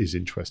 is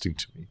interesting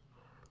to me.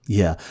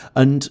 Yeah.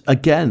 And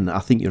again, I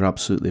think you're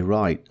absolutely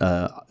right.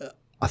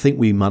 I think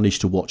we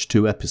managed to watch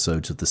 2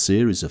 episodes of the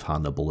series of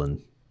Hannibal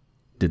and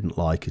didn't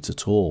like it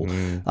at all.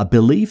 I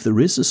believe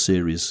there is a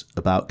series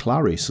about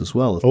Clarice as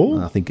well.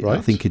 I think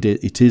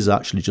it is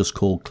actually just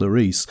called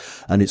Clarice,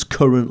 and it's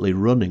currently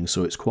running,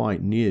 so it's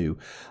quite new.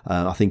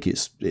 I think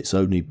it's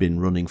only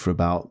been running for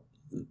about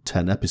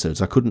 10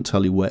 episodes. I couldn't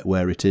tell you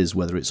where it is,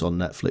 whether it's on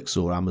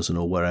Netflix or Amazon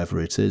or wherever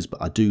it is,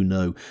 but I do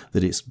know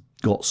that it's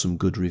got some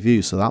good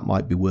reviews, so that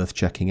might be worth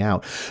checking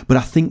out. But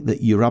I think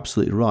that you're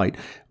absolutely right.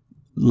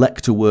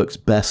 Lecter works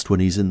best when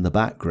he's in the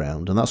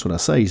background, and that's what I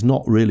say. He's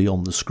not really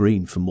on the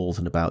screen for more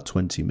than about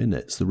 20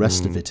 minutes. The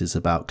rest of it is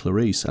about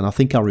Clarice. And I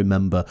think I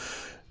remember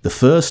the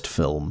first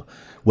film,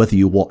 whether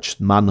you watched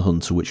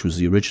Manhunter, which was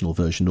the original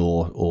version,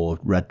 or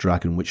Red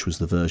Dragon, which was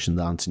the version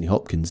that Anthony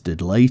Hopkins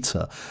did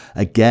later,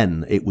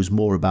 again, it was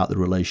more about the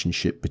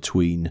relationship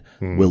between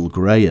Will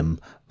Graham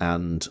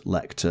and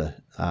Lecter,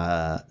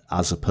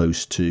 as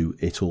opposed to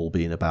it all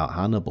being about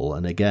Hannibal.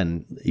 And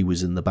again, he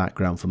was in the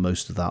background for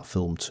most of that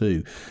film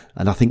too.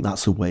 And I think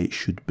that's the way it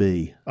should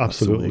be.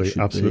 Absolutely.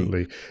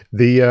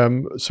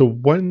 So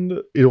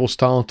when it all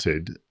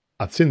started,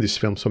 I've seen this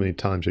film so many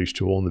times. I used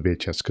to own the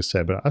VHS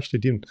cassette, but I actually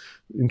didn't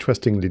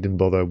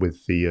bother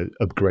with the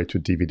upgrade to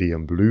DVD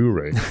and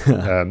Blu-ray,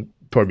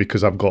 probably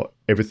because I've got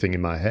everything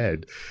in my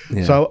head.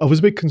 Yeah. So I was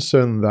a bit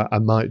concerned that I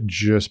might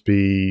just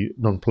be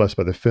nonplussed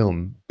by the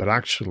film, but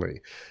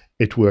actually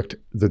it worked.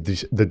 The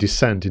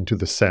descent into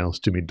the cells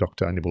to meet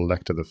Dr. Hannibal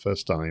Lecter the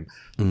first time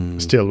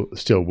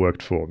still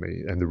worked for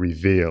me. And the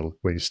reveal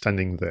when he's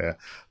standing there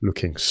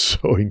looking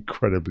so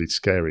incredibly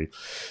scary.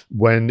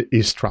 When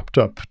he's strapped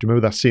up, do you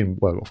remember that scene?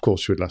 Well, of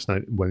course you did last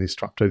night. When he's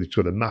strapped up, he's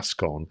got a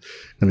mask on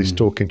and he's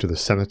talking to the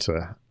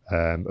senator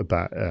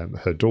about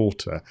her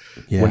daughter.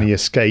 Yeah. When he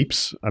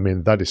escapes, I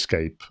mean, that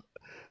escape,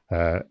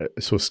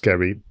 so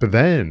scary. But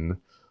then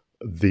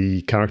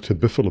the character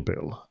Buffalo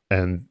Bill,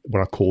 and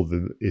what I call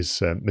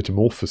his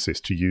metamorphosis,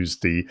 to use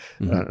the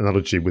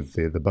analogy with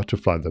the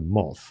butterfly, the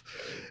moth.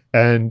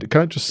 And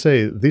can I just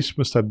say, this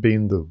must have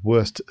been the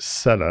worst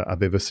cellar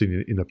I've ever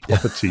seen in a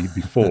property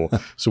before.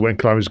 So when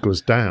Clarice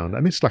goes down, I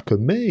mean, it's like a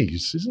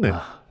maze, isn't it?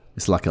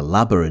 It's like a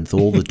labyrinth,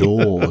 all the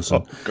doors.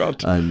 Oh,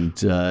 God. And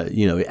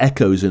it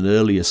echoes an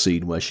earlier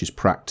scene where she's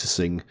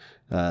practicing,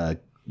 going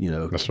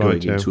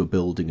into a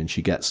building, and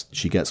she gets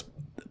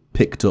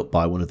picked up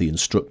by one of the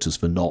instructors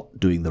for not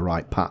doing the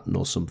right pattern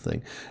or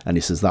something. And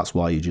he says, that's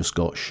why you just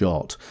got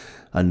shot.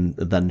 And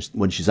then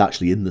when she's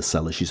actually in the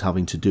cellar, she's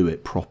having to do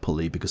it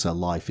properly because her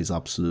life is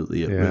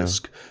absolutely at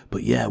risk.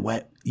 But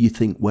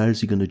where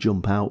is he going to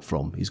jump out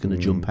from? He's going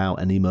to jump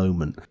out any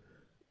moment.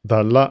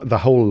 The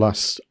whole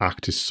last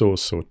act is so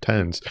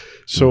tense.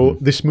 So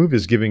this movie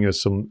is giving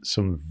us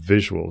some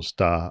visuals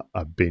that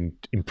have been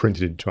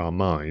imprinted into our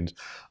mind.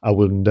 I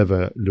will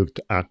never look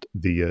at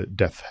the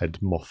death head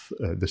moth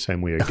the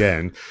same way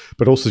again.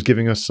 But also is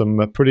giving us some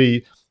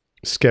pretty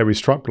scary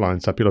strap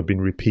lines that people have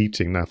been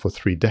repeating now for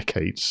 3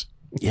 decades.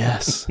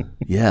 Yes.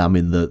 Yeah, I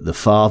mean, the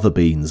fava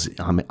beans.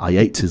 I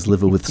ate his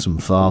liver with some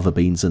fava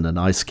beans and a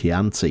nice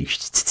Chianti.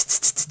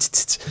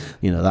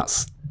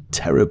 That's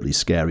terribly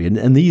scary.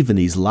 And even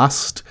his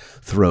last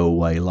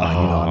throwaway line,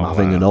 I'm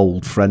having an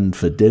old friend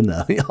for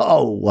dinner.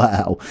 Oh,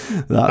 wow.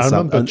 I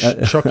remember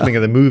chuckling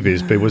at the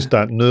movies, but it was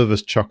that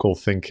nervous chuckle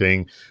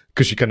thinking,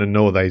 because you kind of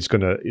know that he's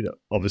going to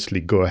obviously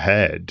go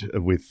ahead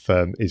with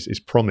his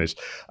promise.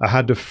 I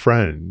had a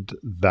friend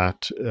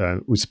that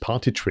whose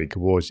party trick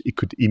was he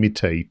could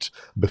imitate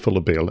Buffalo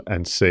Bill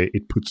and say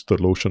it puts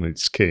the lotion on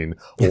its skin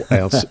or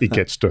else it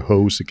gets the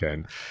hose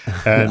again.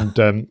 And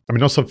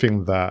not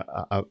something that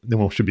no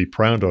one should be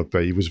proud of,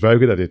 but he was very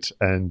good at it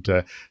and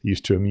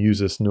used to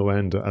amuse us no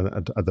end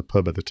at the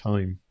pub at the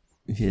time.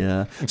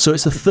 Yeah. So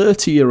it's a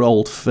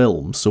 30-year-old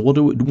film. So what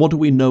do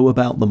we know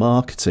about the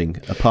marketing,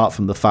 apart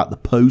from the fact the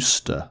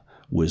poster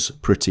was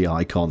pretty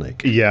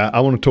iconic? Yeah, I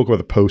want to talk about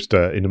the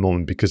poster in a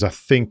moment because I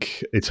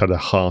think it's at the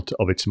heart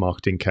of its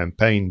marketing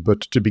campaign.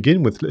 But to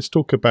begin with, let's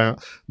talk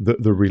about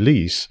the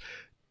release.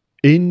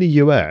 In the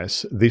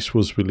US, this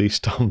was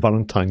released on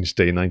Valentine's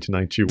Day,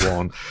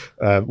 1991.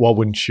 Why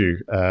wouldn't you?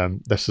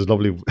 That's a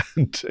lovely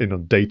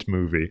date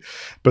movie.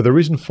 But the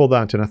reason for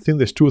that, and I think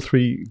there's 2 or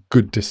 3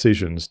 good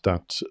decisions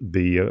that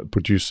the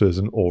producers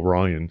and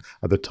Orion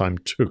at the time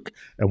took,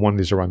 and one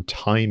is around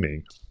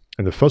timing.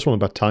 And the first one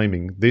about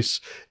timing,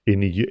 this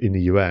in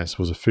the US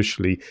was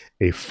officially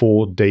a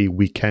 4-day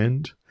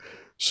weekend.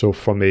 So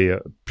from a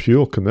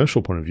pure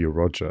commercial point of view,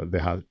 Roger, they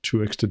had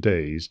 2 extra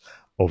days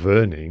of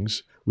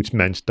earnings, which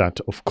meant that,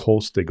 of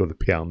course, they got the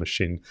PR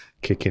machine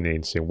kicking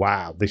in, saying,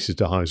 wow, this is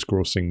the highest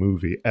grossing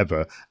movie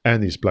ever,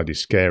 and it's bloody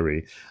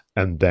scary.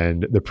 And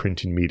then the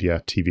printing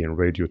media, TV and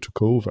radio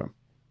took over.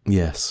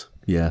 Yes.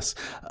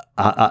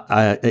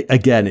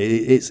 Again,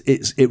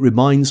 it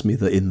reminds me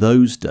that in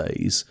those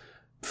days,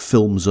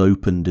 films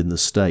opened in the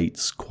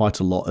States quite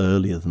a lot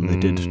earlier than they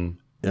did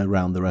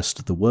around the rest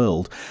of the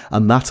world,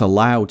 and that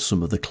allowed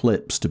some of the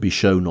clips to be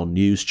shown on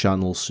news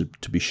channels,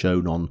 to be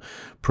shown on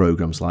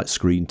programs like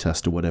Screen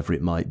Test or whatever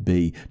it might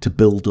be, to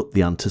build up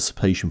the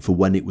anticipation for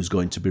when it was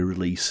going to be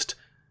released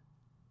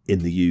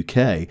in the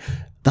UK.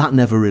 That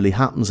never really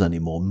happens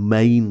anymore.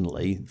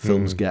 Mainly,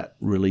 films get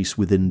released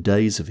within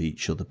days of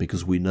each other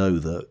because we know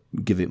that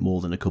give it more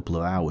than a couple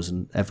of hours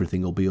and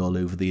everything will be all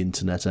over the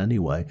internet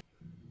anyway.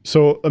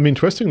 So,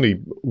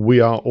 interestingly, we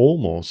are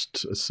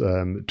almost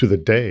to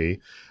the day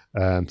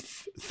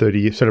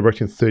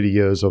celebrating 30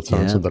 years of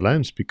Silence Yeah. of the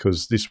Lambs,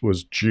 because this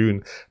was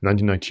June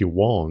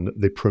 1991,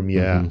 the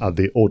premiere at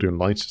the Odeon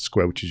Leicester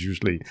Square, which is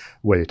usually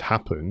where it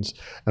happens.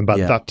 And by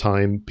Yeah. that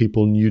time,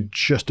 people knew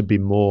just a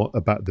bit more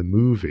about the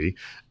movie.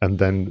 And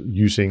then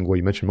using what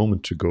you mentioned a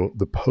moment ago,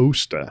 the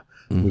poster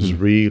was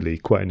really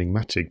quite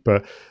enigmatic.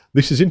 But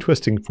this is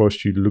interesting for us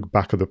to look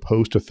back at the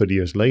poster 30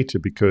 years later,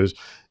 because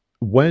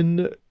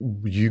when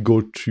you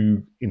go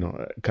to,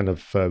 kind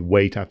of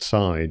wait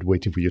outside,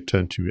 waiting for your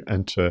turn to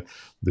enter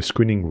the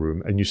screening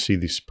room, and you see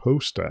this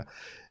poster,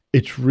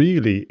 it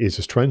really is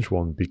a strange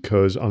one,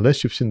 because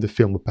unless you've seen the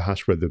film or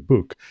perhaps read the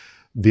book,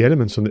 the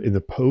elements in the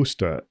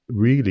poster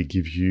really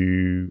give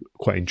you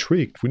quite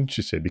intrigued, wouldn't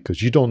you say?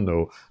 Because you don't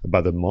know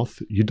about the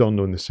moth, you don't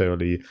know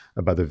necessarily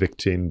about the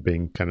victim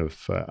being kind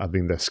of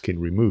having their skin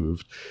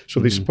removed. So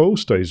this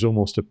poster is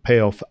almost a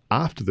payoff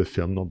after the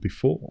film, not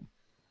before.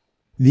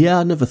 Yeah,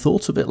 I never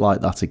thought of it like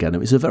that again.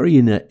 It's a very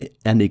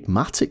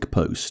enigmatic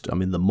post. I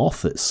mean, the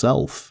moth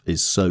itself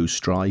is so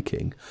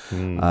striking,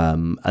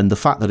 and the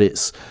fact that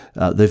it's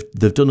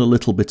they've done a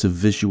little bit of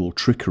visual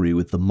trickery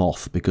with the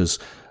moth, because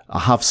I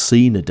have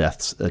seen a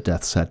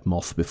death's head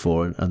moth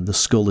before, and the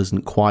skull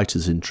isn't quite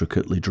as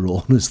intricately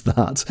drawn as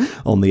that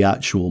on the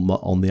actual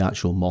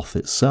moth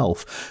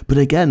itself. But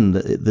again,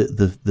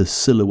 the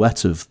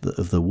silhouette of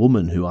the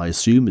woman, who I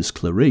assume is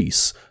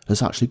Clarice,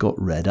 has actually got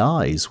red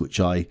eyes, which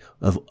I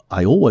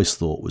always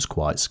thought was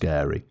quite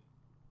scary.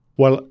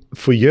 Well,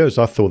 for years,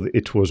 I thought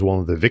it was one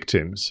of the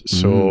victims.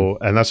 So,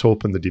 and that's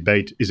opened the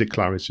debate. Is it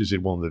Clarice? Is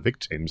it one of the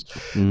victims?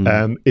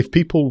 If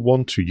people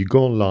want to, you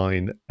go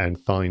online and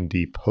find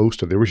the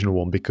poster, the original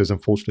one, because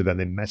unfortunately then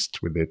they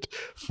messed with it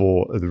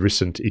for the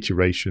recent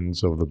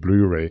iterations of the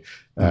Blu-ray.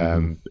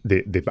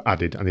 They've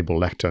added Hannibal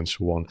Lecter and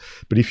so on.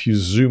 But if you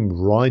zoom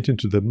right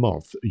into the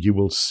moth, you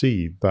will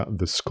see that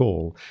the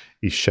skull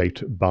is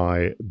shaped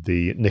by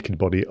the naked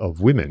body of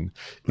women,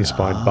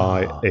 inspired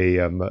by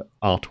a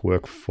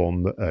artwork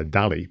from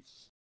Dali.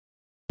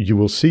 You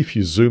will see, if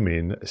you zoom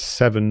in,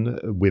 7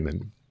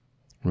 women.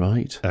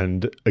 Right.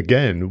 And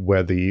again,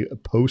 where the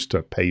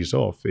poster pays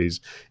off is,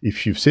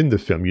 if you've seen the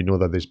film, you know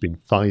that there's been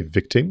 5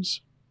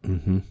 victims.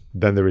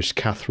 Then there is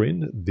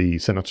Catherine, the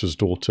senator's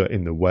daughter,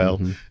 in the well,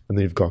 and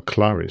then you've got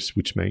Clarice,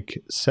 which make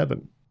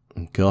 7.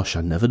 Gosh,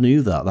 I never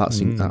knew that.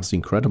 That's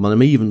incredible. And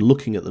I'm even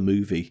looking at the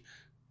movie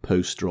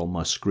poster on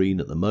my screen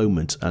at the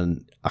moment,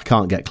 and I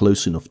can't get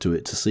close enough to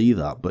it to see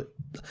that, but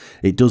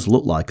it does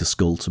look like a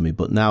skull to me.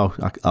 But now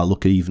I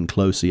look even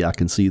closer, I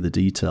can see the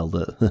detail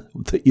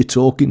that you're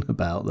talking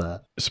about there.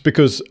 It's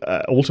because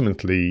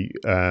ultimately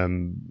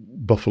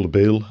Buffalo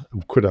Bill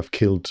could have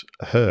killed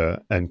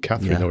her, and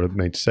Catherine would have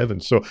made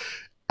 7. So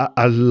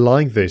I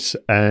like this,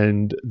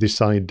 and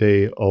this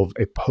idea of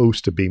a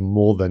poster being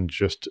more than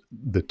just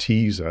the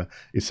teaser.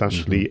 It's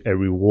actually a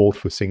reward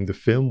for seeing the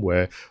film,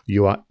 where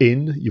you are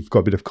you've got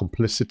a bit of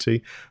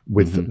complicity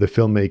with the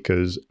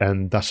filmmakers,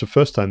 and that's the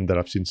first time that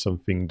I've seen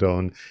something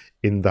done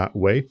in that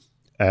way.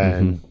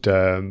 And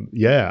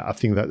I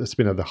think that's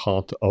been at the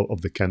heart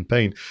of the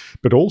campaign.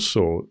 But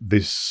also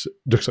this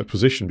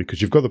juxtaposition,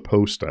 because you've got the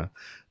poster,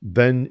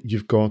 then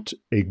you've got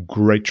a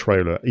great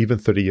trailer. Even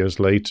 30 years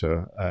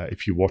later,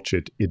 if you watch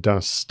it, it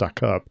does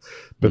stack up.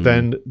 But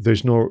then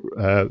there's no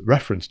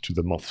reference to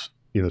the moths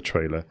in the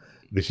trailer.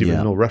 There's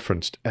even no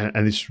reference.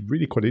 And it's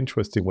really quite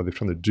interesting what they're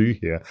trying to do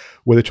here,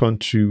 where they're trying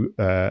to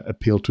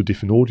appeal to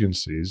different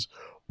audiences,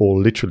 or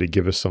literally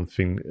give us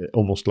something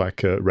almost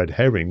like a red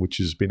herring, which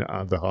has been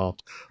at the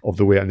heart of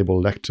the way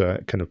Hannibal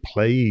Lecter kind of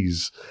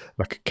plays,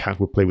 like a cat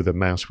would play with a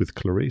mouse with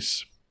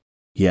Clarice.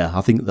 Yeah,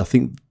 I think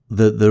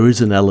that there is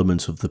an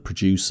element of the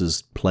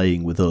producers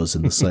playing with us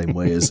in the same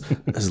way as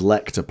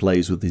Lecter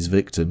plays with his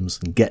victims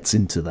and gets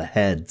into the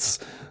heads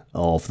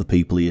of the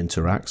people he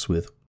interacts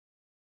with.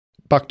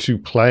 Back to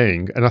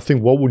playing, and I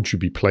think, what would you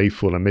be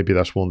playful? And maybe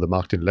that's one of the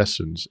marketing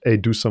lessons.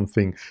 Do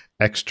something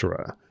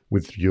extra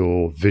with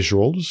your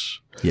visuals.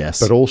 Yes.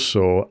 But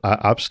also,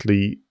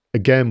 absolutely,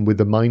 again, with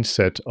the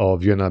mindset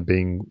of you and I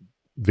being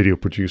video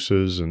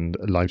producers and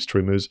live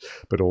streamers,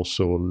 but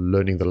also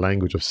learning the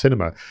language of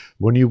cinema.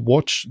 When you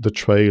watch the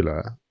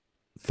trailer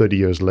 30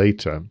 years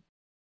later,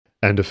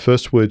 and the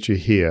first words you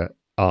hear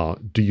are,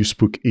 "Do you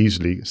spook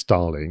easily,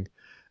 Starling?"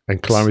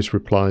 And Clarice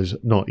replies,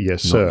 "Not yet,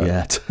 sir." Not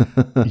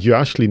yet. You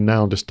actually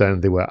now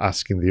understand they were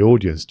asking the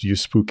audience, "Do you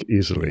spook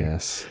easily?"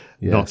 Yes.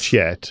 Not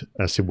yet.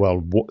 I said,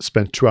 well,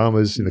 spend 2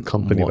 hours in the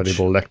company of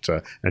Hannibal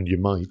Lecter, and you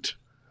might.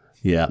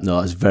 Yeah, no,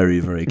 it's very,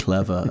 very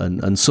clever.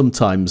 And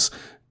sometimes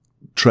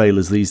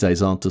trailers these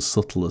days aren't as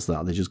subtle as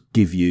that. They just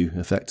give you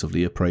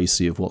effectively a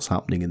précis of what's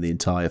happening in the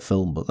entire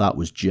film. But that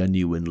was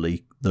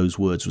genuinely, those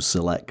words were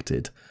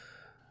selected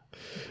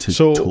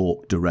to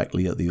talk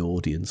directly at the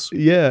audience.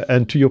 Yeah,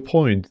 and to your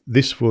point,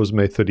 this was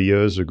made 30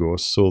 years ago,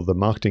 so the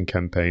marketing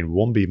campaign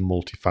won't be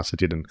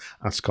multifaceted and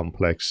as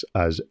complex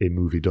as a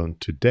movie done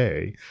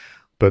today.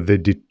 But they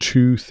did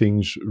 2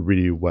 things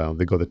really well.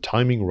 They got the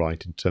timing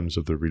right in terms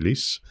of the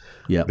release.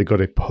 Yeah. They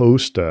got a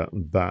poster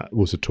that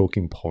was a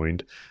talking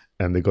point,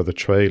 and they got the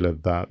trailer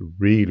that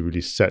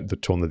really set the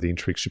tone of the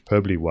intrigue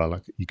superbly well.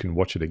 Like, you can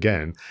watch it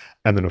again.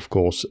 And then, of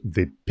course,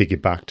 they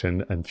piggybacked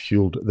and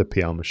fueled the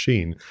PR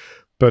machine.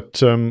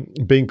 But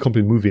being a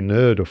complete movie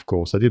nerd, of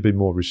course, I did a bit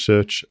more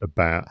research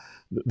about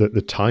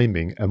the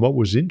timing. And what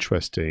was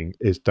interesting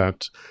is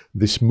that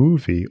this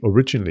movie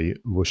originally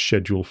was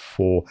scheduled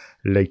for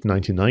late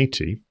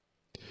 1990,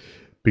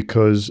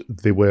 because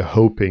they were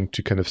hoping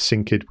to kind of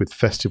sync it with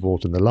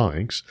festivals and the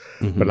likes.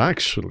 Mm-hmm. But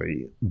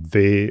actually,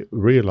 they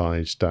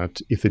realized that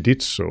if they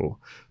did so,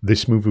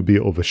 this movie would be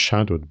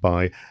overshadowed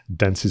by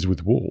Dances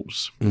with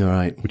Wolves,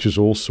 right, which is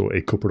also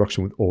a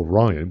co-production with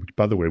Orion, which,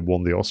 by the way,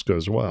 won the Oscar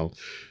as well.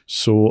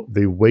 So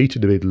they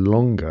waited a bit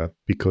longer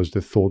because they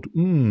thought,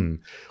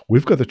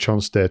 we've got the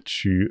chance there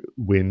to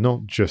win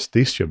not just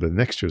this year, but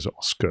next year's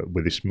Oscar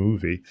with this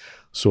movie.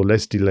 So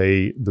let's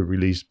delay the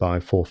release by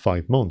 4 or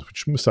 5 months,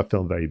 which must have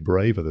felt very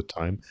brave at the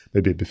time,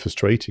 maybe a bit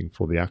frustrating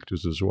for the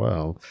actors as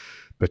well.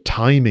 But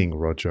timing,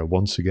 Roger,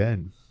 once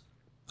again.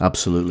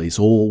 Absolutely. It's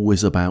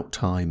always about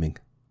timing.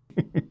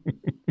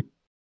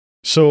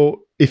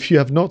 So if you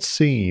have not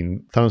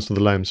seen Silence of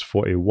the Lambs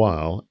for a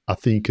while, I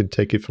think you can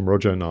take it from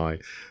Roger and I,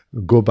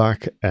 go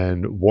back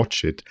and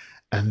watch it,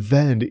 and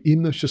then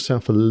immerse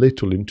yourself a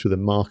little into the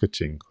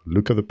marketing.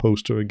 Look at the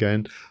poster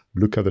again,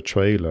 look at the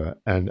trailer,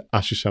 and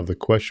ask yourself the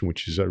question,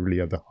 which is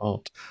really at the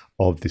heart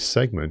of this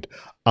segment.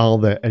 Are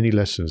there any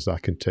lessons that I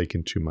can take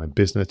into my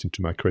business,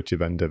 into my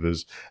creative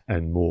endeavors,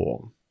 and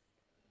more?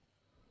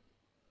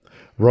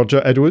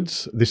 Roger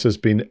Edwards, this has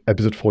been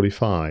episode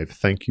 45.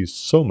 Thank you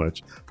so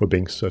much for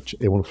being such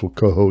a wonderful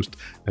co-host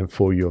and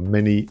for your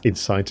many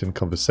insights and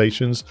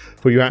conversations.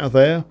 For you out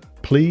there,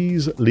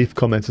 please leave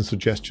comments and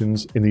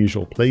suggestions in the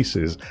usual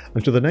places.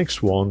 Until the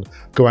next one,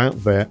 go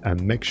out there and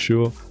make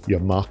sure your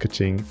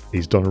marketing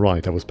is done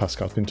right. I was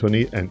Pascal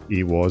Pintoni and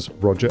he was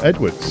Roger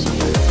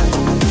Edwards.